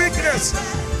exchanging your weakness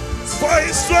for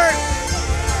his strength.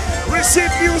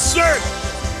 Receive new strength.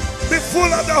 Be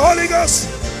full of the Holy Ghost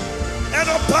and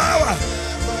of power.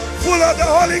 Full of the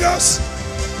Holy Ghost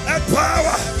and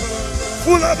power.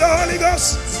 Full of the Holy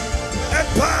Ghost and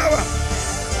power.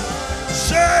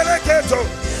 Sheleketo.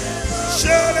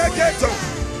 Sheleketo.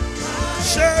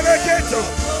 Sheleketo.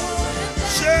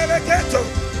 Sheleketo.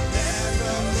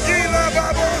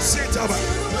 Ilababo sitaba.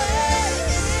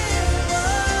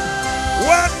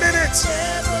 1 minute.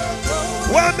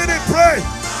 1 minute, pray.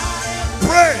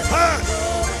 Pray hard.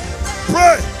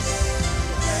 Pray.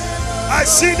 I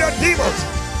see the demons,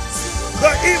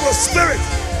 the evil spirit,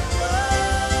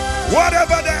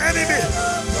 whatever the enemy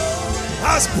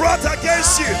has brought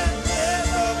against you.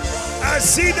 I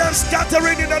see them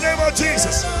scattering in the name of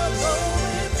Jesus.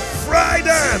 Fry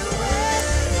them.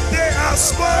 They are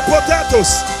small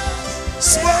potatoes.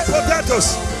 Small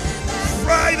potatoes.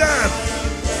 Fry them.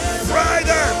 Fry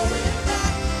them.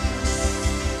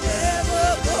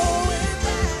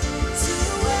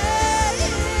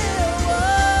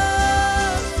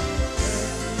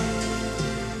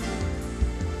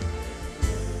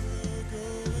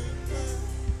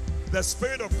 The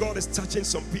Spirit of God is touching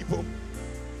some people.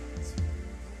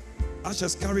 I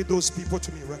just carry those people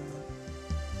to me right now.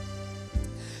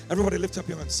 Everybody lift up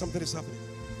your hands. Something is happening.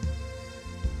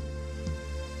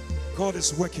 God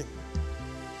is working.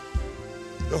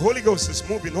 The Holy Ghost is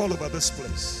moving all over this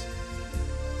place.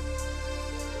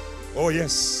 Oh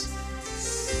yes.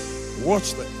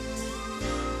 Watch them.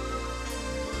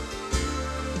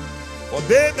 For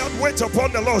they that wait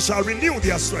upon the Lord shall renew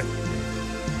their strength.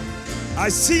 I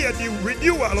see a new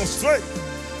renewal of strength.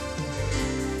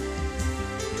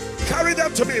 Carry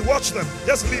them to me. Watch them.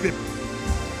 Just leave him.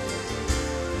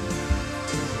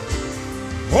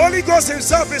 Holy Ghost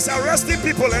himself is arresting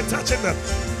people and touching them.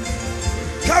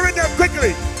 Carry them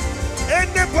quickly.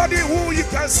 Anybody who you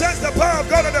can sense the power of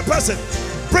God on the person,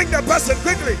 bring the person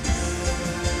quickly.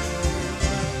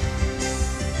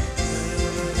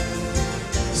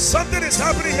 Something is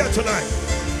happening here tonight.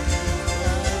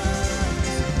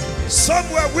 Some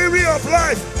were weary of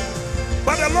life,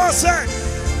 but the Lord said,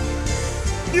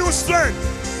 new strength.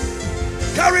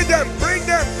 Carry them, bring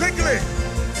them quickly.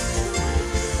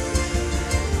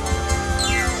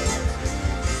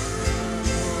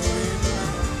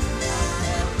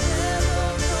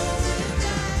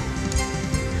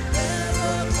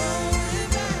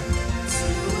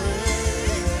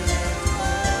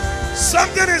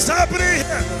 Something is happening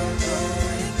here.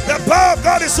 The power of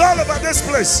God is all over this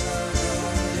place.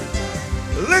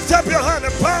 Lift up your hand.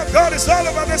 The power of God is all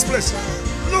over this place.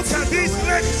 Look at these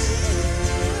legs.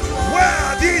 Where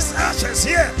are these ashes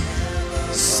here?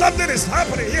 Something is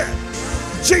happening here.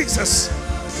 Jesus.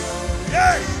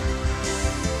 Yay.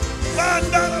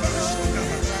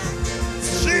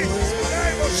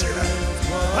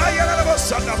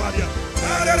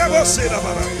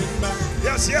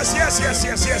 Yes, yes, yes, yes,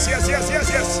 yes, yes, yes, yes, yes,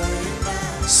 yes.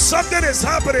 Something is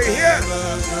happening here.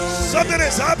 Something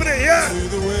is happening here.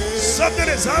 Something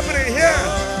is happening here.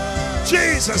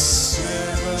 Jesus.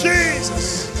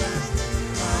 Jesus.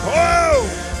 Oh.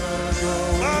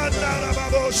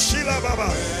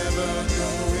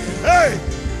 Hey.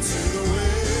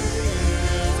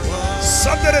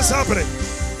 Something is happening.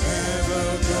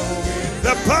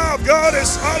 The power of God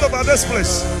is all over this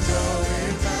place.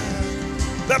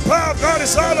 The power of God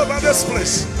is all over this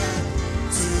place.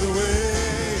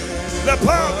 The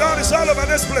power of God is all over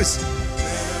this place.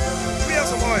 We have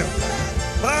some oil.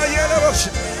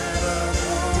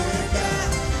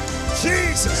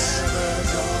 Jesus.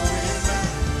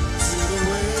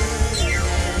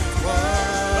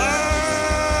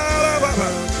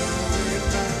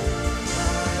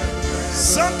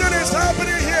 Something is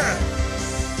happening here.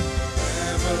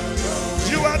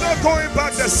 You are not going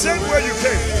back the same way you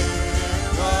came.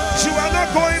 You are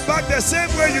not going back the same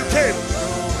way you came.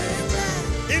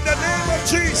 In the name of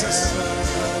Jesus.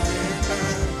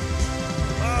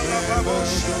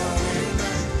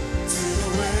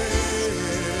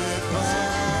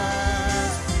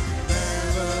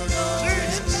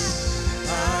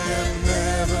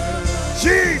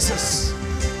 Jesus.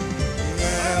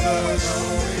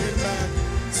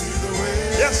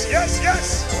 Yes, yes,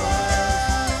 yes.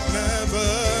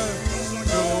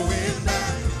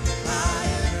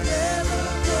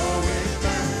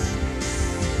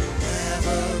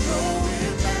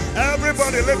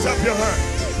 Everybody lift up your hand.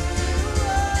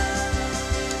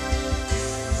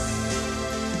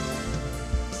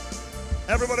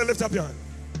 Everybody lift up your hand.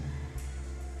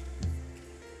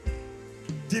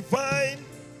 Divine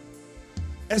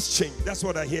exchange. That's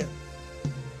what I hear.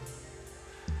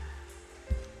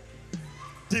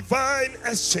 Divine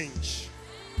exchange.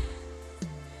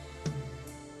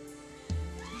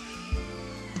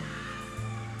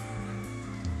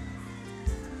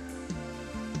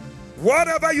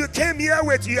 Whatever you came here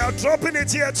with, you are dropping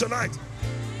it here tonight.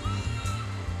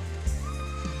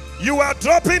 You are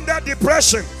dropping that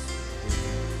depression.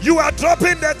 You are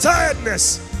dropping the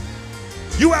tiredness.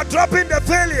 You are dropping the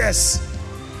failures.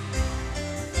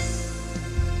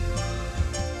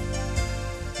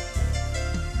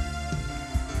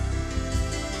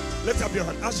 Lift up your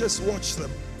hand. I just watch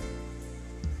them.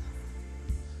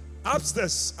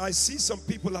 Upstairs, I see some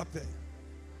people up there.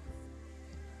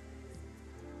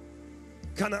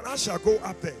 Can an usher go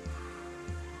up there?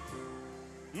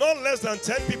 Not less than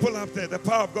 10 people up there. The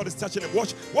power of God is touching them.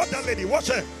 Watch that lady. Watch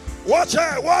her. Watch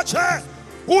her. Watch her.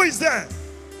 Who is there?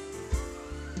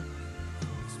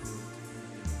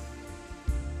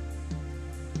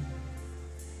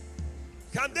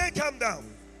 Can they come down?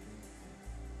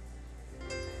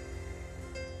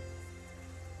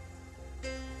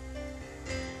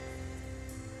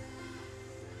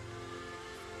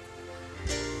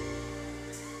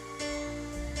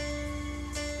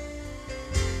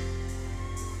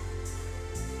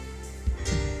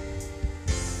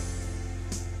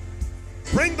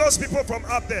 Bring those people from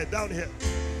up there down here.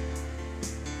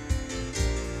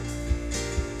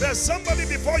 There's somebody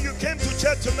before you came to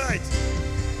church tonight.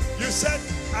 You said,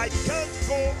 I can't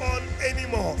go on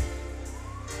anymore.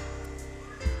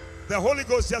 The Holy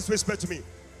Ghost just whispered to me,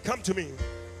 come to me.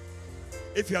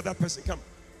 If you are that person, come.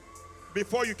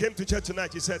 Before you came to church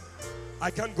tonight, you said, I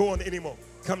can't go on anymore.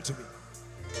 Come to me.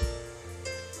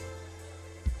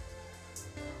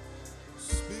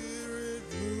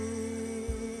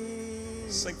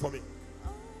 Sing for me.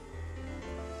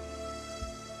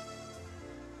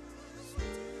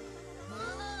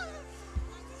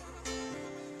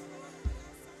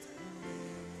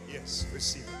 Yes,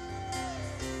 receive it.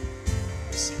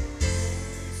 Receive it.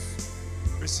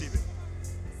 Receive it.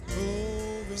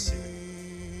 Receive it.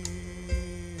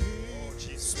 Oh,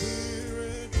 Jesus.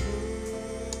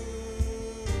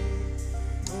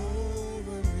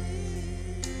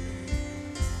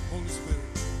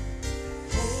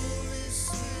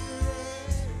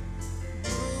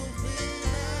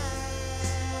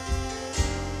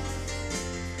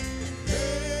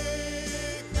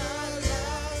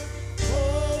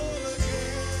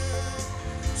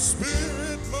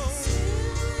 Spirit move,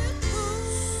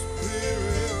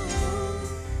 Spirit move.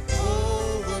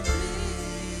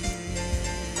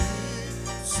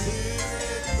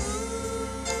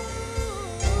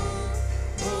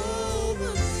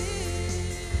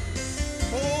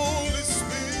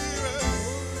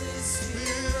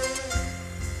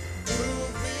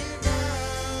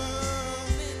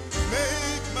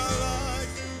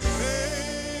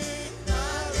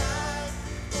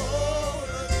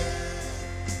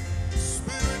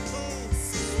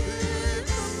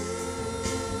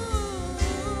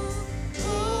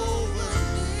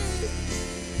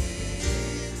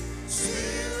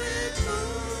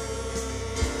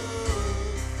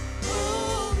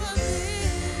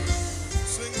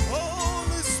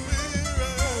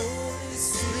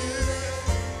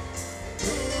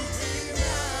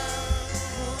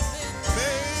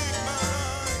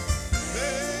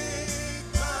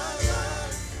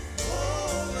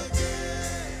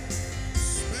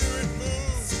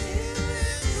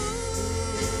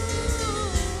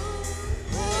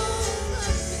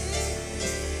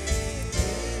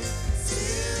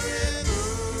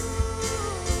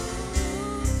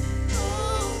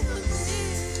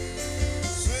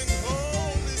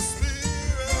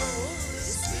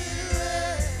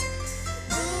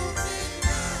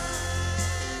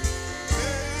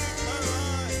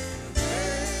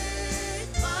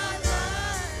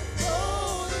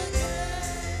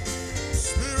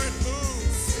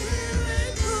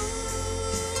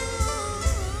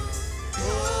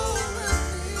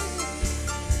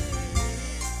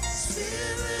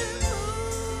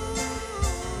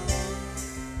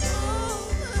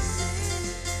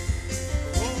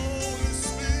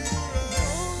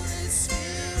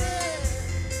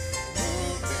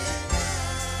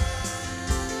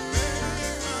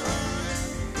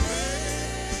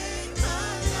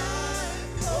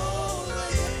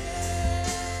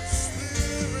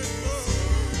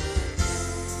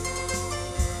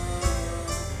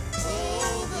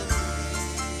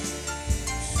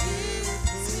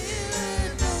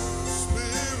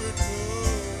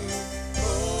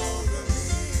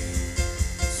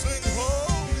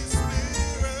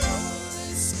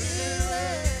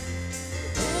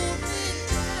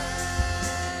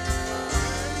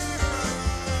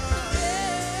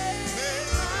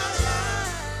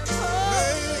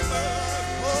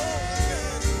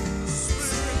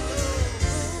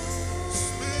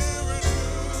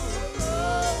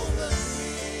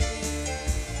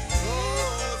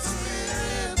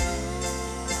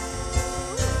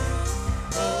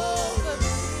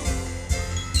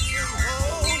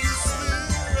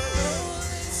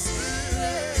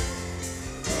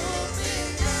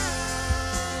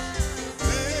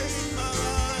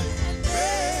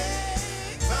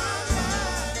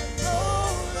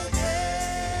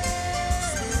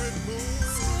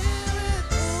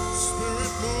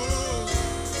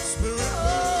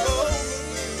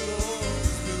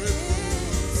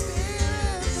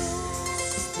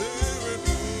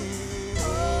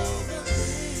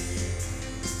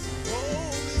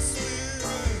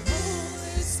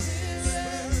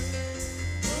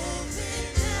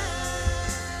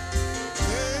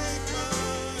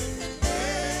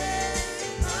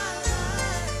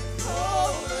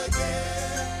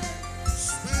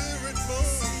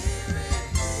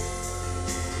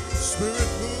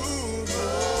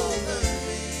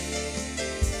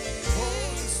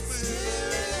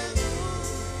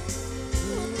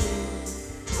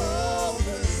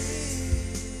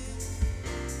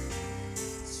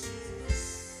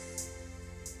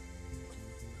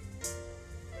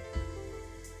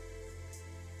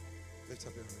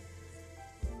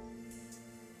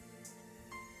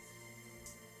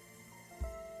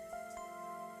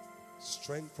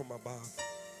 strength from above.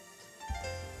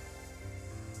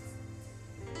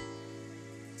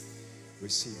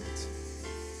 Receive it.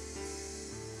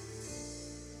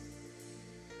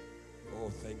 Oh,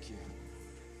 thank you.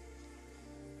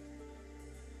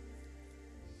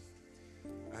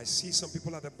 I see some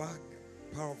people at the back.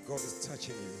 Power of God is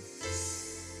touching you.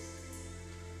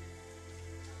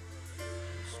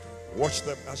 Watch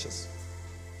them, ashes.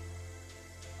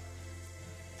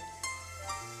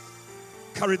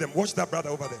 Carry them. Watch that brother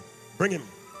over there. Bring him.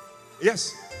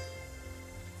 Yes.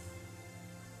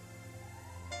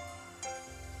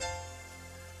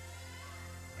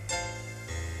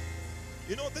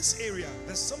 You know, this area,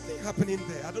 there's something happening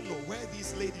there. I don't know where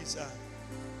these ladies are.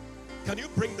 Can you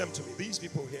bring them to me? These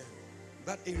people here.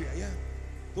 That area, yeah.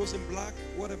 Those in black,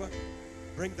 whatever.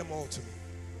 Bring them all to me.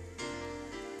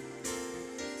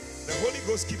 The Holy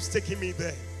Ghost keeps taking me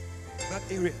there. That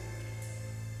area.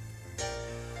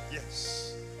 Yes.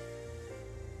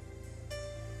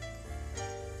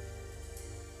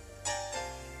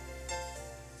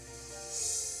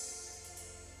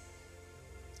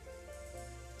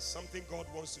 Something God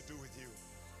wants to do with you.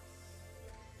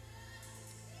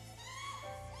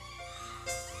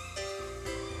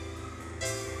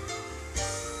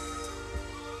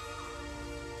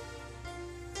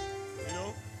 You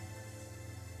know,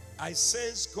 I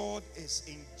sense God is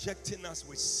injecting us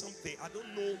with something. I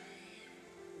don't know.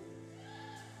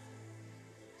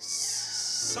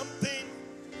 Something.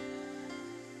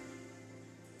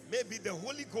 Maybe the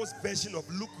Holy Ghost version of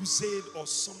Lucozade or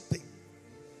something.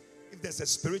 If there's a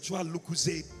spiritual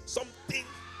Lucozade, something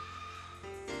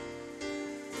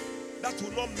that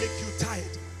will not make you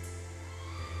tired.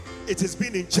 It is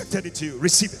being injected into you.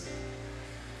 Receive it.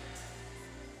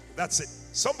 That's it.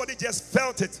 Somebody just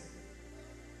felt it.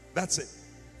 That's it.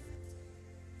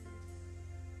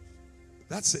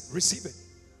 That's it. Receive it.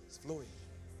 It's flowing.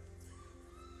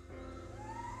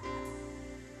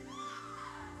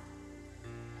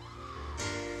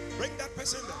 Bring that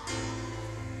person there.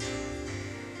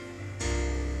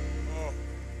 Oh.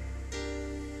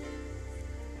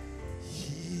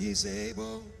 He is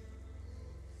able.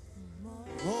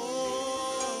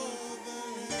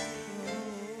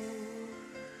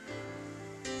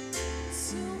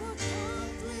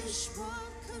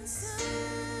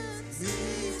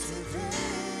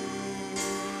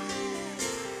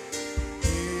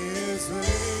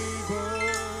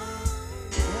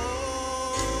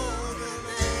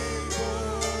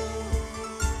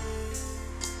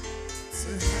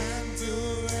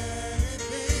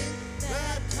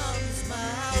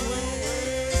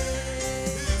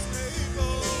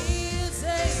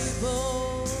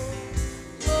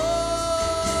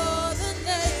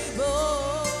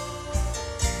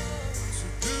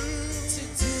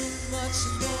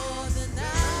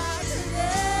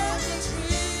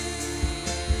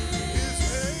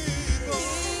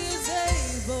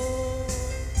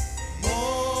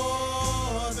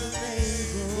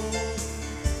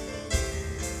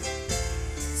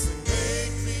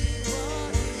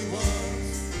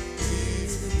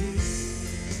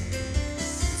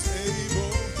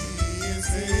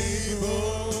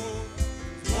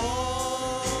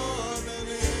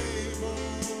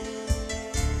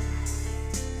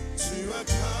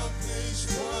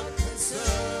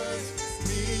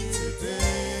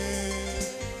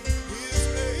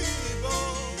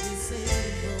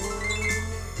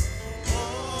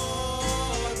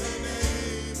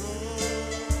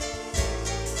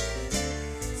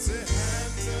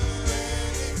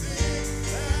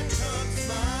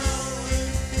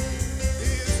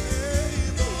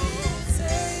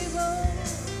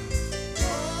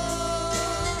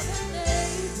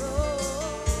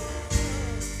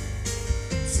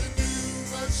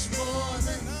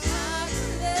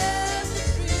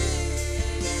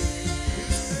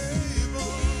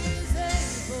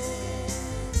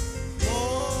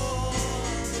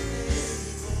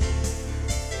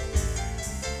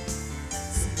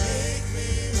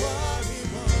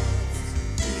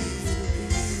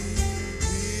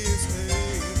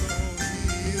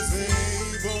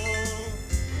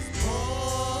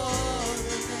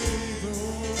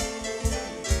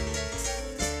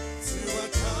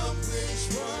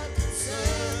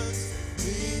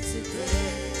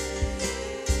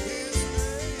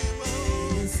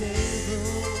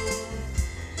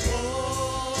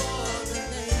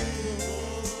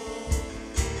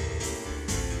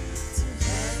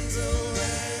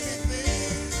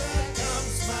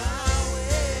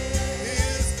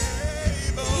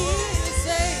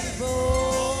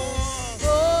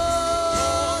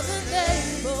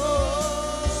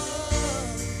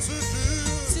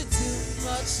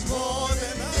 More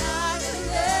than I could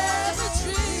ever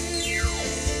dream.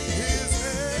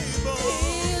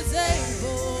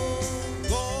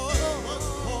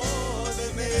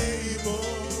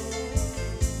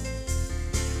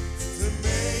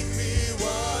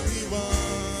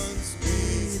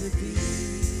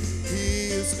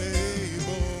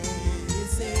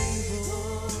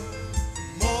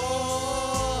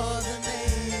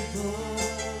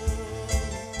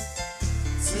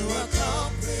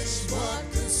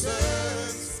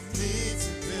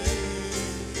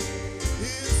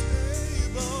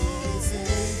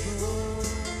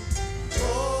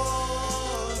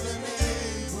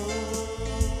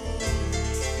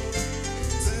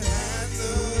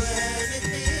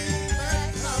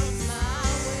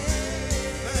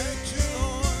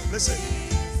 Listen,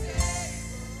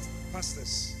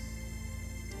 pastors,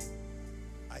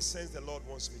 I sense the Lord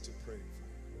wants me to pray.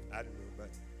 I don't know,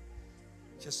 but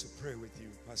just to pray with you,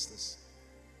 pastors.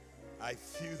 I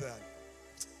feel that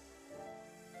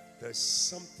there's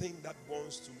something that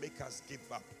wants to make us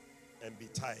give up and be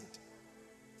tired.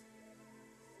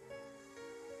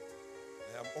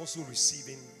 I am also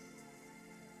receiving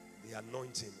the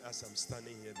anointing as I'm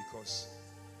standing here because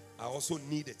I also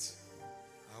need it.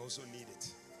 I also need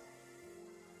it.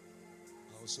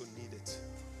 I also need it.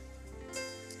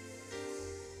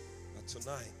 But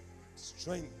tonight,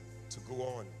 strength to go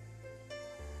on.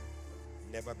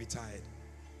 Never be tired.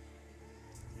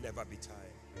 Never be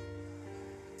tired.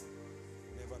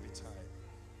 Never be tired.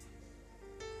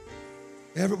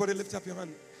 Everybody lift up your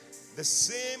hand. The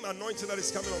same anointing that is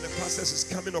coming on the pastors is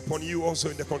coming upon you also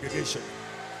in the congregation.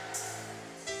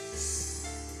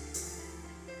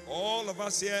 All of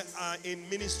us here are in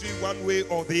ministry one way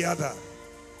or the other.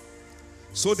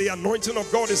 So the anointing of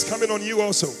God is coming on you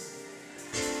also.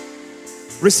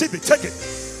 Receive it. Take it.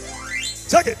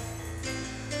 Take it.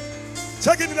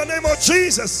 Take it in the name of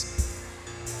Jesus.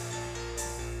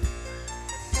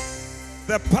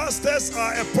 The pastors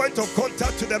are a point of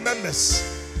contact to the members.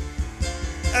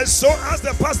 And so as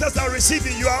the pastors are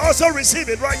receiving, you are also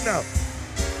receiving right now.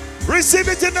 Receive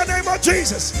it in the name of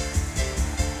Jesus.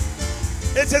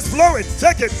 It is flowing.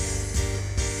 Take it.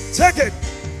 Take it.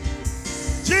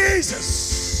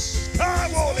 Jesus.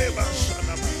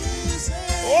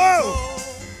 Oh.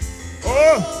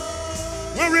 Oh.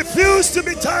 We refuse to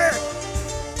be tired.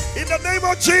 In the name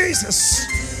of Jesus.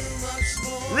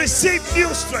 Receive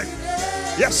new strength.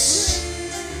 Yes.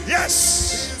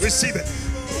 Yes. Receive it.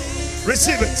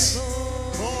 Receive it.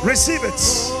 Receive it.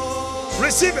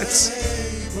 Receive it.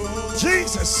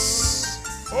 Jesus.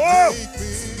 Oh.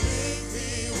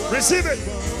 Receive it.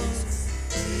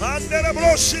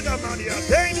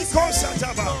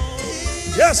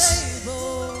 Yes.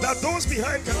 That those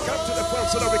behind can come to the front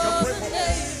so that we can pray for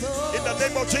them. In the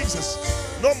name of Jesus.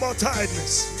 No more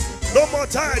tiredness. No more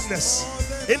tiredness.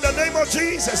 In the name of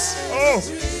Jesus. Oh,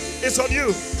 it's on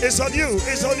you. It's on you.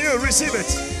 It's on you. Receive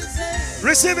it.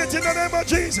 Receive it in the name of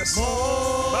Jesus.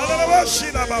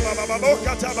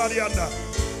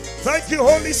 Thank you,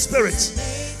 Holy Spirit.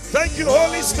 Thank you,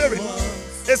 Holy Spirit.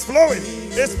 It's flowing.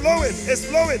 It's flowing. It's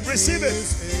flowing. Receive it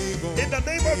in the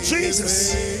name of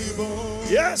Jesus.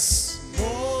 Yes.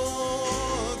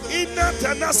 Inner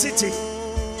tenacity.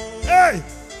 Hey.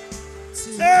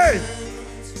 Hey.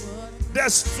 The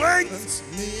strength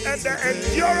and the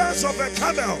endurance of a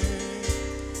camel.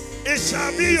 It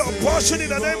shall be your portion in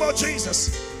the name of Jesus.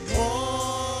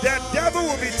 The devil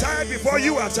will be tired before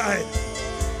you are tired.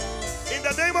 In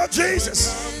the name of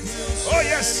Jesus. Oh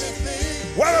yes.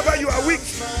 Wherever you are weak,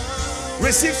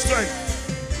 receive strength.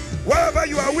 Wherever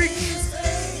you are weak,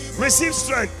 receive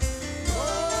strength.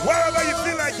 Wherever you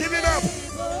feel like giving up,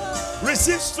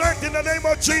 receive strength in the name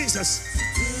of Jesus.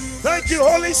 Thank you,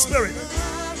 Holy Spirit.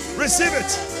 Receive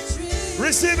it.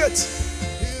 Receive it.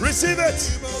 Receive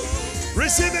it.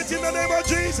 Receive it in the name of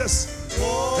Jesus.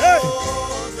 Hey.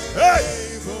 Hey.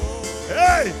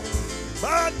 Hey.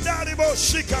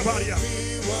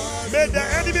 May the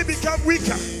enemy become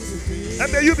weaker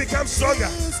and may you become stronger.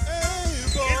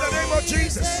 In the name of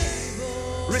Jesus.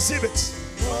 Receive it.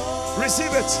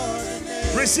 Receive it.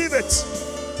 Receive it.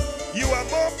 You are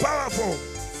more powerful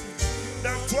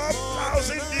than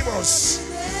 12,000 demons.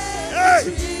 Hey.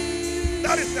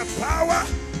 That is the power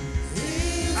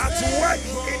at work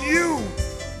in you.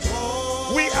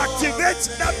 We activate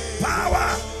that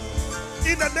power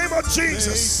in the name of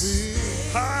Jesus.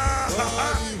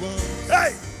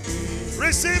 Hey,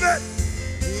 receive it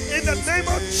in the name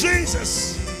of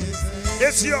Jesus.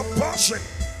 It's your portion.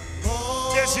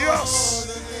 It's yours.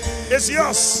 It's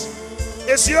yours.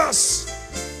 It's yours.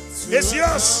 It's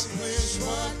yours.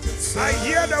 I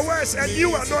hear the words, and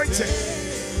you anointing.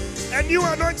 And you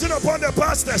anointing upon the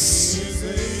pastors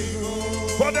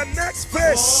for the next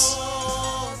phase.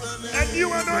 And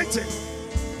you anointing.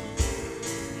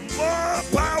 More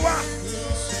power,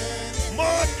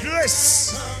 more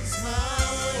grace,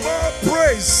 more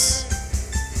praise.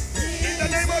 In the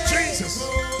name of Jesus.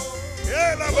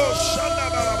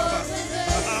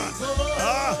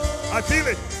 I feel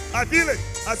it. I feel it.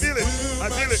 I feel it. I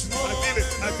feel it. I feel it.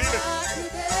 I feel it.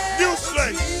 New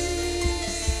strength.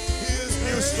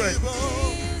 New strength.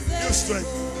 New strength.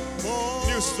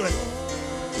 New strength.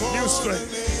 New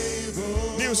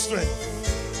strength. New strength.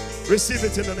 Receive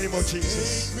it in the name of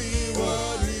Jesus.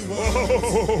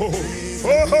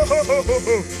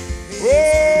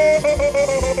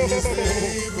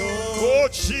 Oh,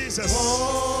 Jesus.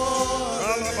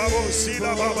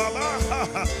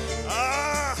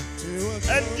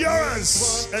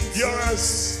 Endurance,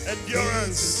 endurance,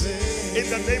 endurance. In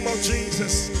the name of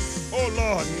Jesus. Oh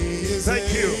Lord,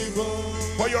 thank you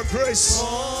for your grace,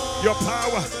 your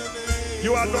power,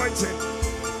 your anointing.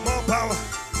 More power,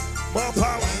 more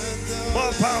power,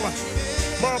 more power,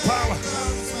 more power.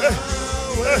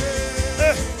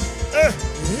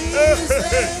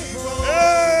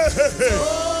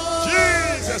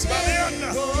 Jesus,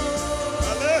 Mariana.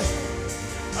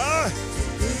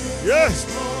 Yes.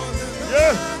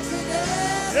 Yeah.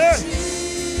 Yeah.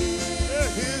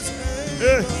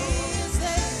 Yeah.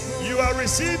 You are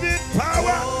receiving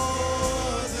power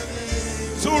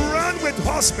to run with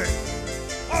horsemen.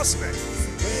 Horsemen.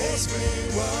 Horsemen.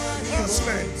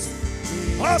 Horsemen.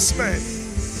 Horsemen.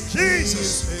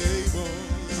 Jesus.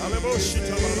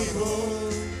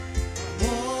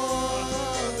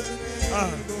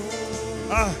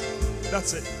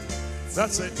 That's it.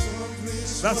 That's it.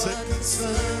 That's it.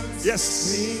 Yes.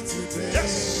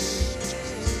 Yes.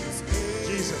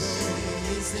 Jesus.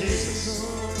 Jesus.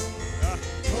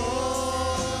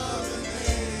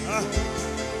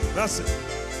 That's it.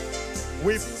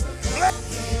 We break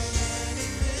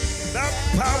that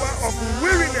power of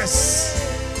weariness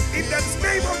in the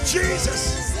name of Jesus.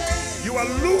 You are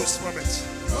loose from it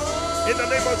in the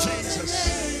name of Jesus.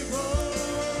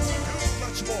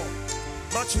 Much more.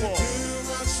 Much more.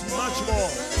 Much more.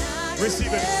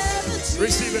 Receive it.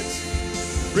 Receive it.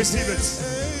 Receive it.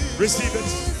 Receive it.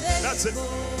 That's it.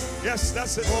 Yes,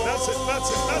 that's it. That's it. That's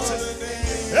it. That's it.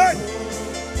 Hey!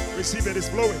 Receive it. It's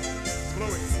blowing. It's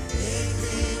blowing.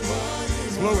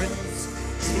 It's blowing.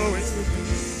 It's blowing.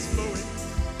 It's blowing.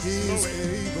 It's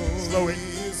blowing.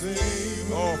 It's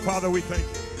blowing. Oh, Father, we thank you.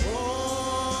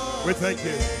 We thank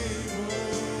you.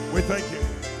 We thank you.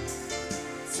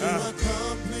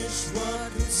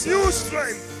 New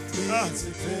strength. That's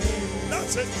it.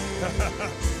 That's it.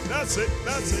 That's it.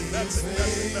 That's it. That's it.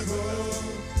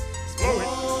 It's blowing.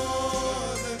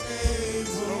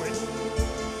 It's blowing.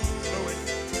 It's blowing.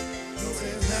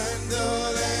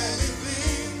 Handle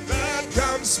anything that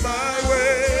comes my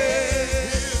way.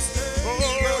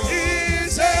 Oh,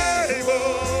 He's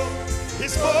able.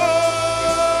 He's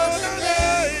more than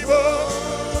able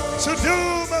to do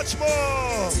much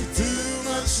more. To do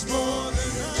much more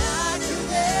than I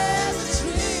could ever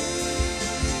dream.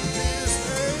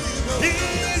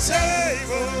 He's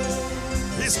able.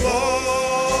 He's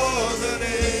more than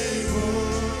able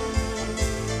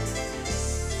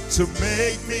to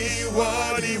make me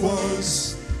what He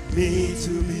wants me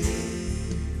to be.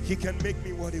 He can make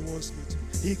me what He wants me to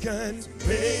be. He can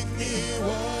make me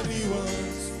what He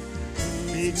wants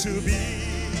me to be.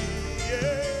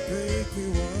 Yeah.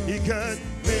 He can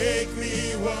make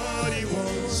me what He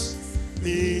wants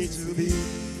me to be.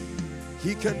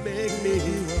 He can make me.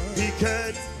 He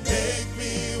can make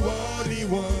me what He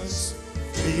wants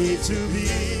me to be.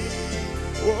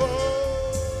 Oh,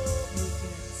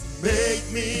 make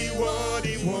me what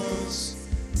He wants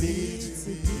me to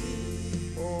be.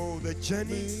 Oh, the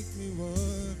journey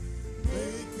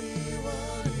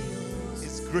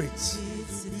is great.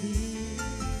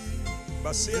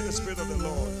 But say the Spirit of the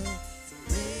Lord,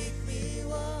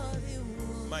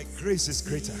 my grace is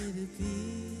greater.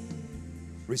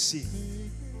 Receive.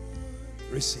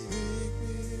 Receive.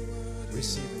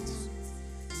 Receive it.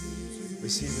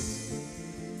 Receive it.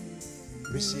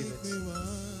 Receive it.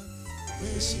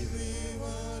 Receive it.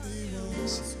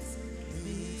 Receive it.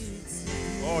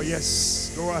 Oh,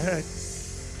 yes. Go ahead.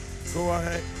 Go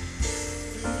ahead.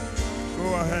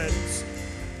 Go ahead.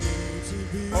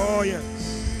 Oh, yes.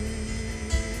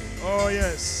 Oh,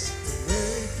 yes.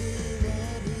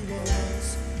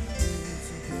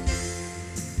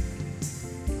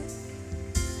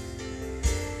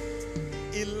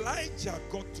 Elijah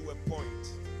got to a point.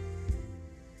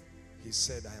 He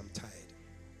said, I am tired.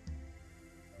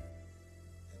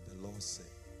 And the Lord said,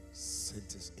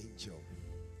 sent His angel.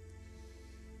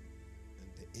 And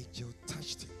the angel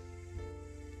touched him.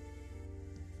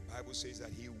 The Bible says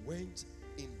that he went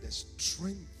in the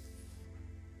strength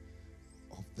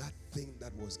of that thing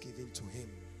that was given to him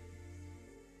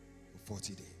for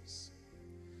 40 days.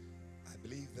 I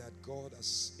believe that God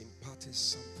has imparted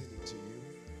something into you.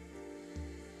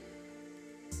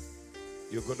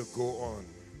 You're going to go on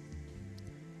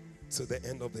to the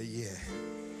end of the year.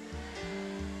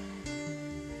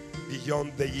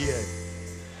 Beyond the year.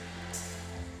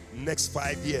 Next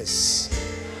 5 years.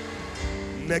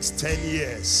 Next 10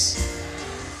 years.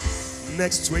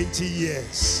 Next 20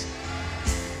 years.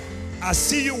 I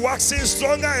see you waxing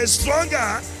stronger and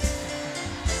stronger.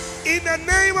 In the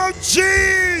name of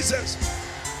Jesus.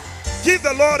 Give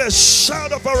the Lord a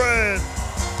shout of praise.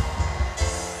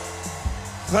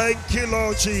 Thank you,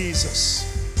 Lord Jesus.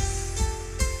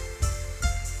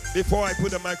 Before I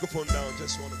put the microphone down,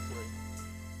 just want to pray.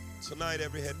 Tonight,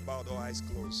 every head bowed or eyes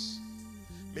closed.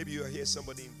 Maybe you are here,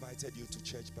 somebody invited you to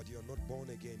church, but you are not born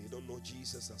again. You don't know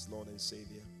Jesus as Lord and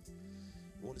Savior.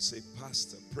 You want to say,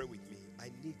 Pastor, pray with me. I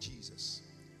need Jesus.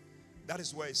 That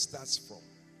is where it starts from.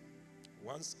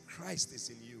 Once Christ is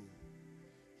in you,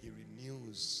 He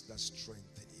renews that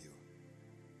strength in you.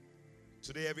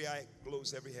 Today, every eye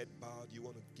closed, every head bowed. You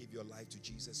want to give your life to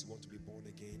Jesus. You want to be born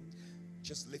again.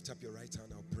 Just lift up your right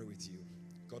hand. I'll pray with you.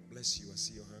 God bless you. I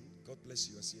see your hand. God bless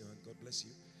you. I see your hand. God bless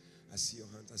you. I see your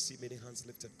hand. I see many hands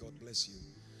lifted. God bless you.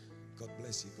 God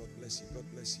bless you. God bless you. God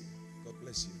bless you. God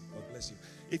bless you. God bless you.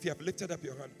 If you have lifted up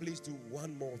your hand, please do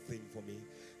one more thing for me.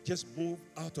 Just move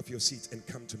out of your seat and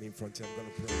come to me in front here. I'm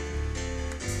going to pray.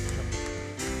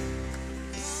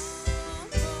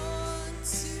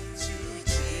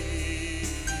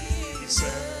 He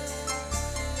said,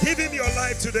 give Him your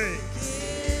life today.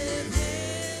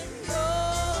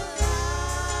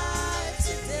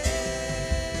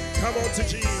 Come on to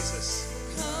Jesus.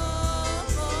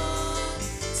 Come on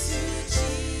to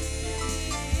Jesus.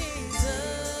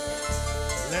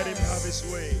 Let Him have His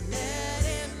way. Let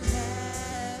Him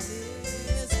have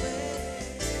His way.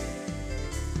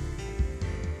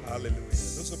 Hallelujah.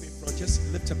 Those of you in front, just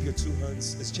lift up your two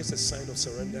hands. It's just a sign of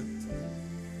surrender.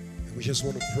 And we just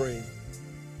want to pray.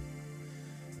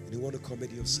 And you want to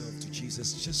commit yourself to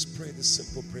Jesus. Just pray this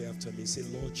simple prayer after me. Say,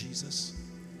 Lord Jesus,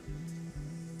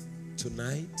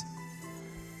 tonight,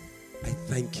 I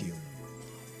thank you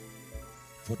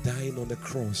for dying on the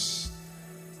cross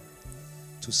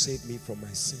to save me from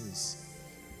my sins.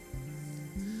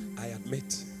 I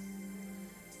admit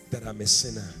that I'm a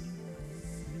sinner.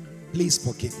 Please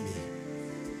forgive me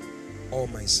all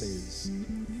my sins.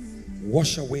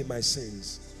 Wash away my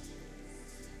sins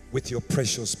with your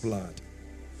precious blood.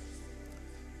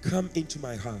 Come into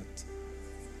my heart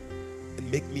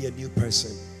and make me a new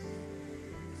person.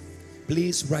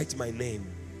 Please write my name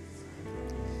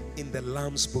in the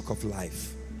Lamb's Book of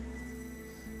Life.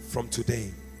 From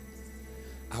today,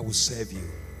 I will serve you.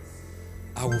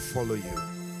 I will follow you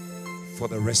for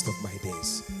the rest of my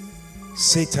days.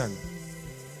 Satan,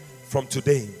 from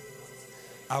today,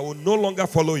 I will no longer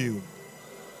follow you.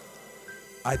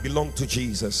 I belong to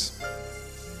Jesus,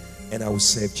 and I will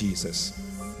serve Jesus.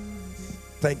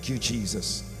 Thank you,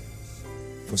 Jesus,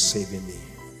 for saving me.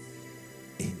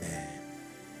 Amen.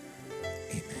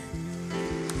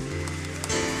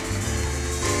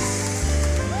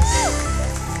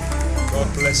 God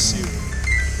bless you.